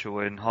potential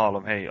in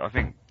Harlem Heat. I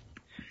think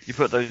you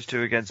put those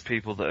two against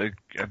people that are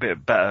a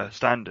bit better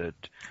standard,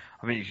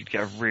 I mean, you could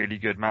get a really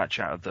good match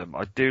out of them.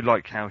 I do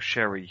like how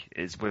Sherry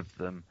is with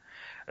them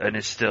and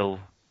is still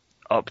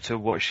up to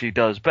what she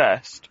does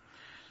best,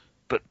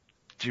 but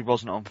she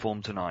wasn't on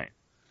form tonight.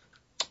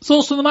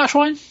 Thoughts on the match,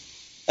 Ryan?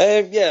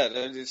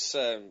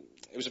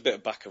 It was a bit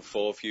of back and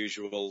forth,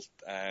 usual.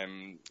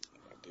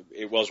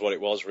 It was what it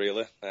was,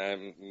 really.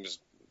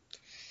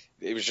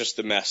 It was just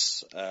the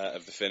mess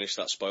of the finish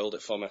that spoiled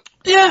it for me.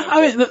 Yeah,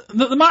 I mean,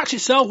 the match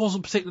itself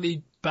wasn't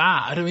particularly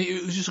bad. I mean,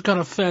 it was just a kind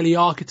of fairly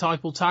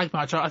archetypal tag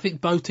match. I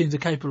think both teams are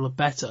capable of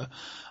better.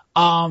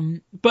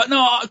 But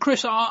no,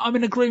 Chris, I'm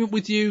in agreement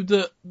with you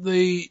that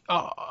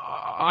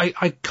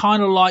I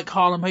kind of like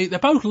Harlem Heat. They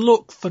both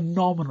look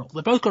phenomenal.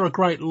 They both got a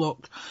great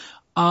look.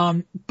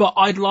 But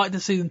I'd like to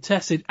see them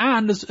tested.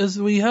 And as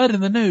we heard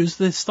in the news,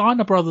 the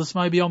Steiner brothers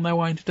may be on their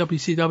way into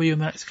WCW in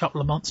the next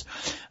couple of months.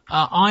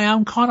 I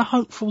am kind of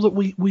hopeful that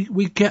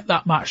we get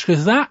that match,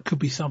 because that could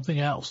be something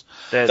else.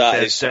 There's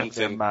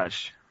definitely a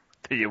match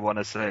that you want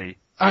to see.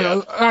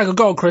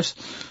 Go on, Chris.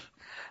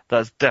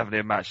 That's definitely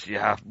a match that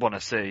you want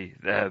to see,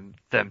 them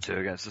two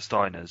against the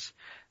Steiners.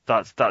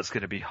 That's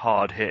going to be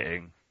hard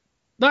hitting.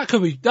 That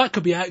could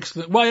be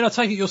excellent. Well, I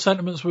take it your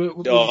sentiments were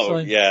the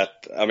same. Yeah.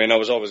 I mean, I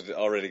was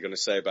already going to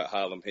say about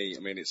Harlem Heat.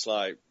 I mean, it's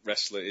like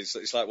wrestling.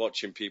 It's like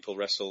watching people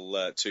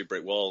wrestle two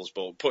brick walls,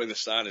 but putting the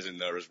Steiners in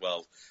there as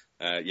well.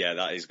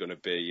 That is going to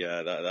be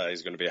that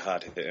is going to be a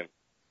hard hitting.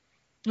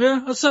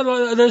 Yeah, I said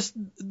like there's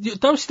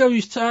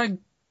WCW's tag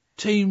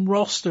team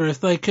roster.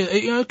 If they could,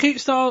 keep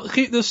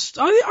the.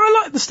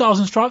 I like the Stars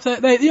and Stripes.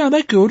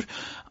 They're good.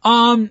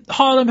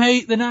 Harlem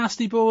Heat, the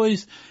Nasty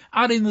Boys,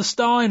 adding the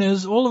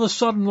Steiners. All of a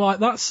sudden, like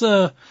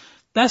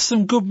there's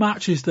some good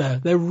matches there.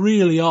 There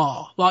really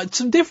are. Like,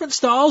 some different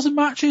styles of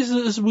matches,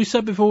 as we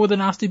said before with the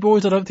Nasty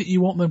Boys. I don't think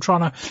you want them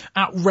trying to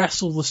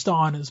out-wrestle the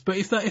Steiners. But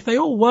if they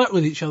all work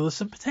with each other,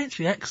 some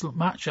potentially excellent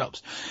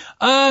matchups.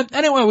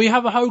 Anyway, we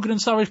have a Hogan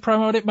and Savage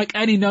promo. I didn't make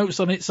any notes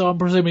on it, so I'm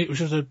presuming it was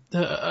just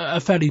a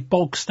fairly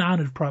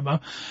bog-standard promo.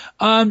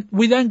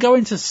 We then go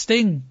into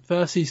Sting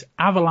versus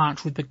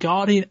Avalanche with the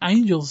Guardian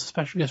Angels,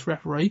 special guest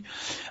referee.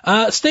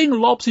 Sting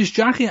lobs his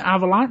jacket at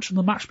Avalanche, and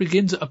the match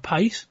begins at a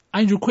pace.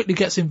 Angel quickly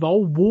gets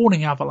involved,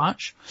 warning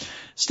Avalanche.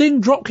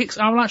 Sting drop kicks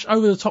Avalanche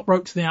over the top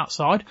rope to the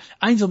outside.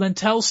 Angel then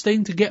tells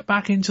Sting to get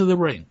back into the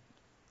ring.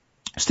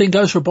 Sting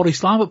goes for a body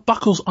slam, but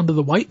buckles under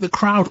the weight. The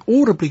crowd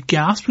audibly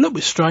gasp. A little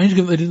bit strange,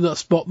 given they did that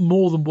spot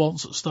more than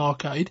once at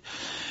Starrcade.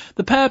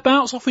 The pair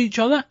bounce off each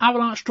other.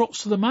 Avalanche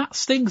drops to the mat.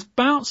 Sting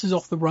bounces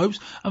off the ropes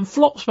and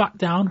flops back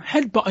down,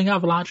 headbutting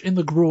Avalanche in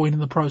the groin in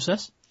the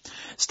process.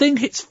 Sting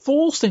hits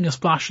 4 Stinger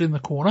splashes in the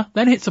corner,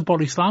 then hits a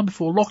body slam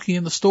before locking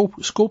in the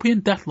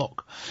Scorpion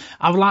Deathlock.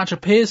 Avalanche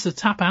appears to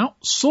tap out,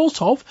 sort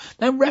of,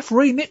 then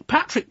referee Nick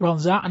Patrick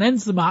runs out and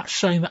ends the match,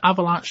 saying that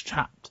Avalanche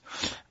tapped.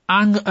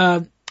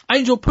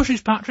 Angel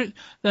pushes Patrick,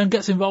 then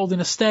gets involved in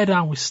a stare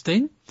down with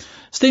Sting.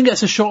 Sting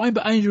gets a shot in,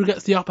 but Angel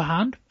gets the upper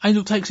hand.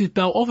 Angel takes his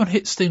belt off and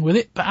hits Sting with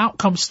it, but out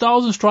comes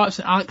Stars and Stripes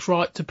and Alex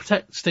Wright to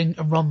protect Sting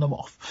and run them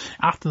off.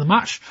 After the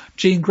match,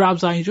 Gene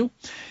grabs Angel.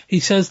 He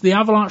says the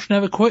Avalanche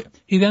never quit.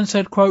 He then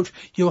said, quote,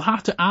 "You'll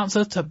have to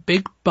answer to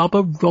Big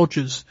Bubba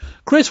Rogers."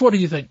 Chris, what do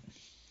you think?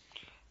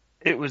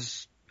 It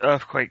was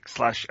Earthquake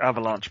 /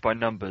 Avalanche by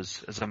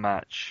numbers as a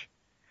match.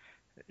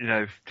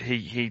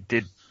 He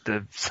did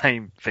the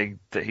same thing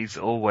that he's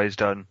always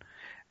done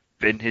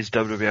in his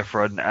WWF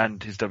run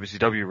and his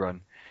WCW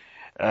run.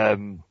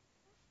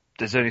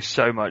 There's only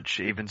so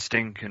much even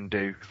Sting can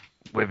do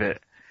with it.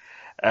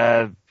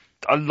 I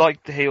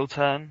like the heel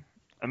turn.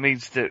 It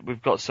means that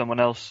we've got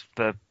someone else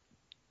for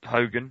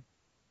Hogan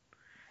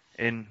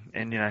in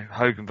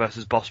Hogan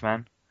versus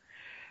Bossman.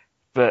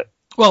 But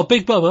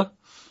Big Bubba.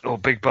 Or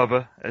Big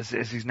Bubba, as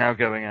he's now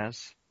going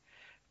as.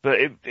 But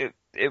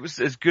it was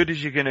as good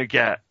as you're gonna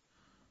get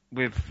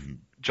with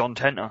John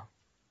Tenta.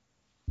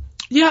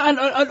 Yeah,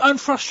 and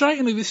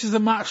frustratingly, this is a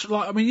match,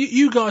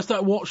 you guys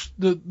don't watch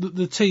the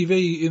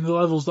TV in the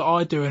levels that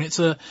I do, and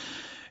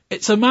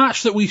it's a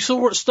match that we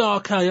saw at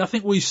Starrcade. I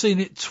think we've seen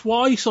it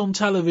twice on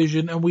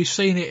television, and we've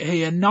seen it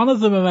here. None of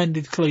them have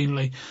ended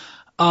cleanly.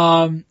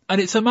 And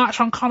it's a match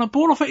I'm kind of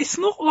bored of. It's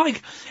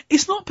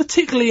not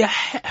particularly a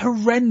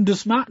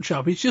horrendous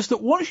matchup. It's just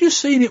that once you've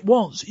seen it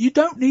once, you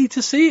don't need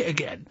to see it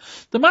again.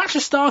 The match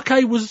at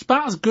Starrcade was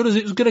about as good as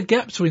it was going to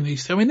get between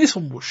these two. I mean, this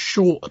one was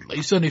short, at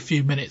least, only a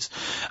few minutes.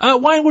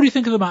 Wayne, what do you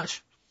think of the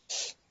match?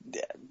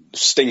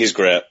 Sting is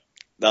great.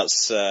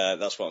 That's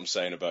what I'm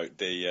saying about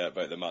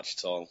the match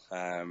at all.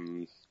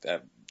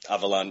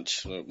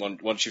 Avalanche.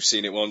 Once you've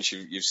seen it once,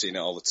 you've seen it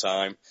all the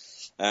time.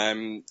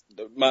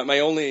 My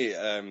only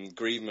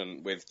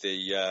grievance with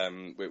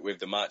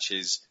the match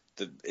is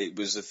that it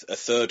was a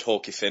third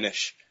hokey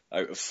finish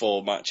out of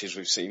 4 matches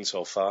we've seen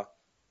so far.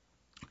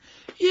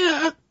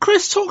 Yeah,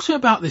 Chris, talk to me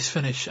about this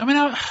finish. I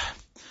mean,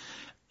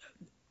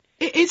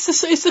 it's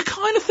the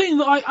kind of thing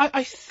that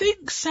I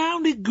think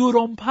sounded good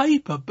on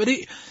paper, but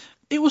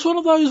it was one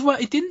of those where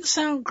it didn't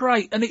sound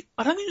great, and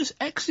I don't think it was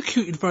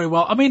executed very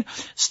well. I mean,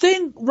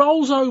 Sting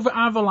rolls over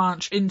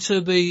Avalanche into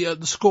the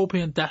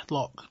Scorpion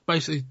Deathlock,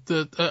 basically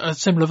a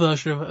similar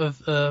version of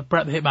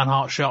Bret the Hitman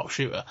Hart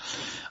sharpshooter.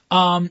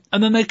 And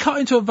then they cut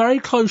into a very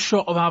close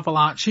shot of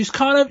Avalanche. He's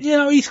kind of,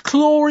 he's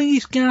clawing,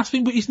 he's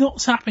gasping, but he's not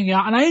tapping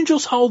out. And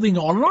Angel's holding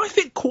on, and I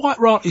think quite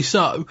rightly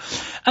so.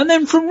 And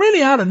then from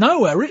really out of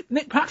nowhere,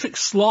 Nick Patrick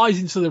slides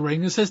into the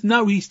ring and says,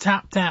 no, he's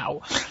tapped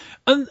out.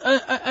 And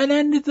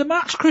ended the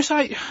match. Chris,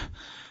 I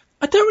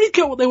don't really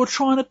get what they were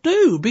trying to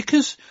do,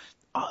 because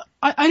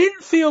I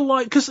didn't feel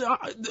like, because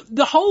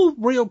the whole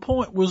real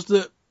point was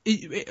that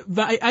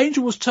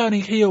Angel was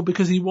turning heel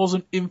because he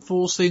wasn't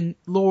enforcing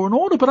law and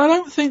order, but I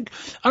don't think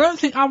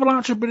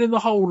Avalanche had been in the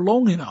hole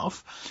long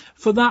enough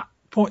for that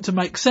point to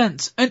make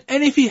sense. And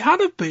if he had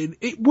have been,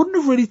 it wouldn't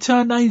have really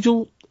turned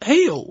Angel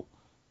heel.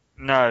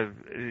 No,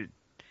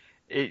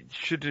 it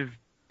should have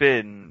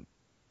been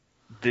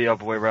the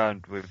other way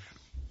around, with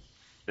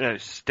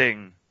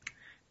Sting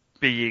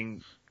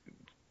being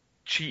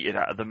cheated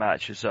out of the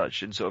match as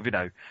such, and sort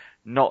of,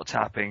 not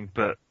tapping,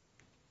 but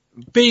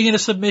being in a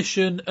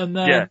submission, and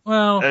then,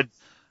 and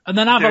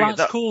then Avalanche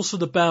calls for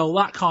the bell,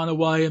 that kind of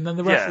way, and then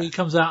the referee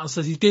comes out and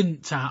says he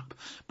didn't tap,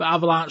 but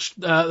Avalanche,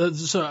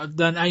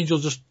 then Angel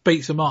just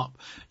beats him up.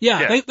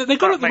 Yeah, they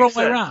got it the wrong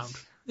way around.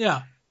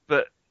 Yeah.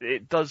 But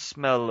it does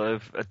smell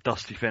of a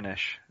dusty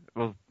finish.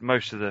 Well,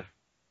 most of the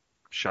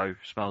show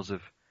smells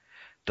of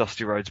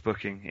Dusty Rhodes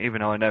booking, even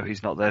though I know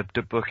he's not there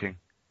booking.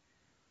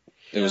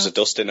 It was a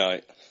dusty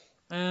night.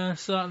 Yeah,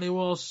 certainly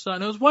was.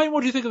 Wayne,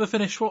 what do you think of the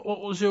finish? What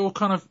was your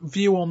kind of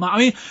view on that? I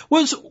mean,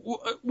 was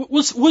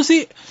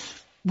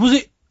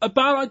it a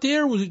bad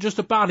idea, or was it just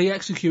a badly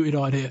executed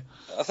idea?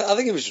 I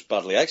think it was just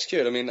badly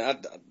executed. I mean, I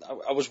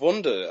was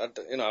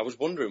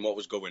wondering what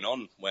was going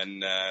on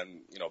when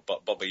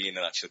Bobby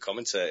Heenan actually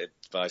commentated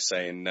by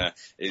saying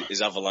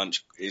is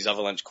Avalanche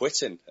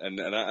quitting,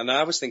 and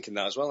I was thinking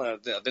that as well. I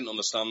didn't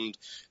understand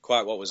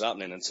quite what was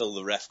happening until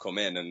the ref come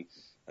in, and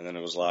then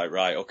it was like,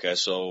 right, okay,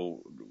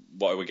 so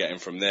what are we getting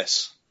from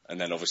this?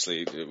 And then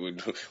obviously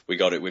we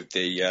got it with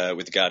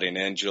the Guardian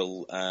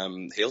Angel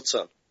heel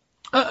turn.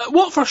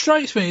 What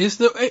frustrates me is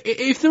that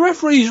if the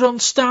referees are on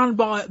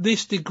standby at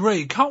this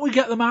degree, can't we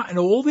get them out in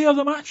all the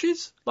other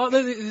matches? Like,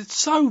 it's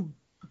so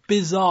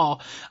bizarre.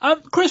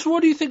 Chris,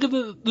 what do you think of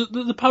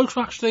the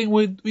post-match thing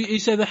with, you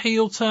say, the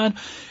heel turn?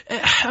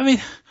 I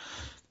mean,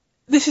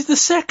 this is the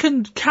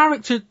second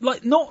character,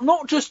 like,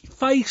 not just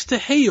face to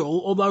heel,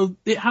 although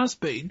it has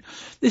been.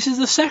 This is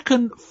the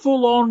second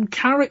full-on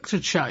character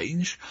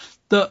change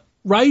that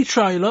Ray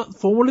Traylor,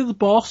 formerly the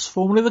Boss,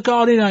 formerly the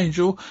Guardian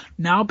Angel,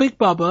 now Big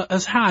Bubba,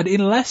 has had in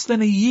less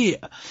than a year.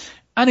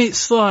 And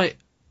it's like,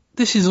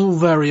 this is all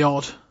very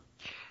odd.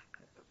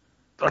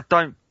 I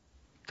don't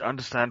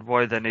understand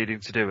why they're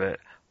needing to do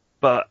it.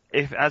 But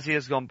as he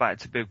has gone back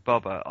to Big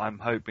Bubba, I'm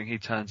hoping he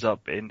turns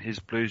up in his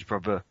Blues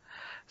Brother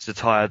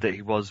attire that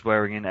he was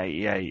wearing in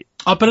 '88.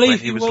 I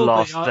believe he was will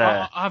last be.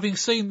 there. Having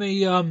seen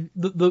the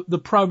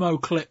promo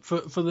clip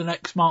for the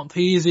next month,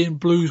 he is in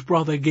Blues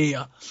Brother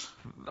gear.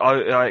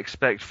 I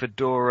expect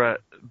fedora,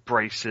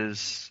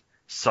 braces,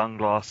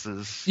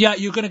 sunglasses. Yeah,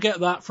 you're going to get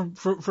that from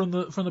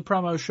the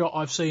promo shot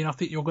I've seen. I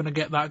think you're going to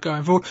get that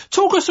going forward.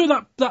 Talk us through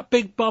that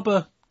Big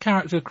Bubba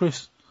character,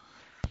 Chris.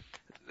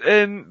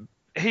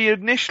 He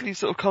initially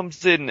sort of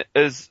comes in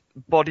as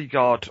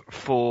bodyguard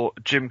for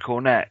Jim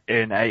Cornette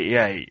in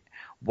 '88,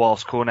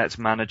 whilst Cornette's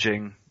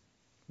managing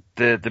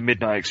the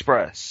Midnight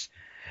Express,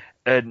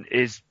 and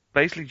is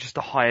basically just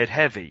a hired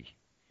heavy.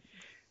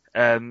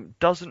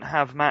 Doesn't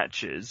have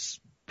matches,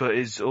 but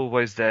is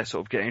always there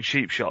sort of getting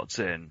cheap shots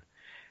in.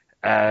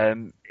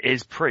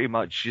 Is pretty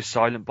much your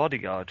silent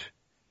bodyguard,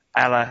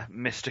 a la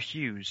Mr.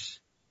 Hughes.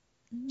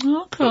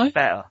 Okay. But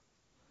better.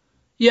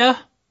 Yeah.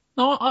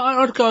 No,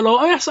 I'd go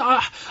along.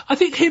 I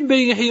think him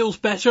being a heel's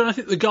better, and I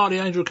think the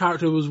Guardian Angel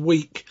character was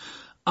weak.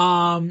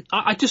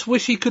 I just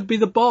wish he could be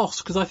the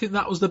Boss, because I think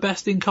that was the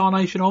best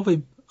incarnation of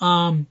him.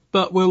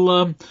 But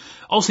we'll,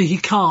 obviously he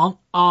can't,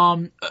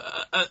 and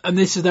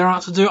this is their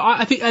answer to it.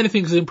 I think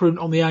anything's an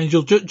improvement on the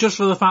Angel, just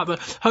for the fact that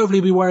hopefully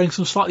he'll be wearing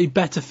some slightly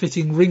better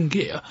fitting ring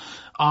gear.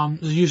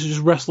 As used to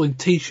just wrestling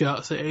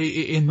t-shirts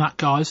in that,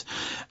 guys.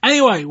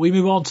 Anyway, we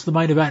move on to the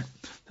main event.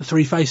 The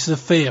three faces of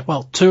fear,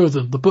 well, two of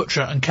them, the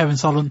Butcher and Kevin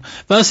Sullivan,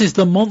 versus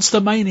the Monster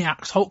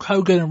Maniacs, Hulk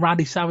Hogan and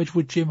Randy Savage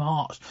with Jim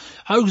Hart.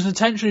 Hogan's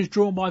attention is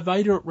drawn by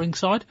Vader at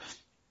ringside.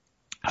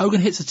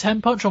 Hogan hits a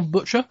 10 punch on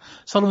Butcher.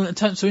 Sullivan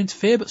attempts to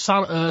interfere, but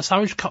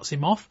Savage cuts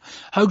him off.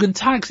 Hogan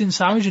tags in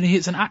Savage and he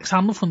hits an axe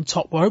handle from the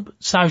top rope.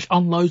 Savage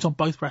unloads on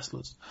both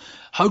wrestlers.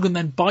 Hogan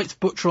then bites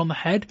Butcher on the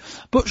head.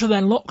 Butcher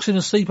then locks in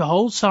a sleeper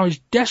hold. Savage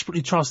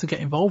desperately tries to get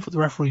involved, but the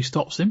referee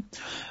stops him.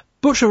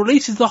 Butcher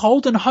releases the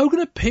hold and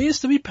Hogan appears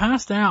to be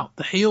passed out.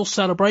 The heels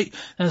celebrate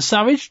and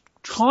Savage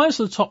climbs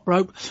to the top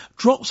rope,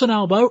 drops an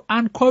elbow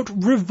and, quote,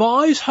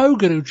 revives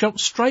Hogan, who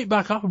jumps straight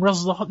back up and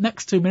wrestles the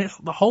next 2 minutes.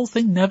 The whole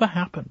thing never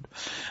happened.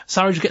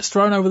 Savage gets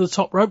thrown over the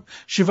top rope.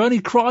 Schiavone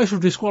cries for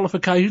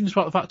disqualification,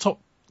 despite the fact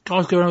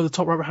guys going over the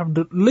top rope happened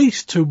at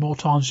least 2 more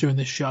times during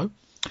this show.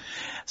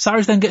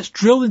 Savage then gets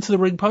drilled into the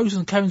ring post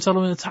and Kevin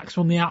Sullivan attacks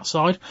him on the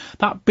outside.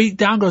 That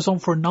beatdown goes on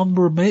for a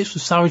number of minutes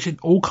with Savage in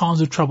all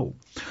kinds of trouble.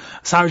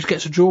 Savage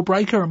gets a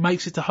jawbreaker and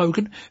makes it to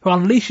Hogan, who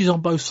unleashes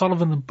on both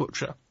Sullivan and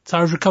Butcher.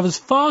 Savage recovers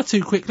far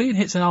too quickly and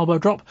hits an elbow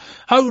drop.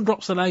 Hogan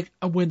drops the leg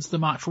and wins the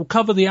match. We'll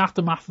cover the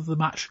aftermath of the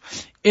match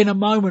in a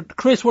moment.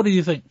 Chris, what do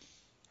you think?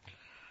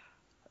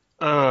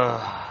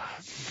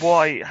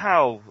 Why?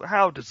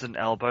 How does an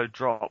elbow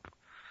drop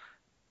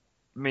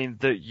mean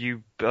that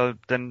you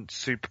then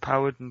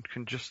superpowered and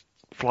can just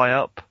fly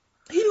up?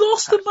 He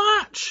lost the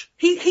match.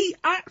 He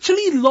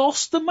actually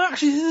lost the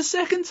match. This is the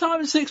second time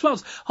in 6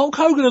 months. Hulk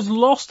Hogan has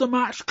lost a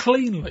match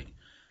cleanly.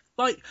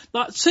 Like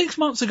 6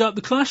 months ago at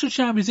the Clash of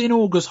Champions in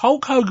August,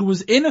 Hulk Hogan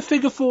was in a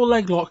figure 4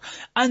 leg lock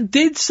and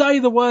did say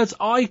the words,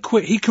 I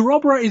quit. He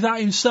corroborated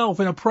that himself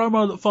in a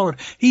promo that followed.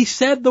 He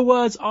said the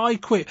words, I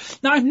quit.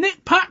 Now, if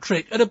Nick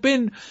Patrick had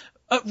been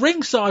at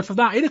ringside for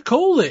that, he'd have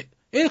called it.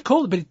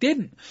 But he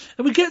didn't.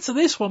 And we get to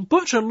this one.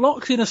 Butcher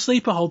locks in a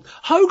sleeper hold.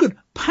 Hogan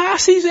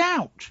passes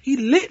out. He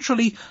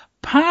literally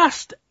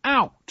passed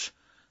out.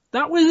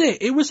 That was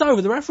it. It was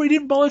over. The referee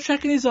didn't bother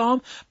checking his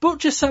arm.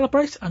 Butcher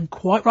celebrates, and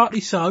quite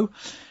rightly so.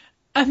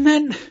 And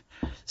then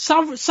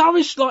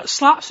Savage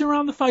slaps him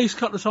around the face a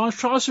couple of times,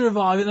 tries to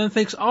revive it, and then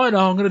thinks, I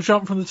know, I'm going to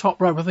jump from the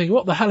top rope. I think,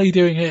 what the hell are you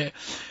doing here?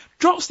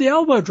 Drops the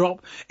elbow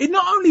drop. It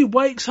not only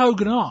wakes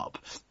Hogan up,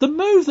 the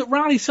move that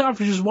Randy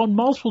Savage has won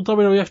multiple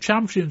WWF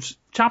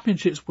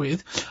championships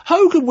with,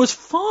 Hogan was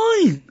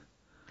fine.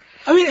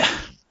 I mean,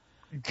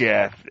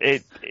 Yeah,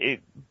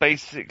 it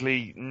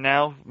basically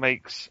now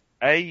makes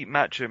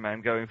Macho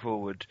Man going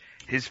forward,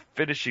 his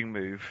finishing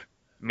move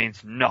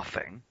means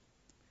nothing,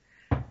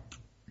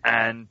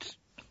 and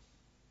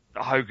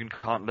Hogan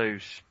can't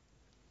lose.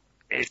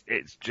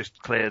 It's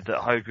just clear that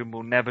Hogan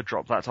will never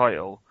drop that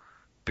title,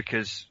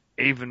 because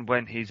even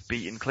when he's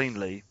beaten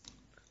cleanly,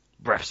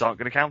 refs aren't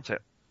going to count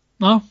it.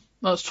 No,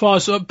 that's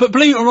twice. But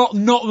believe it or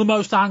not the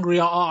most angry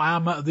I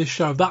am at this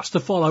show. That's to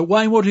follow.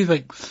 Wayne, what do you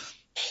think?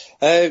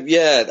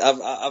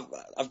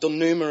 I've done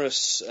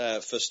numerous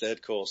first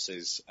aid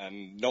courses,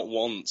 and not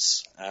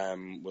once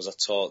was I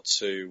taught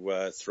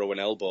to throw an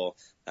elbow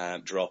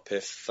drop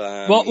if.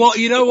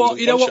 You know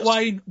what,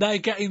 Wayne? They're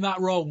getting that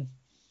wrong.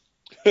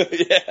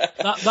 Yeah,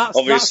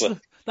 obviously.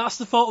 That's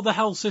the fault of the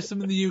health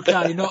system in the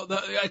UK. Not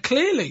that,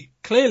 clearly.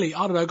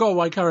 I don't know. Go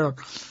away, carry on.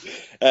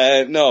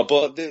 No,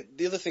 but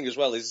the other thing as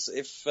well is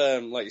if,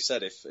 like you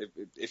said,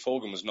 if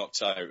Hogan was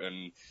knocked out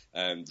and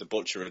the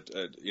Butcher had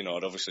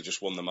obviously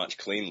just won the match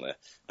cleanly,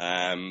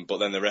 but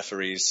then the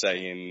referee is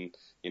saying,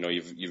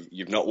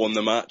 you've not won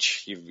the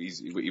match,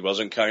 he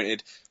wasn't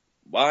counted.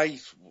 Why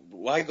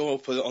go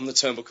up on the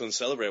turnbuckle and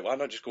celebrate? Why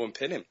not just go and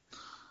pin him?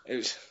 It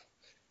was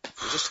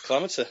just a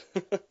calamity.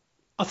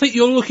 I think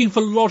you're looking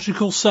for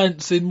logical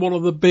sense in one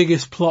of the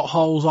biggest plot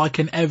holes I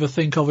can ever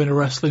think of in a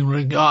wrestling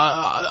ring.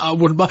 I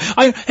wouldn't buy.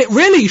 It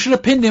really should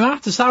have pinned him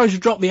after Savage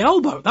had dropped the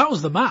elbow. That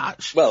was the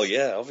match. Well,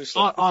 yeah,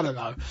 obviously. I don't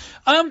know.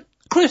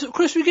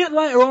 Chris, we get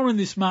later on in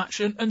this match,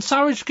 and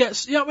Savage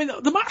gets.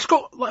 The match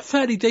got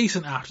fairly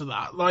decent after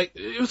that.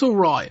 It was all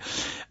right,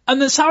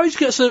 and then Savage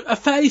gets a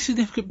fairly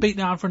significant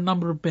beatdown for a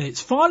number of minutes.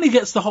 Finally,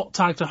 gets the hot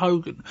tag to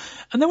Hogan,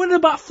 and then within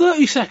about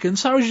 30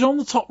 seconds, Savage is on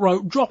the top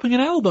rope, dropping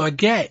an elbow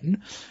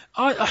again.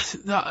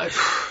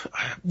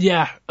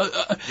 Yeah.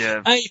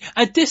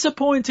 A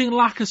disappointing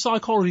lack of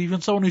psychology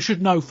from someone who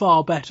should know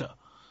far better.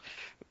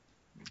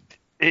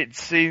 It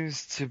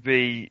seems to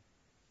be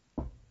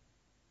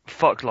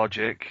fuck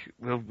logic.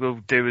 We'll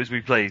do as we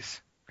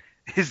please.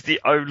 Is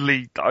the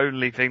only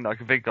thing that I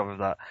can think of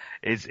that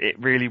is it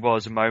really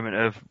was a moment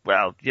of,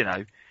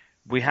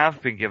 we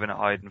have been given a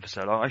hiding for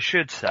so long. I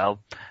should sell.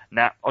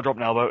 Nah, I'll drop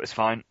an elbow. It's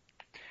fine.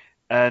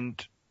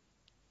 And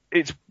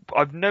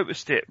I've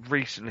noticed it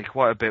recently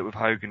quite a bit with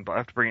Hogan, but I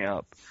have to bring it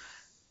up.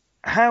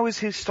 How is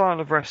his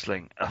style of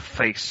wrestling a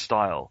face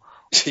style?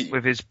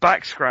 With his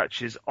back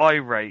scratches, eye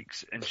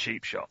rakes, and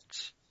cheap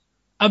shots.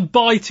 And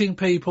biting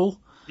people.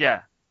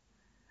 Yeah.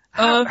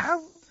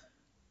 How?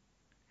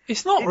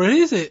 It's not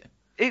really, is it?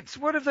 It's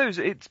one of those.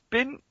 It's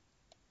been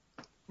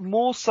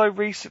more so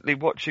recently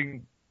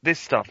watching this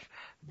stuff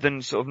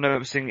than sort of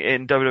noticing it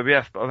in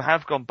WWF, but I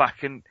have gone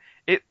back and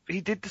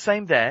he did the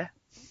same there.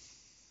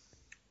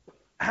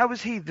 How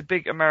is he the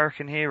big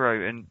American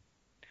hero and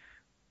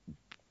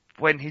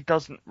when he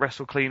doesn't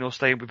wrestle clean or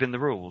stay within the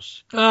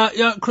rules?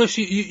 Chris,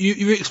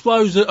 you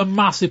exposed a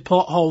massive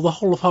plot hole. The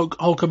whole of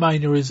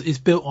Hulkamania is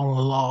built on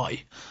a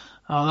lie.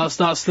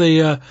 That's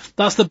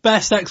the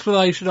best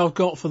explanation I've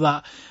got for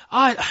that.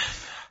 I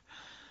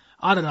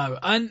don't know.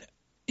 And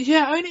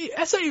yeah,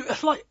 I say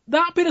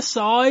that bit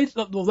aside,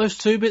 those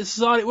two bits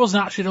aside, it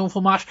wasn't actually an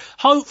awful match.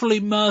 Hopefully,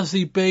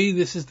 Mercy B,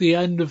 this is the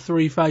end of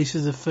Three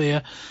Faces of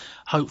Fear.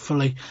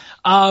 Hopefully.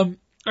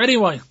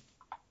 Anyway,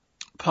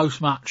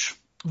 post-match.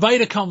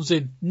 Vader comes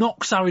in,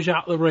 knocks Savage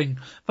out of the ring.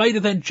 Vader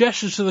then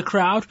gestures to the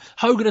crowd.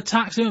 Hogan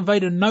attacks him and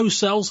Vader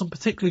no-sells some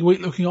particularly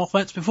weak-looking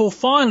offense before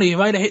finally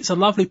Vader hits a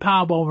lovely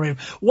powerbomb on him.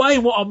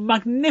 Wayne, what a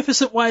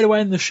magnificent way to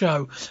end the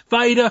show.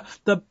 Vader,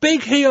 the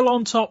big heel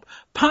on top,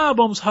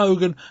 powerbombs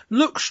Hogan,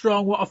 looks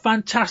strong. What a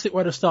fantastic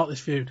way to start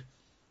this feud.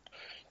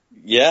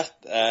 Yeah,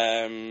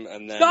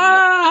 and then...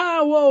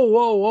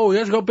 Whoa,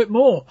 you got a bit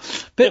more.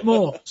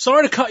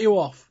 Sorry to cut you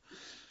off.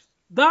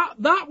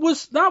 That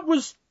was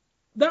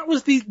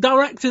the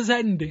director's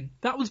ending.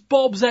 That was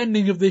Bob's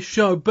ending of this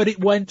show, but it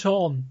went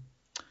on.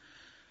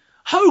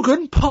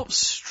 Hogan pops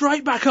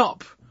straight back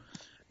up.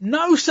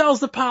 No sells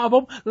the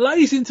powerbomb,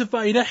 lays into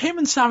Vader, him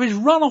and Savage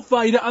run off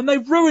Vader, and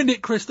they've ruined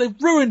it, Chris. They've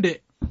ruined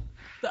it.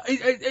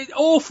 It's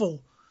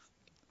awful.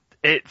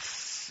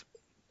 It's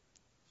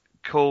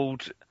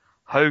called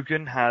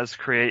Hogan Has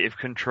Creative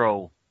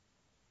Control.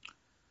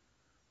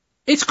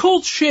 It's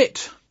called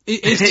shit.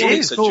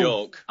 It's a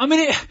joke. I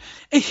mean,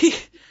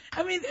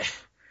 even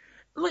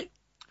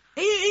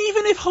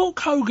if Hulk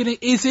Hogan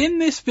is in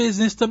this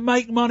business to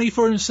make money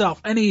for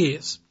himself, and he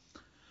is,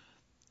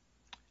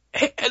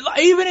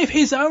 even if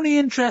his only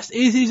interest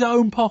is his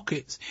own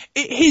pockets,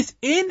 it is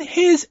in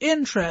his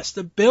interest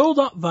to build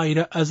up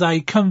Vader as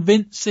a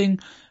convincing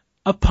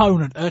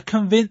opponent, a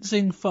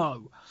convincing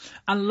foe.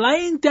 And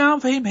laying down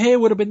for him here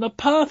would have been the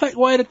perfect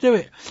way to do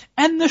it.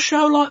 End the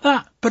show like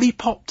that, but he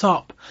popped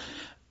up.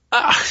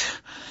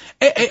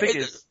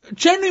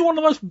 Generally one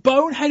of the most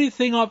boneheaded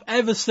thing I've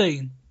ever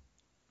seen.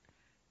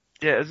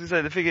 Yeah, as I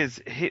say, the thing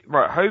is,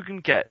 Hogan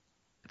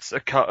gets a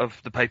cut of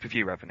the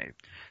pay-per-view revenue.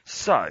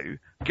 So,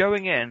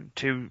 going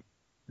into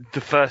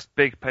the first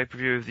big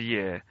pay-per-view of the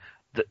year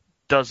that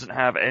doesn't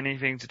have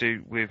anything to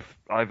do with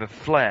either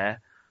Flair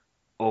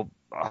or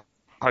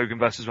Hogan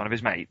versus one of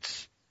his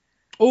mates.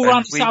 All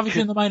Randy Savage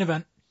in the main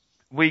event.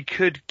 We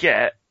could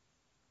get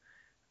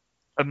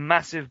a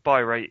massive buy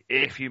rate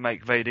if you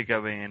make Vader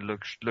go in and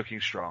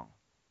looking strong.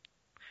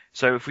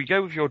 So if we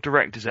go with your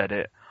director's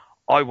edit,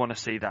 I want to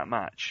see that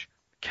match.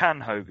 Can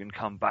Hogan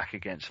come back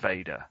against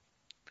Vader?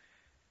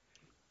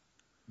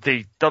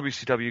 The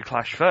WCW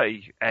Clash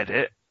 30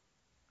 edit,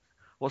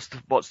 what's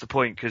the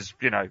point? Because,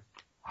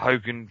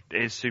 Hogan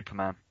is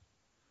Superman.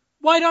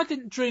 Wait, I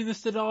didn't dream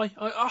this, did I?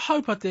 I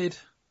hope I did.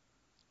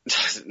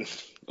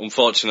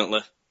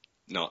 Unfortunately,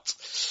 not.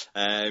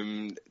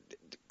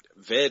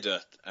 Vader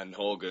and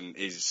Hogan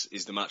is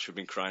the match we've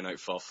been crying out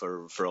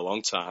for a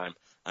long time.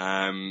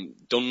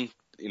 Done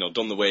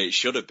the way it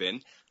should have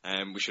been.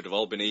 We should have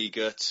all been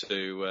eager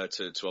to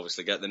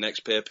obviously get the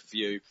next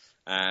pay-per-view.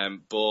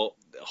 But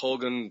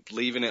Hogan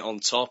leaving it on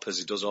top, as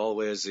he does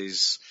always,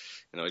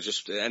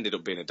 it ended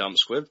up being a damp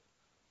squib.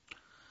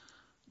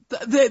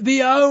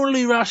 The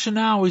only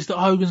rationale is that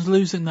Hogan's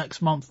losing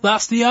next month.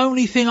 That's the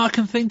only thing I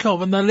can think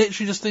of, and they're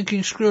literally just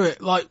thinking, screw it,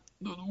 like,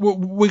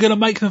 we're going to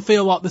make them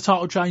feel like the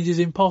title change is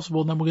impossible,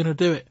 and then we're going to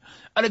do it.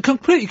 And it's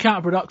completely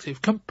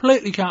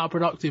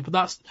counterproductive, but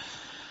that's,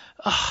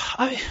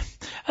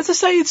 as I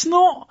say, it's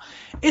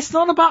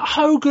not about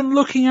Hogan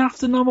looking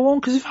after number one,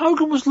 because if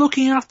Hogan was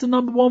looking after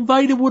number one,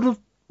 Vader would have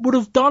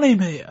done him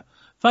here.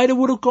 Vader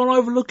would have gone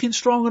over looking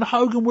strong and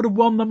Hogan would have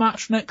won the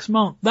match next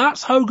month.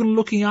 That's Hogan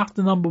looking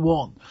after number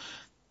one.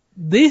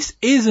 This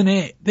isn't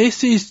it.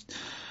 This is,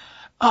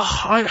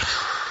 I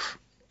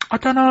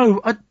don't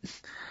know.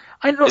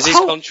 Is his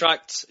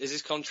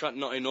contract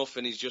not enough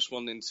and he's just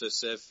wanting to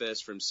save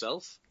face for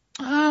himself?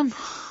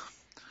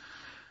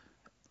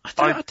 I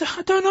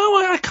don't know.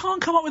 I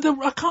can't come up with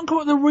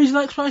a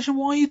reasonable explanation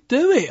why you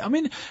do it. I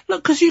mean,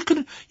 look, because you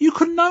can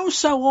no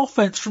sell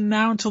offense from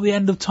now until the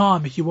end of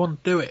time if you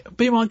want to do it.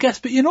 Be my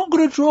guest, but you're not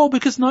going to draw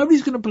because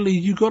nobody's going to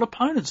believe you've got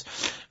opponents.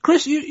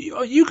 Chris,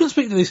 you can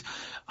speak to this.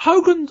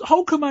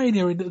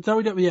 Hulkamania in the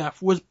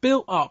WWF was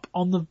built up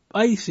on the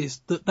basis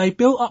that they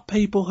built up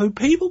people who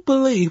people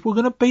believed were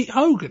going to beat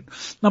Hogan.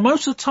 Now,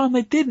 most of the time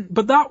they didn't,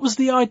 but that was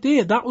the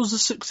idea. That was the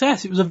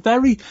success. It was a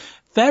very,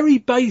 very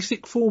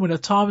basic formula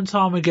time and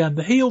time again.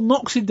 The heel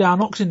knocks him down.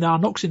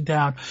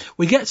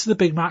 We get to the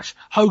big match,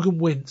 Hogan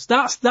wins.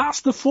 That's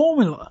the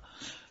formula.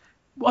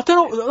 I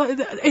don't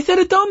know, if they'd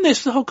have done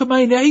this for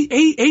Hulkamania,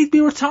 he'd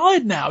be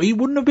retired now. He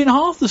wouldn't have been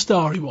half the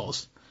star he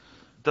was.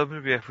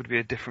 WWF would be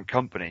a different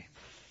company.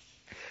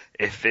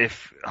 If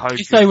Hogan...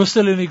 If they were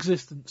still in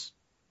existence.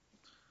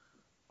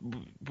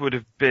 Would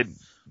have been,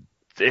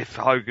 if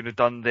Hogan had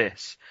done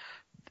this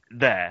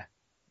there.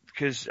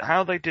 Because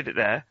how they did it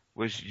there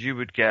was you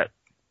would get,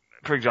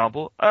 for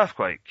example,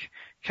 Earthquake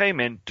came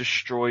in,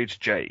 destroyed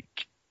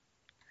Jake,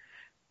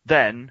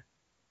 then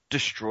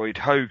destroyed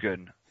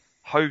Hogan.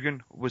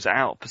 Hogan was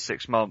out for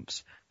 6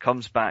 months,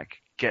 comes back,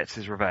 gets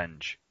his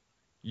revenge.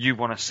 You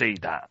want to see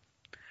that.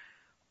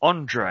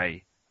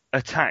 Andre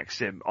attacks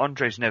him.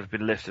 Andre's never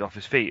been lifted off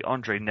his feet.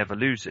 Andre never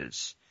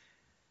loses.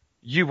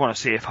 You want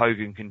to see if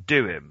Hogan can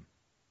do him.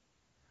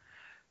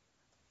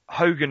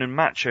 Hogan and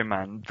Macho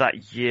Man,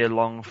 that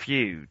year-long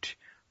feud.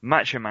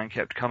 Macho Man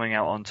kept coming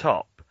out on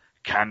top.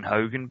 Can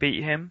Hogan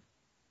beat him?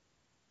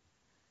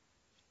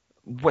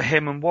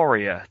 Him and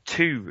Warrior,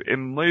 two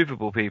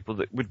immovable people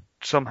that would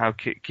somehow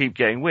keep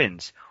getting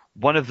wins.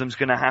 One of them's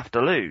going to have to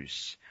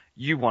lose.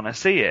 You want to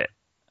see it.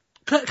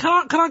 Can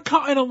I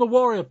cut in on the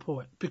Warrior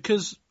point?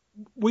 Because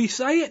we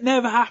say it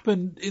never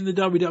happened in the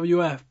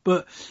WWF,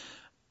 but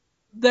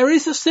there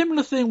is a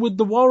similar thing with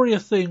the Warrior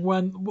thing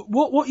when,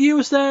 what year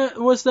was there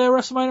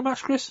WrestleMania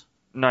match, Chris?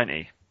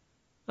 90.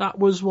 That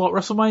was what,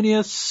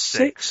 WrestleMania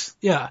 6?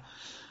 Yeah.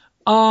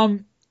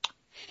 And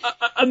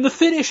the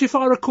finish, if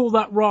I recall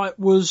that right,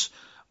 was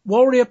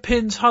Warrior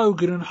pins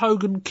Hogan and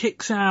Hogan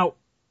kicks out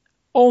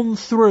on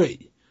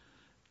 3.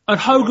 And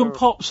Hogan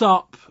pops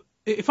up,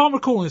 if I'm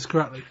recalling this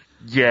correctly.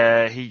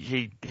 Yeah,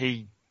 he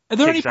Are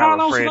there any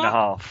parallels with that? 3.5.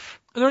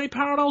 Are there any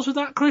parallels with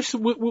that, Chris,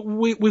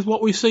 with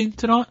what we've seen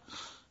tonight?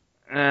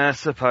 I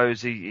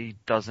suppose he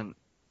doesn't,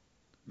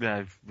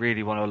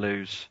 really want to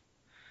lose.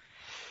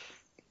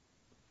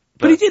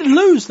 But he didn't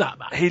lose that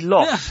match. He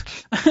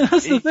lost. Yeah.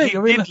 That's the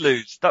thing. He did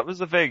lose. That was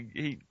the thing.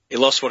 He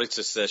lost what it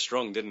to stay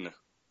strong, didn't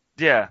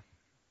he? Yeah.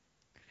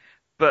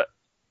 But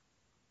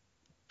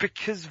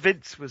because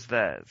Vince was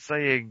there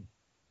saying,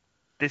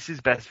 this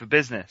is best for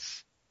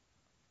business.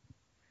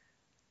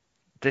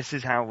 This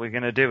is how we're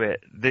going to do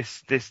it.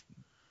 This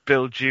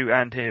builds you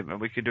and him, and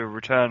we can do a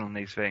return on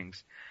these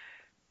things.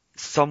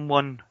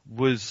 Someone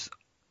was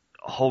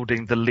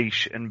holding the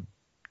leash and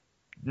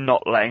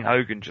not letting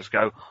Hogan just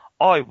go,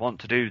 I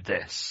want to do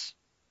this.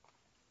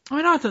 I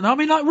mean, I don't know. I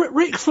mean, like,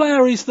 Ric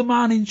Flair is the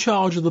man in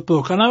charge of the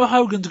book. I know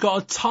Hogan's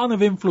got a ton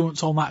of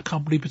influence on that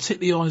company,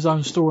 particularly on his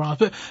own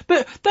storylines,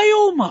 but they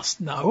all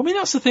must know. I mean,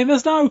 that's the thing.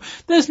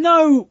 There's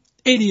no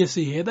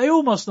idiocy here. They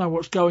all must know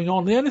what's going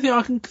on. The only thing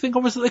I can think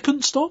of is that they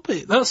couldn't stop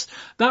it. That's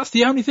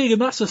the only thing,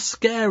 and that's a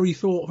scary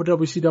thought for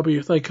WCW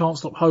if they can't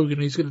stop Hogan.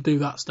 He's going to do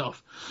that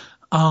stuff.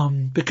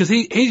 Because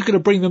he's going to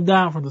bring them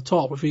down from the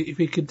top if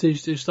he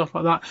continues to do stuff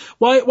like that.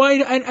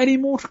 Wade, any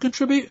more to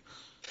contribute?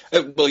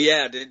 Well,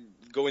 yeah,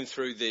 going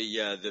through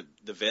the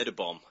Vader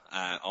bomb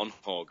on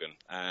Hogan.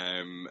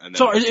 And then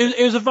Sorry,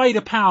 it was a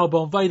Vader power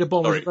bomb. Vader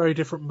bomb was a very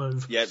different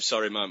move. Yeah,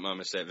 sorry, my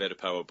mistake. Vader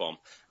power bomb.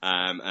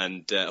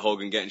 And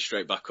Hogan getting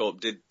straight back up.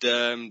 Did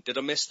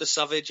I miss the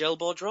Savage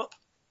elbow drop?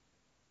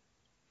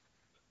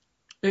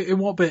 In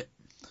what bit?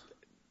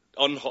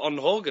 On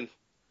Hogan.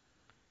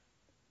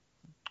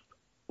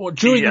 What,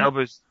 during the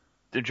elbows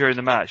during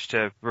the match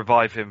to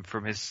revive him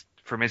from his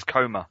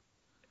coma?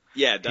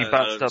 Yeah, he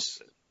bounced up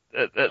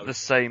at the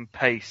same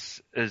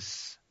pace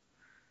as.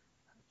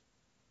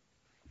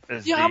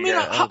 Yeah,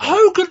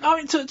 Hogan. I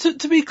mean,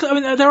 to be clear, I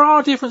mean, there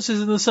are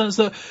differences in the sense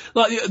that,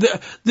 like,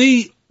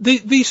 the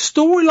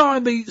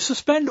storyline, the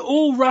suspend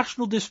all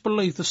rational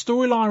disbelief. The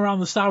storyline around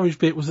the Savage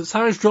bit was that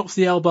Savage drops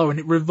the elbow and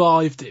it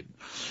revived him.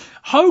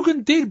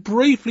 Hogan did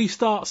briefly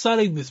start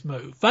selling this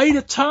move.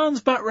 Vader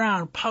turns back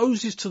round,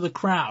 poses to the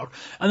crowd,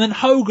 and then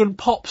Hogan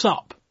pops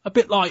up. A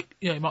bit like,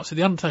 you might say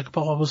the Undertaker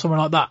pop up or something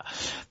like that.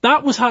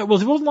 That was how it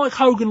was. It wasn't like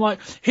Hogan,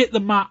 hit the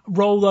mat,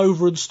 rolled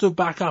over and stood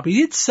back up.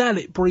 He did sell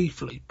it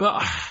briefly,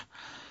 but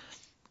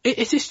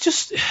it's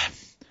just,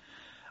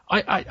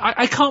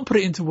 I can't put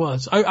it into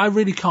words. I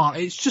really can't.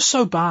 It's just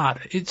so bad.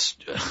 It's,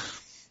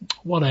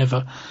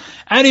 whatever.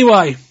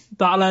 Anyway,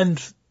 that'll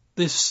end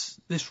this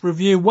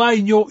review.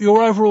 Wayne,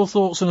 your overall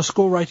thoughts and a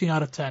score rating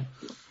out of 10?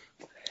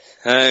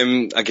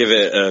 I give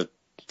it a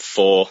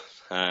 4.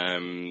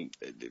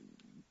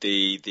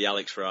 The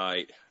Alex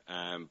Wright,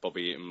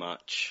 Bobby Eaton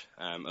match,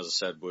 as I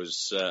said,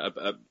 was,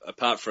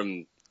 apart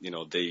from,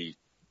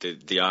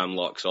 the arm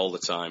locks all the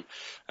time,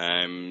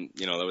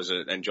 that was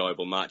an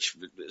enjoyable match.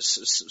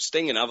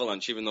 Sting and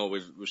Avalanche, even though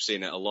we've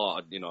seen it a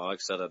lot, like I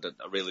said, I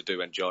really do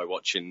enjoy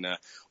watching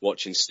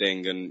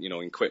Sting, and,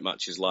 in quick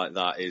matches like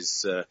that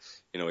he's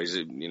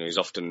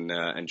often,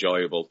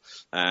 enjoyable.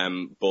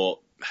 But,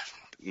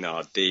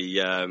 no,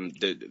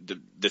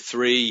 the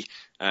 3,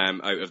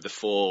 out of the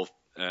 4,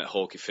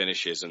 hawky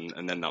finishes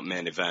and then that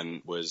main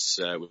event was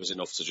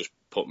enough to just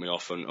put me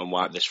off and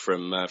wipe this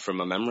from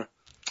my memory.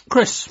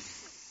 Chris?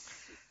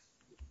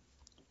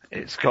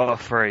 It's got a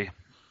 3.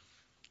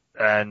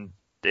 And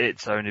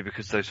it's only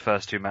because those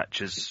first 2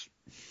 matches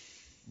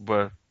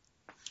were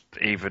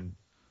even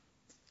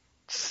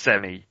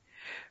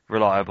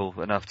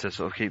semi-reliable enough to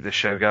sort of keep the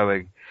show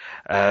going.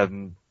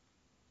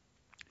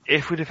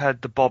 If we'd have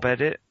had the Bob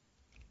edit,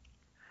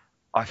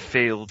 I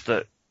feel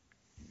that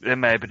there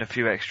may have been a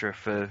few extra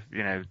for,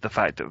 the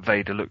fact that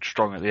Vader looked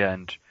strong at the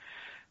end.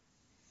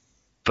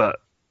 But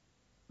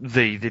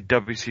the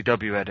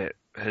WCW edit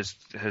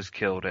has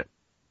killed it.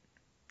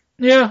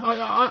 Yeah,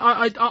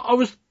 I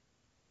was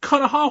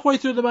kind of halfway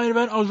through the main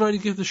event. I was ready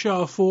to give the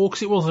show a 4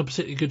 because it wasn't a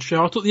particularly good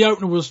show. I thought the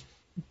opener was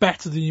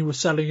better than you were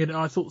selling it.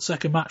 I thought the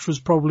second match was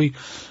probably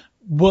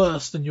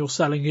worse than you're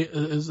selling it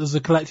as a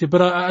collective,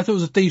 but I thought it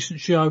was a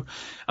decent show.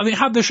 I think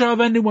had the show have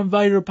ended when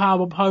Vader had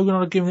powerbombed Hogan,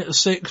 I'd have given it a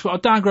 6, but I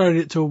downgraded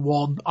it to a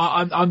 1.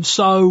 I'm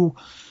so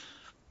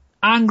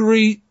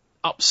angry,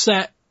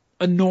 upset,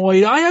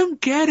 annoyed. I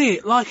don't get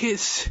it.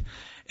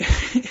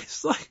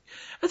 It's like,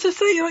 as I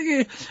say,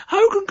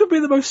 Hogan could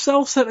be the most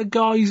self-centered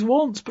guy he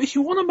wants, but if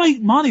you want to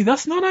make money,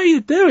 that's not how you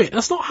do it.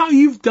 That's not how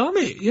you've done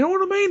it. You know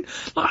what I mean?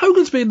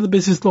 Hogan's been in the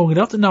business long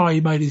enough to know how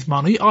he made his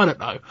money. I don't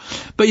know.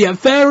 But yeah,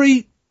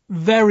 very,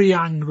 very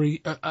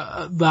angry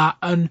at that,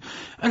 and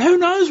who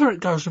knows where it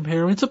goes from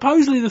here. I mean,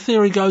 supposedly the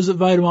theory goes that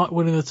Vader might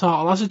win the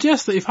title. I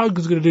suggest that if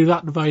Hogan's going to do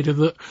that to Vader,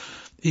 that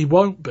he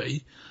won't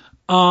be.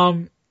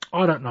 I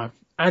don't know.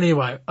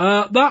 Anyway,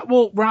 that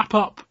will wrap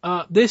up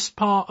this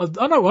part of.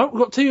 Oh no, we've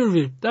got TV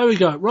review. There we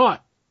go. Right.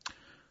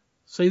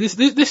 See, this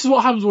is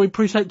what happens when we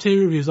pre-tape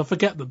TV reviews. I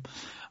forget them.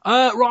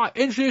 Right,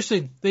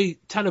 introducing the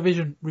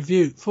television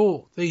review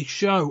for the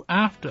show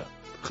after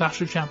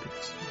Clash of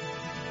Champions.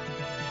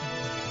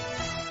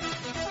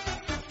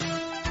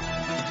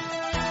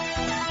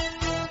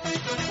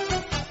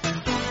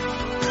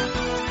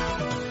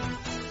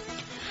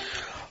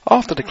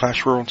 After the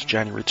Clash, we're on to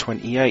January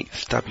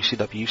 28th,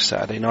 WCW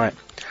Saturday Night.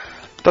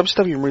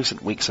 WCW in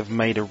recent weeks have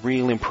made a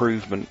real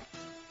improvement,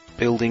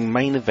 building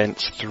main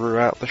events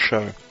throughout the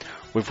show,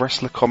 with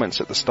wrestler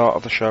comments at the start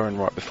of the show and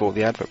right before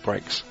the advert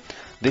breaks.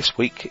 This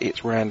week,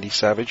 it's Randy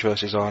Savage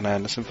versus Arn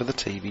Anderson for the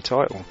TV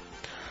title.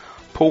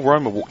 Paul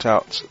Roma walked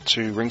out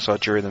to ringside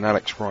during an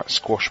Alex Wright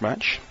squash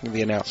match.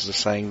 The announcers are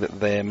saying that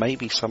there may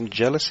be some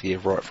jealousy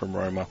of Wright from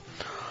Roma.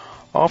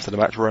 After the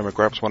match, Roma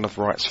grabs one of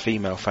Wright's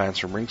female fans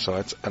from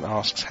ringside and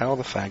asks how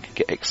the fan could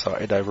get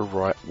excited over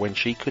Wright when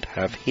she could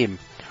have him.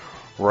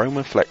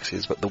 Roma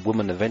flexes, but the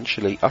woman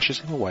eventually ushers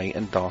him away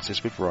and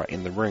dances with Wright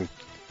in the ring.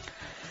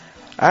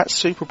 At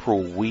Super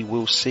Brawl, we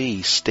will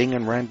see Sting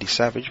and Randy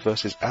Savage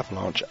versus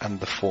Avalanche and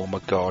the former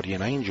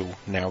Guardian Angel,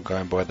 now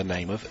going by the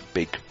name of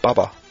Big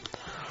Bubba.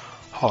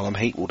 Harlem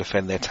Heat will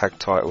defend their tag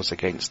titles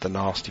against the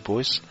Nasty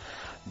Boys.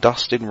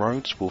 Dustin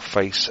Rhodes will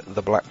face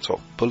the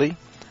Blacktop Bully.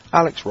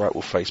 Alex Wright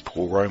will face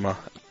Paul Roma.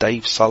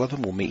 Dave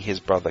Sullivan will meet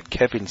his brother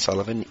Kevin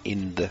Sullivan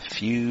in the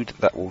feud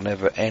that will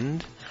never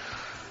end.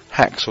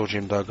 Hacksaw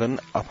Jim Duggan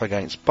up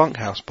against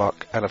Bunkhouse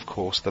Buck, and of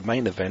course the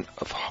main event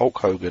of Hulk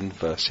Hogan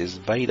versus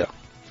Vader.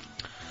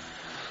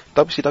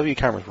 WCW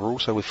cameras were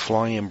also with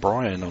Flying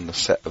Brian on the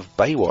set of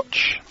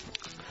Baywatch.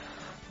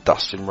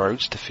 Dustin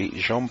Rhodes defeated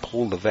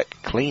Jean-Paul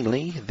Levesque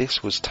cleanly.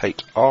 This was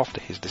taped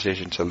after his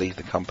decision to leave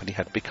the company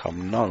had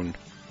become known.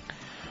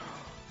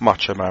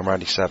 Macho Man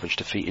Randy Savage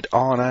defeated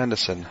Arn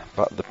Anderson,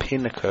 but the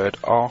pin occurred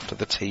after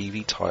the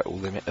TV title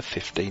limit of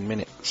 15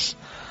 minutes.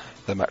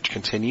 The match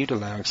continued,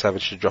 allowing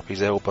Savage to drop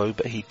his elbow,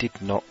 but he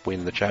did not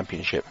win the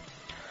championship.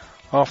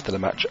 After the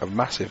match, a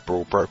massive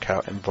brawl broke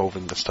out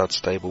involving the stud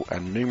stable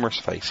and numerous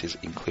faces,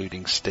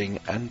 including Sting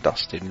and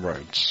Dustin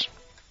Rhodes.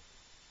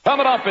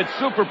 Coming up at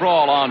Super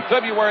Brawl on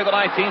February the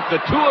 19th, the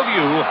two of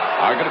you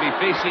are going to be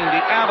facing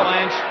the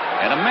Avalanche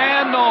and a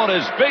man known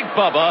as Big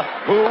Bubba,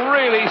 who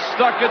really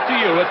stuck it to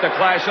you at the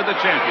Clash of the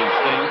Champions,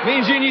 Sting.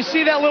 Means when you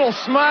see that little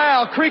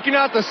smile creaking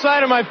out the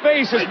side of my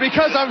face, it's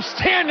because I'm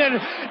standing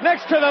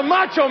next to the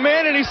Macho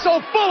Man, and he's so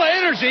full of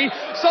energy,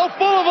 so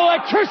full of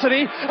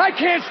electricity, I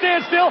can't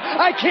stand still,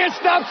 I can't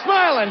stop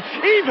smiling.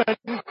 Even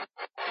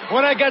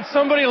when I got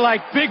somebody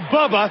like Big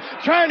Bubba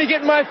trying to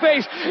get in my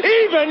face,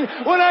 even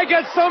when I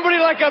got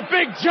somebody like a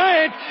big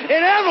giant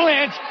in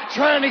Avalanche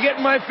trying to get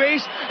in my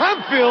face,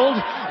 I'm filled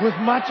with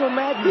Macho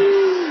Madness.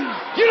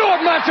 You know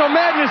what Macho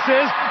Madness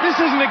is? This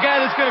isn't a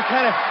guy that's going to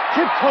kind of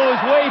tiptoe his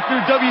way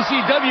through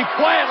WCW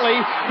quietly.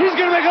 He's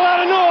going to make a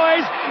lot of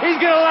noise. He's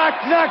going to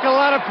knock a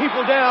lot of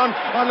people down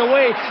on the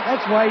way.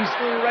 That's why he's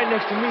standing right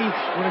next to me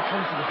when it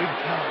comes to the big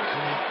talent.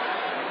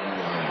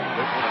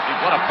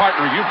 What a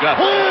partner you've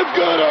got. I've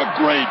got a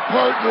great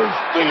partner,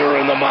 Stinger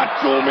and the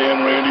Macho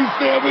Man Randy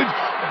Savage.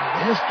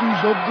 Masters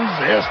of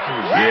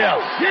disasters.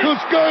 Yeah, the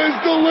sky's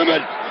the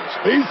limit.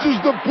 Space is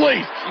the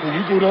place. When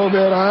you go down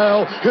that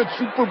aisle at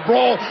Super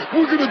Brawl,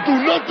 we're going to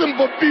do nothing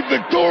but be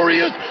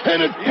victorious,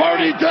 and it's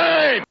party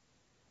time.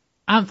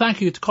 And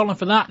thank you to Colin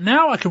for that.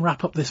 Now I can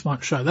wrap up this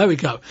month's show. There we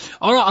go.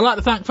 All right, I'd like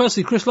to thank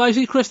firstly Chris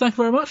Lacey. Chris, thank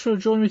you very much for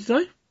joining me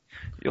today.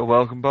 You're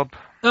welcome, Bob.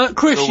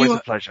 Chris, it's always a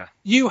pleasure.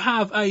 You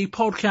have a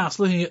podcast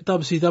looking at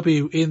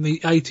WCW in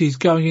the 80s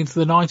going into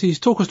the 90s.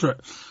 Talk us through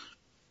it.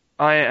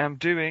 I am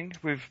doing,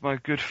 with my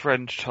good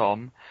friend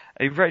Tom,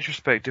 a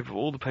retrospective of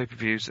all the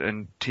pay-per-views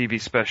and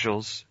TV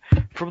specials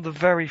from the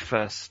very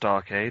first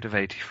Starrcade of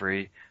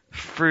 83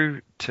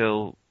 through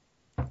till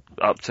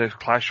up to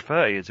Clash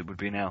 30, as it would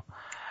be now.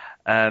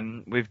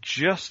 We're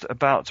just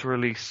about to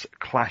release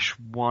Clash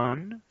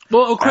 1.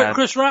 Well,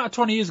 Chris, we're out of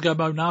 20 years ago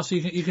mode now, so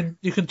you can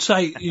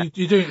say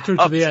you're doing it through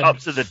to the end. Up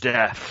to the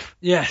death.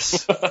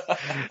 Yes.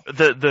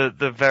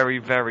 the very,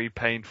 very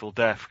painful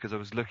death, because I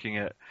was looking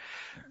at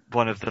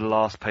one of the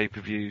last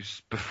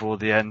pay-per-views before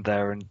the end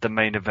there, and the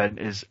main event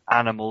is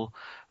Animal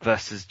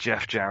versus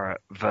Jeff Jarrett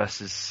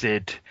versus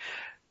Sid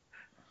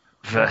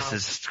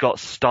versus Scott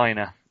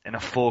Steiner in a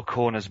four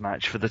corners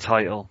match for the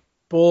title.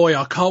 Boy,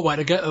 I can't wait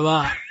to get to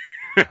that.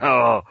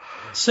 Oh,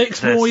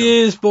 6 more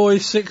years,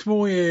 boys, 6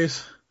 more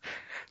years.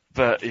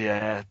 But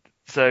yeah,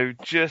 so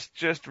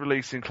just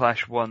releasing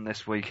Clash 1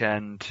 this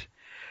weekend.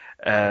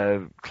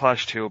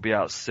 Clash 2 will be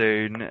out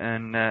soon,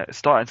 and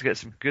starting to get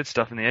some good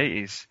stuff in the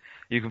 80s.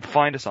 You can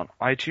find us on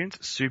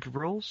iTunes, Super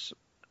Brawls,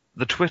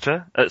 the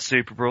Twitter at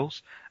Super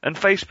Brawls, and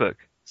Facebook,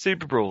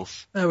 Super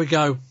Brawls. There we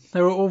go.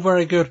 They were all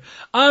very good.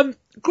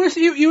 Chris,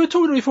 you were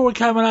talking to me before we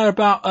came out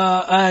about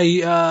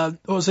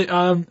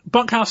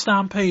Bunkhouse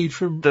Stampede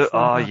from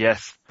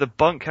yes, the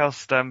Bunkhouse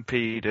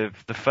Stampede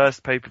of the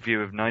first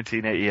pay-per-view of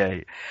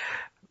 1988.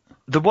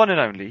 The one and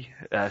only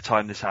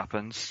time this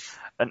happens.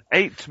 An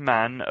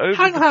 8-man over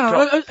Hang the on,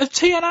 top. has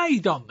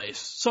TNA done this?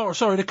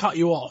 Sorry to cut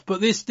you off,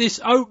 but this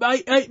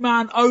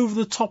 8-man over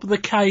the top of the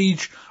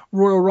cage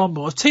Royal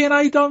Rumble. Has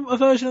TNA done a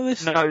version of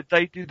this? No,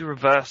 they do the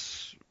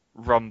reverse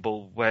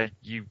Rumble where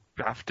you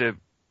have to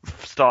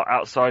start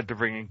outside the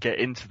ring and get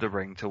into the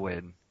ring to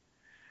win.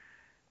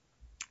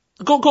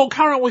 Go on,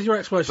 carry on with your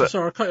explanation.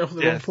 Sorry, I cut you off at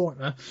the wrong point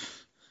there.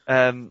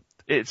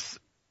 It's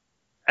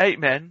 8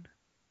 men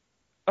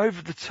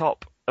over the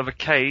top of a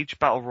cage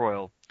battle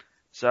royal.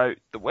 So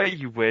the way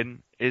you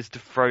win is to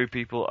throw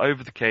people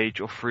over the cage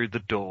or through the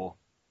door.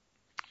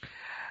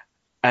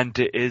 And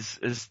it is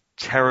as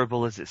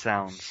terrible as it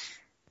sounds.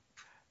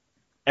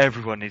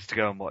 Everyone needs to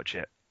go and watch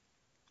it.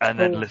 And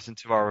then listen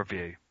to our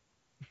review.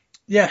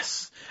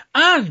 Yes.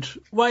 And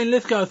Wayne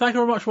Lithgow. Thank you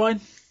very much, Wayne.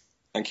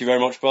 Thank you very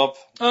much, Bob.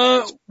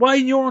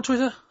 Wayne, you're on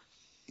Twitter?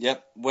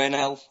 Yep, Wayne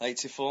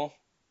L84.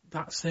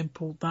 That's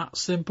simple.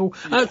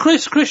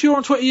 Chris, you're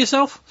on Twitter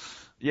yourself?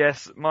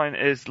 Yes, mine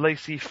is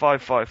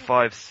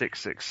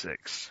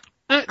Lacey555666.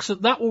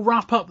 Excellent. That will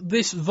wrap up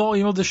this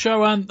volume of the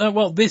show, and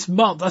this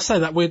month. I say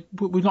that we've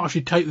not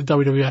actually taken the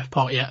WWF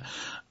part yet,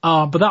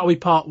 but that will be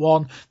part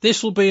 1.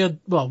 This will be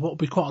what will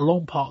be quite a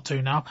long part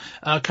 2 now,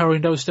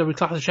 covering WCW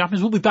Clash of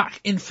Champions. We'll be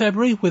back in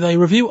February with a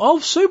review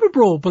of Super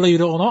Brawl, believe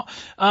it or not.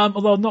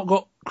 Although I've not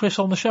got Chris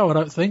on the show, I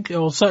don't think,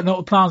 or certainly not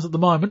the plans at the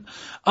moment.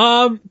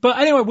 But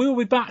anyway, we will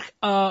be back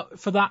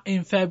for that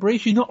in February.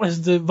 If you've not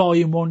listened to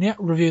Volume 1 yet,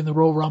 reviewing the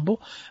Royal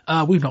Rumble,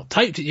 we've not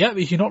taped it yet,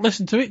 but if you've not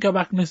listened to it, go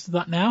back and listen to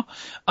that now.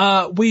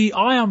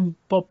 I am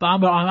Bob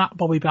Bamber. I'm at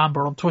Bobby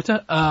Bamber on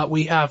Twitter.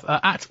 We have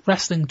at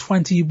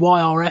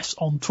Wrestling20YRS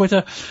on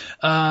Twitter.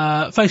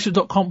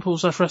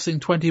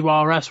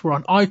 Facebook.com/Wrestling20YRS. We're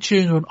on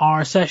iTunes, we're on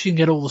RSS. You can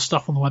get all the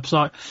stuff on the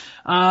website.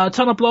 A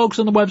ton of blogs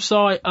on the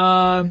website.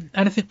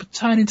 Anything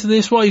pertaining to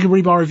this? Well, you can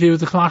read my review of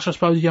The Clash, I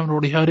suppose, if you haven't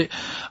already heard it.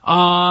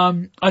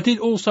 I did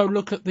also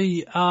look at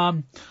the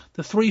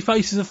Three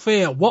Faces of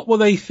Fear. What were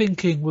they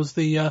thinking was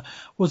the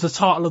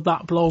title of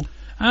that blog.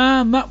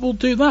 And that will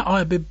do that.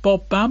 I've been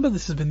Bob Bamber.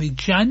 This has been the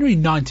January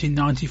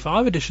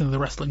 1995 edition of the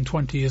Wrestling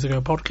 20 Years Ago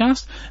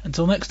podcast.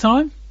 Until next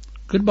time,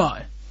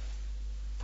 goodbye.